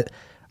 you know.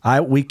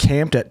 We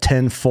camped at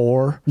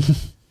 10-4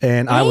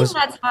 and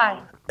That's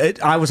high.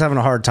 I was having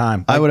a hard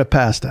time. I would have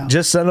passed out.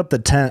 Just setting up the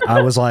tent,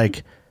 I was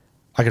like,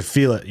 I could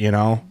feel it, you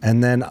know.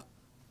 And then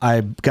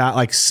I got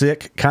like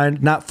sick,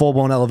 not full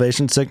blown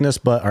elevation sickness,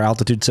 or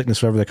altitude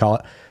sickness, whatever they call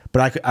it.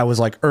 But I was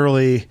like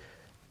early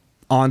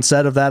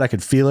onset of that. I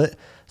could feel it.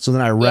 So then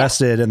I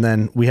rested, and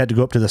then we had to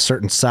go up to the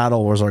certain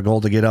saddle was our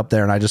goal to get up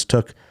there. And I just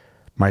took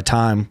my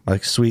time,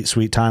 like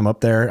sweet time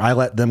up there. I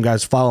let them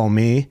guys follow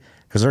me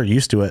because they're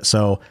used to it.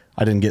 So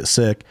I didn't get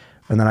sick.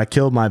 And then I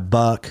killed my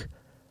buck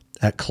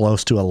at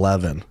close to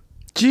 11.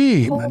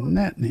 Gee,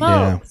 Manette.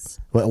 Yeah.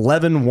 Well,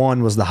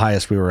 11-1 was the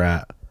highest we were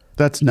at.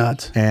 That's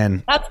nuts.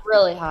 And That's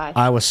really high.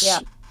 I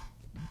was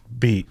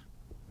beat.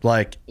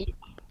 Like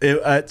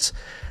I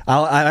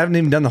haven't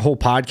even done the whole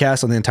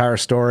podcast on the entire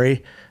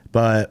story,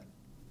 but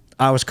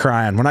I was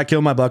crying. When I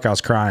killed my buck, I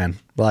was crying.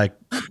 Like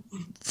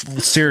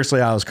seriously,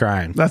 I was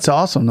crying. That's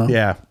awesome though.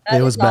 Yeah,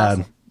 it was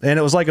bad. Awesome. And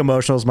it was like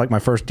emotional. It was like my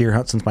first deer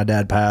hunt since my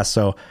dad passed.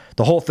 So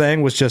the whole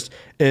thing was just,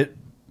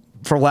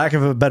 for lack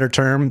of a better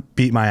term,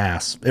 beat my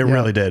ass. It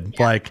really did.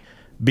 Yeah. Like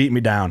beat me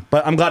down.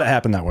 But I'm glad it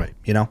happened that way,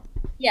 you know?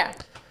 Yeah.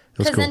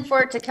 Because then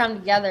for it to come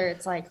together,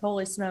 it's like,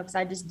 holy smokes,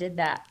 I just did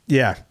that.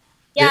 Yeah.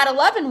 Yeah, at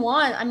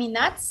 11-1, I mean,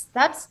 that's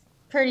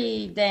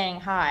pretty dang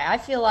high. I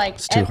feel like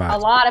a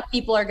lot of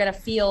people are going to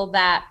feel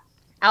that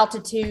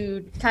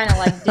altitude kind of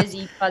like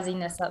dizzy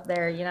fuzziness up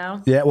there, you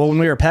know? Yeah, well, when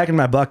we were packing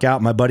my buck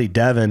out, my buddy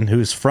Devin,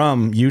 who's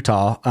from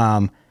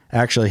Utah,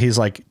 actually, he's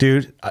like,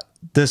 dude,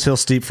 this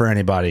hill's steep for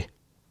anybody.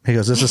 He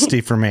goes, this is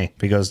steep for me.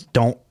 He goes,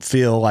 don't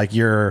feel like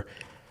you're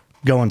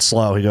going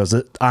slow. He goes,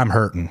 I'm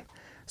hurting.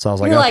 So I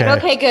was like,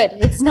 okay, good.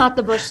 It's not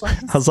the bush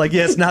lights. I was like,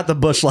 yeah, it's not the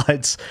bush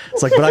lights.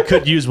 It's like, but I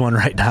could use one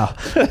right now.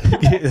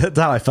 That's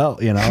how I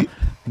felt, you know.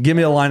 Give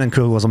me a line and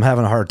Kugels. I'm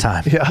having a hard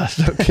time. Yeah,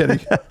 no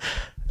kidding.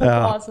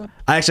 Awesome.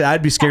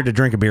 I'd be scared to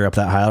drink a beer up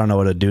that high. I don't know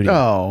what it'd do to you.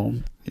 Oh,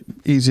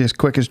 easiest,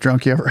 quickest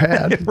drunk you ever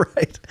had.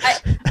 Right.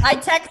 I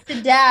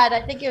texted Dad,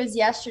 I think it was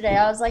yesterday.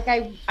 I was like,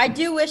 I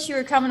do wish you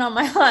were coming on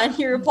my hunt.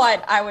 He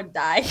replied, I would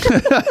die.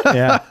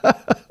 Yeah.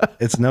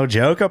 It's no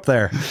joke up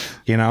there.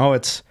 You know,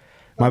 it's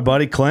my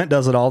buddy Clint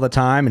does it all the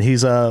time, and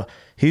he's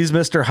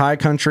Mr. High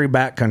Country,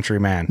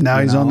 Backcountry man. Now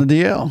he's on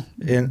the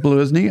DL. Blew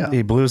his knee out.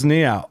 He blew his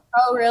knee out.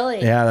 Oh,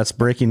 really? Yeah, that's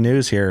breaking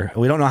news here.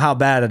 We don't know how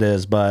bad it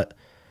is, but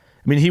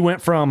I mean, he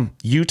went from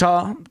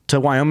Utah to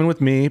Wyoming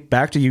with me,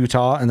 back to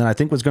Utah, and then I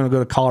think was going to go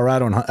to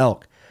Colorado and hunt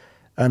elk.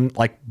 And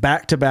like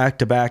back to back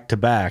to back to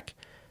back.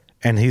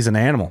 And he's an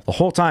animal. The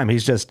whole time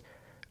he's just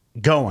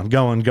going,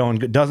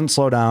 doesn't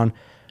slow down.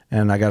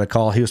 and I got a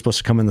call. He was supposed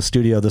to come in the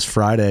studio this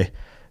Friday,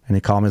 and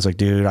he called me. He's like,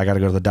 dude, I got to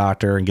go to the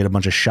doctor and get a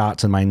bunch of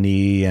shots in my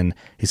knee. And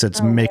he said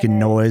it's making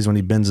noise when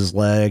he bends his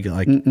leg.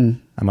 Like,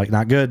 I'm like,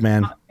 not good,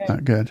 man.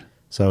 Not good.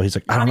 So he's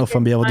like, I don't know if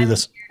I'm be able to do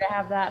this. To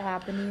have that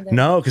happen either.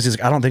 No, because he's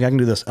like, I don't think I can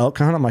do this elk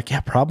hunt. I'm like, yeah,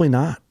 probably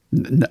not.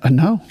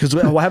 No. Because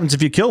what happens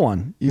if you kill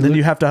one? Then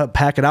you have to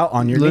pack it out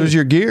on your lose knee.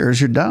 your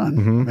gears, you're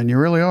done. And you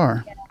really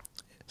are.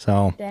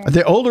 So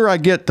the older I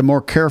get, the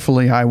more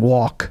carefully I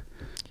walk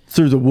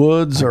through the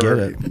woods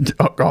or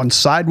on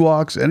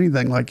sidewalks,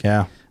 anything like.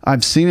 Yeah.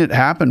 I've seen it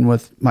happen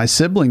with my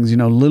siblings. You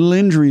know, little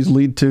injuries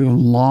lead to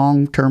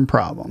long-term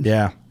problems.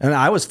 Yeah. And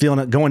I was feeling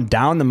it going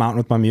down the mountain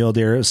with my mule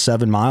deer. It was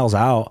 7 miles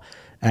out.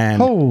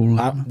 And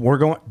we're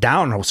going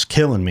down. It was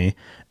killing me.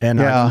 And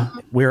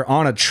we were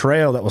on a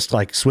trail that was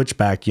like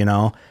switchback, you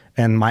know,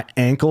 and my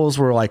ankles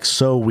were like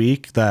so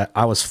weak that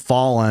I was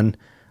falling.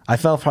 I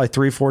fell probably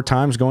 3-4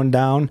 times going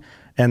down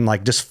and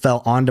like just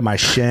fell onto my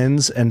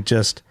shins and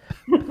just,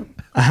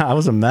 I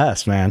was a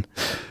mess, man.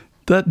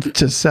 That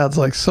just sounds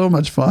like so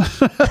much fun.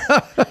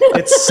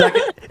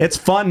 It's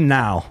fun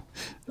now.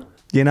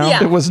 You know,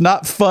 It was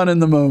not fun in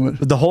the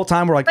moment. The whole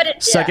time we're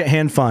like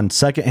secondhand fun,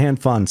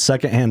 secondhand fun,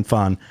 secondhand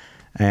fun.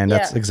 And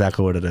that's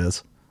exactly what it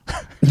is.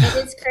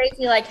 It is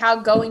crazy, like how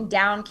going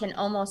down can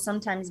almost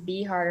sometimes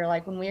be harder.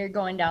 Like when we were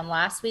going down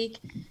last week,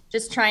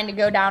 just trying to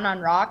go down on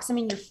rocks. I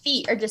mean, your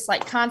feet are just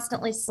like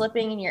constantly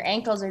slipping and your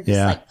ankles are just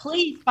like,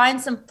 please find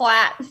some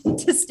flat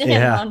to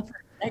stand on for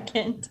a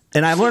second.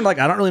 And I learned like,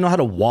 I don't really know how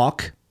to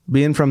walk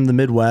being from the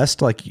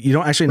Midwest. Like you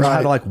don't actually know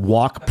how to like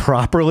walk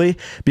properly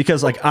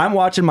because like I'm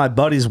watching my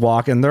buddies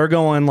walk and they're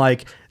going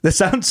like, this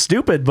sounds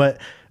stupid, but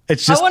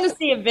it's just, I want to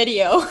see a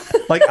video.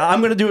 Like I'm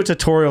going to do a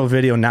tutorial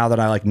video now that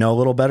I like know a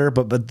little better,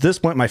 but at this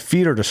point my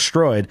feet are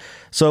destroyed.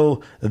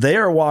 So they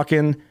are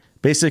walking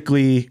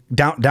basically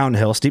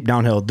downhill, steep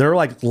downhill. They're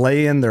like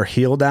laying their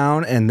heel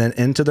down and then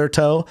into their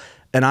toe.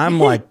 And I'm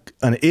like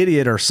an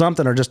idiot or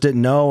something, or just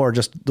didn't know, or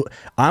just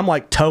I'm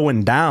like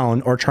toeing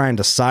down or trying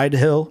to side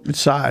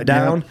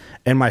down.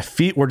 And my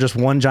feet were just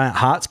one giant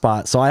hot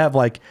spot. So I have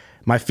like,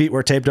 my feet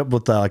were taped up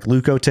with like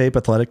Leuko tape,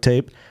 athletic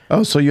tape.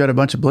 Oh, so you had a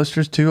bunch of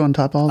blisters too on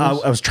top of all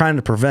this? I was trying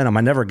to prevent them.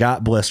 I never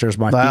got blisters.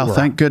 My feet were,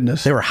 thank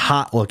goodness. They were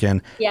hot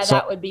looking. Yeah, so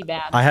that would be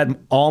bad. I had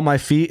all my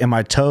feet and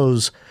my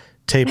toes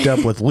taped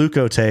up with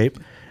Leuko tape.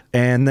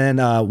 And then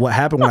what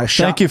happened when I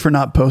shot... Thank you for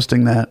not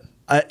posting that.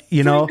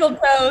 You know...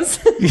 Toes.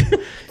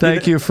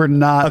 Thank you for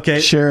not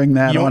sharing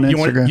that on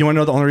Instagram. You want to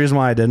know the only reason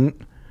why I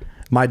didn't?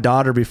 My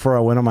daughter, before I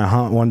went on my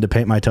hunt, wanted to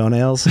paint my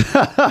toenails, and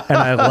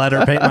I let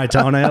her paint my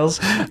toenails.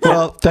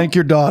 Well, thank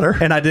your daughter.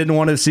 And I didn't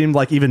want to seem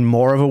like even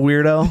more of a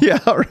weirdo. Yeah,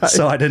 right.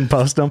 So I didn't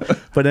post them.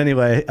 But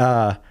anyway,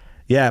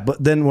 but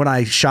then when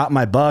I shot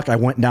my buck, I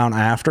went down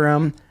after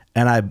him,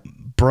 and I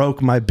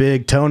broke my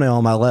big toenail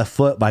on my left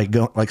foot by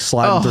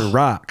sliding through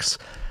rocks.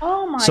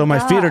 Oh my! So my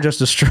feet are just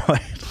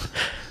destroyed.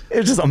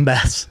 It's just a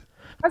mess.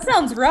 That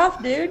sounds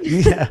rough, dude.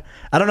 Yeah,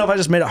 I don't know if I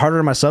just made it harder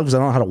on myself because I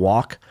don't know how to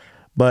walk.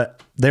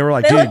 But they were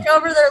like, they dude. look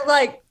over, they're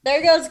like,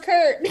 there goes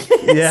Curt.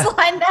 Yeah.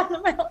 Sliding down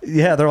the mountain.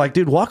 Yeah, they're like,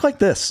 dude, walk like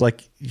this.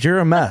 Like, you're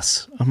a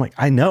mess. I'm like,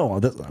 I know.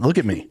 Look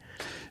at me.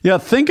 Yeah,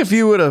 think if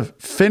you would have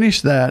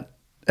finished that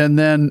and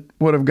then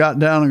would have got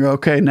down and go,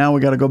 okay, now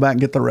we got to go back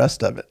and get the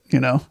rest of it, you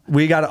know?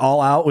 We got it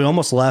all out. We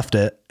almost left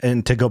it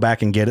and to go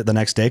back and get it the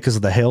next day because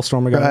of the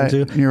hailstorm we got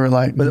into. You were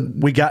like... But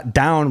we got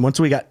down, once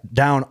we got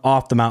down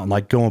off the mountain,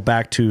 like going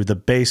back to the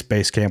base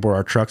camp where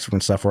our trucks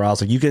and stuff were, I was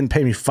like, you can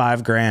pay me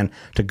 $5,000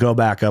 to go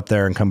back up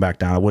there and come back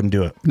down. I wouldn't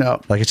do it. No.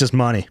 Like, it's just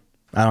money.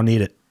 I don't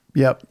need it.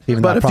 Yep.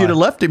 But if you'd have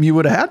left him, you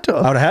would have had to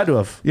have. I would have had to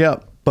have.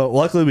 Yep. But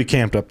luckily we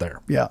camped up there.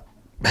 Yeah.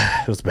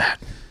 It was bad.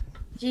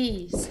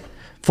 Jeez.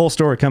 Full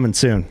story coming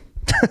soon.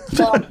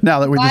 Well,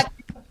 now that we just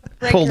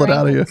pulled it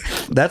out of you.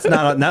 That's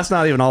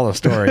not even all the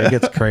story. It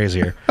gets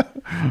crazier.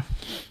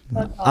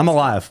 Awesome. I'm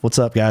alive. What's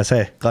up, guys?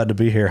 Hey, glad to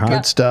be here, huh?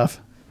 Good stuff.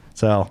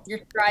 So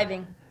you're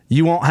thriving.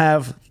 You won't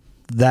have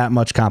that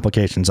much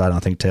complications, I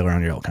don't think, Taylor,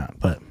 on your elk hunt,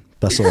 but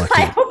best of luck to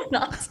you. I hope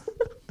not.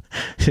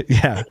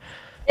 Yeah.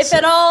 If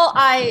at all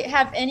I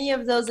have any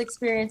of those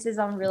experiences,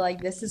 I'm gonna be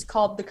like, this is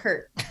called the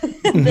Curt.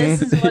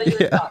 This is what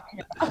you're talking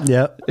about.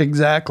 Yep.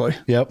 Exactly.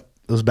 Yep.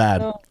 It was bad.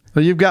 So,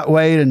 well, you've got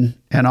Wade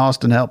and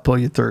Austin to help pull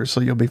you through, so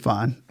you'll be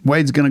fine.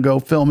 Wade's going to go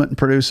film it and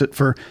produce it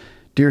for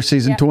deer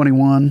season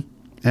 21,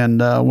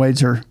 and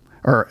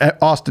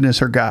Austin is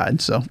her guide,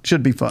 so it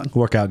should be fun.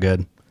 Work out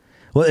good.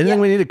 Well, anything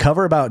we need to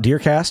cover about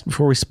DeerCast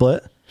before we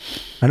split?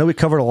 I know we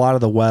covered a lot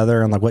of the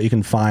weather and like what you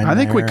can find. I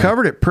think we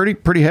covered it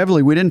pretty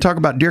heavily. We didn't talk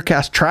about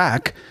DeerCast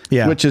Track,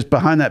 which is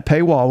behind that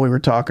paywall we were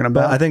talking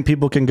about. But I think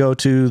people can go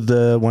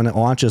to when it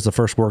launches the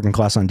first working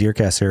class on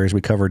DeerCast series.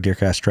 We covered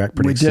DeerCast Track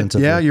pretty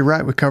extensively. Yeah, you're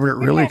right. We covered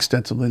it really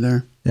extensively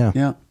there. Yeah.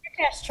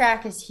 DeerCast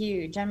Track is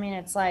huge. I mean,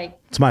 it's like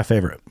it's my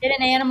favorite. Get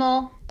an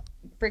animal,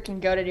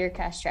 freaking go to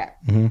DeerCast Track.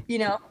 You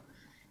know,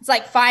 it's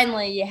like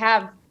finally you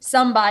have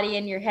somebody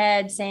in your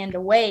head saying to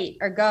wait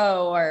or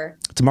go or.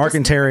 It's Mark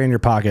and Terry in your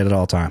pocket at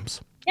all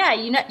times. Yeah,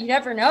 you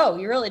never know.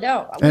 You really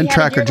don't. And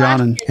Tracker John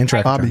and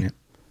Tracker Bobby.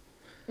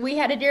 We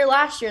had a deer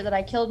last year that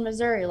I killed in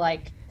Missouri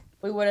like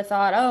we would have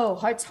thought, oh,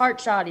 it's heart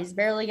shot. He's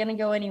barely going to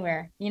go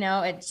anywhere. You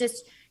know, it's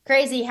just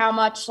crazy how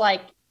much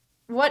like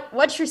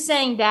what you're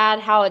saying, Dad,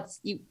 how it's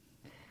you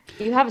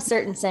have a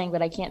certain saying,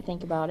 but I can't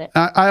think about it.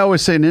 I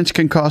always say an inch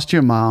can cost you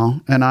a mile.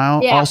 And I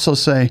also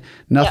say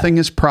nothing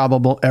is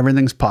probable.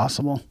 Everything's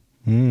possible.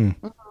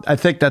 I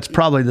think that's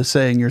probably the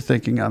saying you're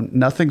thinking of.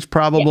 Nothing's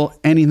probable.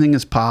 Anything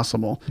is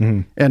possible.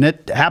 And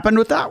it happened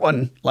with that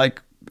one.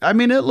 Like, I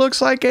mean, it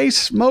looks like a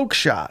smoke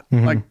shot,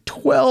 like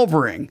 12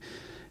 ring.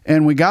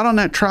 And we got on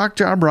that track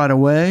job right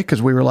away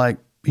because we were like,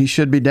 he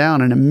should be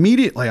down. And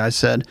immediately I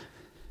said,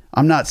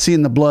 I'm not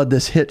seeing the blood.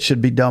 This hit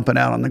should be dumping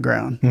out on the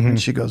ground. And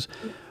she goes,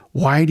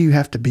 why do you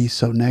have to be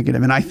so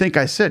negative? And I think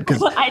I said,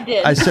 because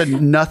I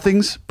said,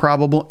 nothing's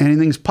probable,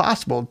 anything's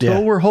possible.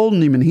 Until we're holding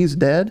him and he's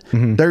dead,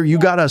 there you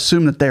got to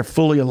assume that they're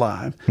fully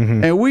alive.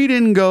 And we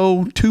didn't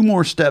go 2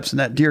 more steps and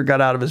that deer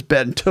got out of his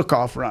bed and took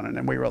off running.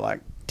 And we were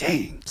like,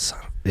 dang.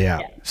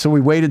 So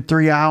we waited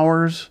 3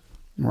 hours.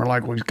 And we're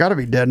like, well, he's got to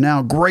be dead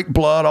now. Great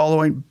blood all the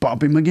way.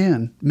 Bump him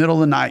again. Middle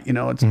of the night, you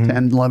know, it's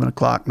 10, 11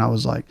 o'clock. And I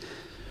was like,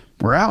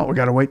 we're out. We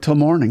got to wait till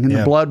morning. And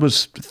the blood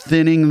was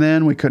thinning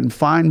then. We couldn't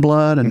find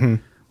blood.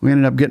 And we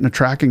ended up getting a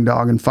tracking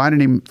dog and finding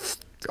him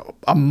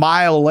a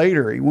mile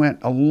later. He went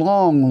a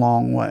long,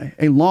 long way,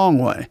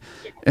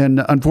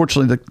 And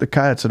unfortunately, the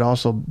coyotes had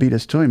also beat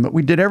us to him. But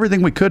we did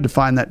everything we could to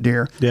find that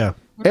deer. Yeah.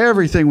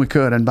 Everything we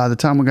could. And by the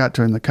time we got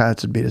to him, the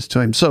coyotes had beat us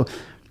to him. So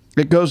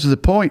it goes to the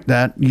point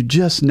that you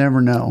just never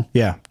know.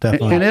 Yeah,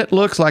 definitely. And it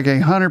looks like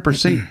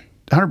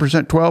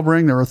 100% 12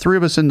 ring. There were 3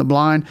 of us in the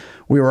blind.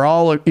 We were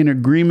all in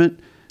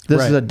agreement.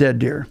 This is a dead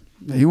deer.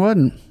 He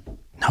wasn't.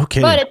 No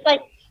kidding. But it's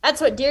like,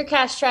 that's what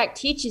DeerCast Track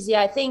teaches you.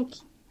 I think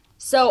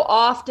so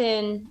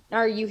often,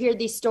 or you hear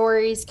these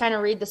stories, kind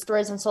of read the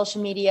stories on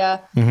social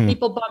media.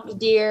 People bumped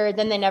deer,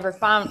 then they never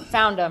found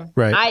them.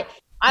 Right.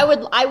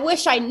 I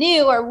wish I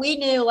knew, or we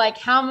knew, like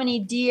how many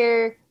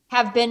deer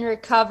have been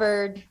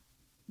recovered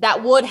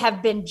that would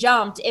have been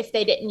jumped if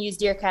they didn't use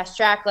DeerCast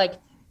Track. Like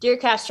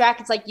DeerCast Track,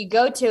 it's like you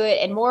go to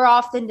it, and more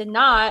often than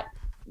not,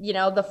 you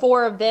know, the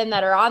 4 of them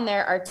that are on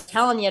there are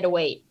telling you to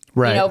wait.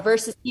 Right. You know,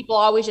 versus people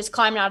always just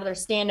climbing out of their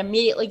stand,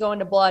 immediately going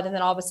to blood, and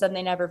then all of a sudden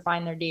they never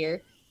find their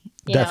deer.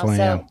 You know,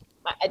 so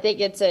I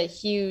think it's a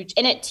huge,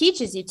 and it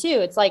teaches you too.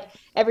 It's like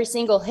every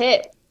single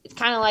hit, it's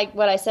kind of like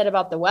what I said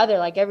about the weather.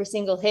 Like every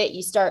single hit,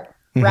 you start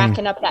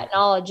racking up that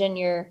knowledge in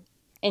your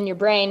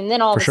brain, and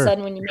then all of a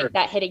sudden when you make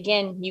that hit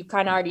again, you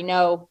kind of already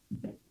know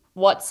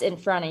what's in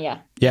front of you.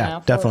 Yeah, you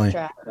know, definitely.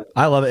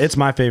 I love it. It's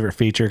my favorite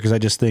feature because I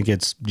just think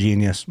it's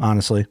genius,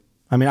 honestly.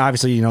 I mean,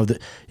 obviously, you know,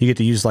 you get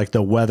to use like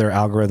the weather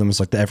algorithms,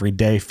 like the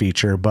everyday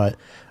feature, but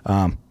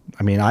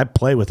I mean, I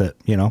play with it,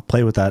 you know,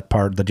 play with that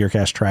part of the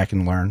DeerCast Track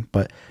and learn.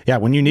 But yeah,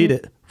 when you need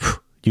it,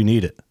 you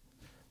need it.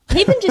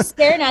 Even just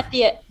staring at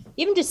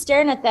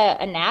the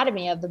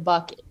anatomy of the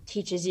buck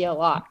teaches you a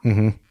lot.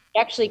 You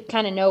actually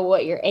kind of know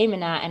what you're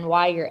aiming at and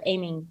why you're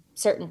aiming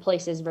certain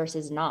places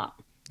versus not.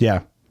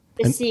 Yeah.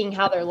 Just seeing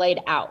how they're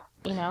laid out.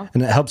 You know,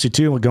 and it helps you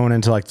too going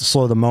into like the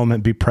slow the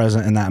moment, be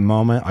present in that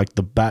moment, like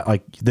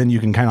then you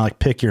can kind of like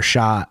pick your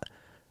shot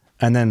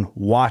and then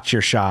watch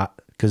your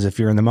shot, because if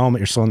you're in the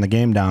moment, you're slowing the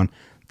game down,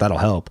 that'll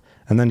help.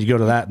 And then you go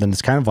to that, then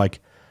it's kind of like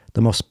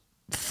the most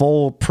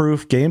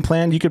foolproof game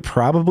plan you could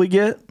probably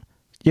get,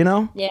 you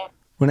know,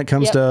 when it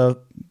comes to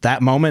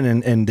that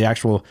moment and the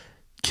actual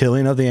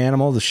killing of the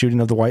animal, the shooting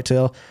of the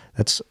whitetail.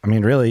 That's, I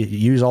mean, really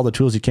use all the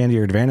tools you can to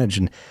your advantage,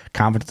 and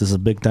confidence is a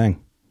big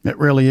thing. It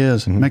really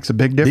is. It makes a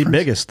big difference. The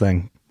biggest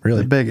thing,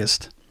 really. The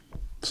biggest.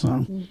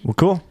 So, well,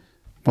 cool.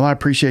 Well, I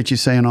appreciate you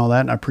saying all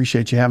that, and I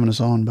appreciate you having us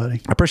on, buddy.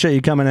 I appreciate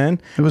you coming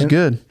in. It was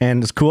good.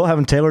 And it's cool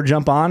having Taylor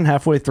jump on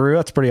halfway through.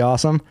 That's pretty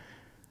awesome.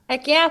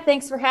 Heck yeah.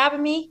 Thanks for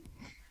having me.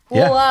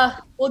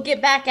 We'll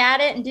get back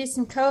at it and do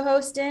some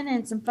co-hosting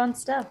and some fun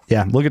stuff.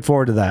 Yeah, looking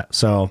forward to that.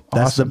 So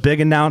that's the big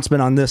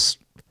announcement on this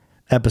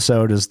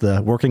episode, is the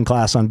working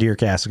class on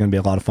DeerCast. It's going to be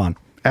a lot of fun.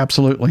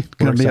 Absolutely.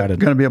 Going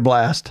to be a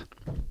blast.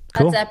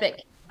 Cool. That's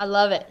epic. I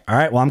love it. All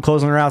right. Well, I'm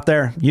closing her out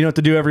there. You know what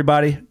to do,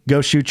 everybody.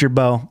 Go shoot your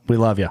bow. We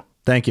love you.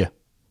 Thank you.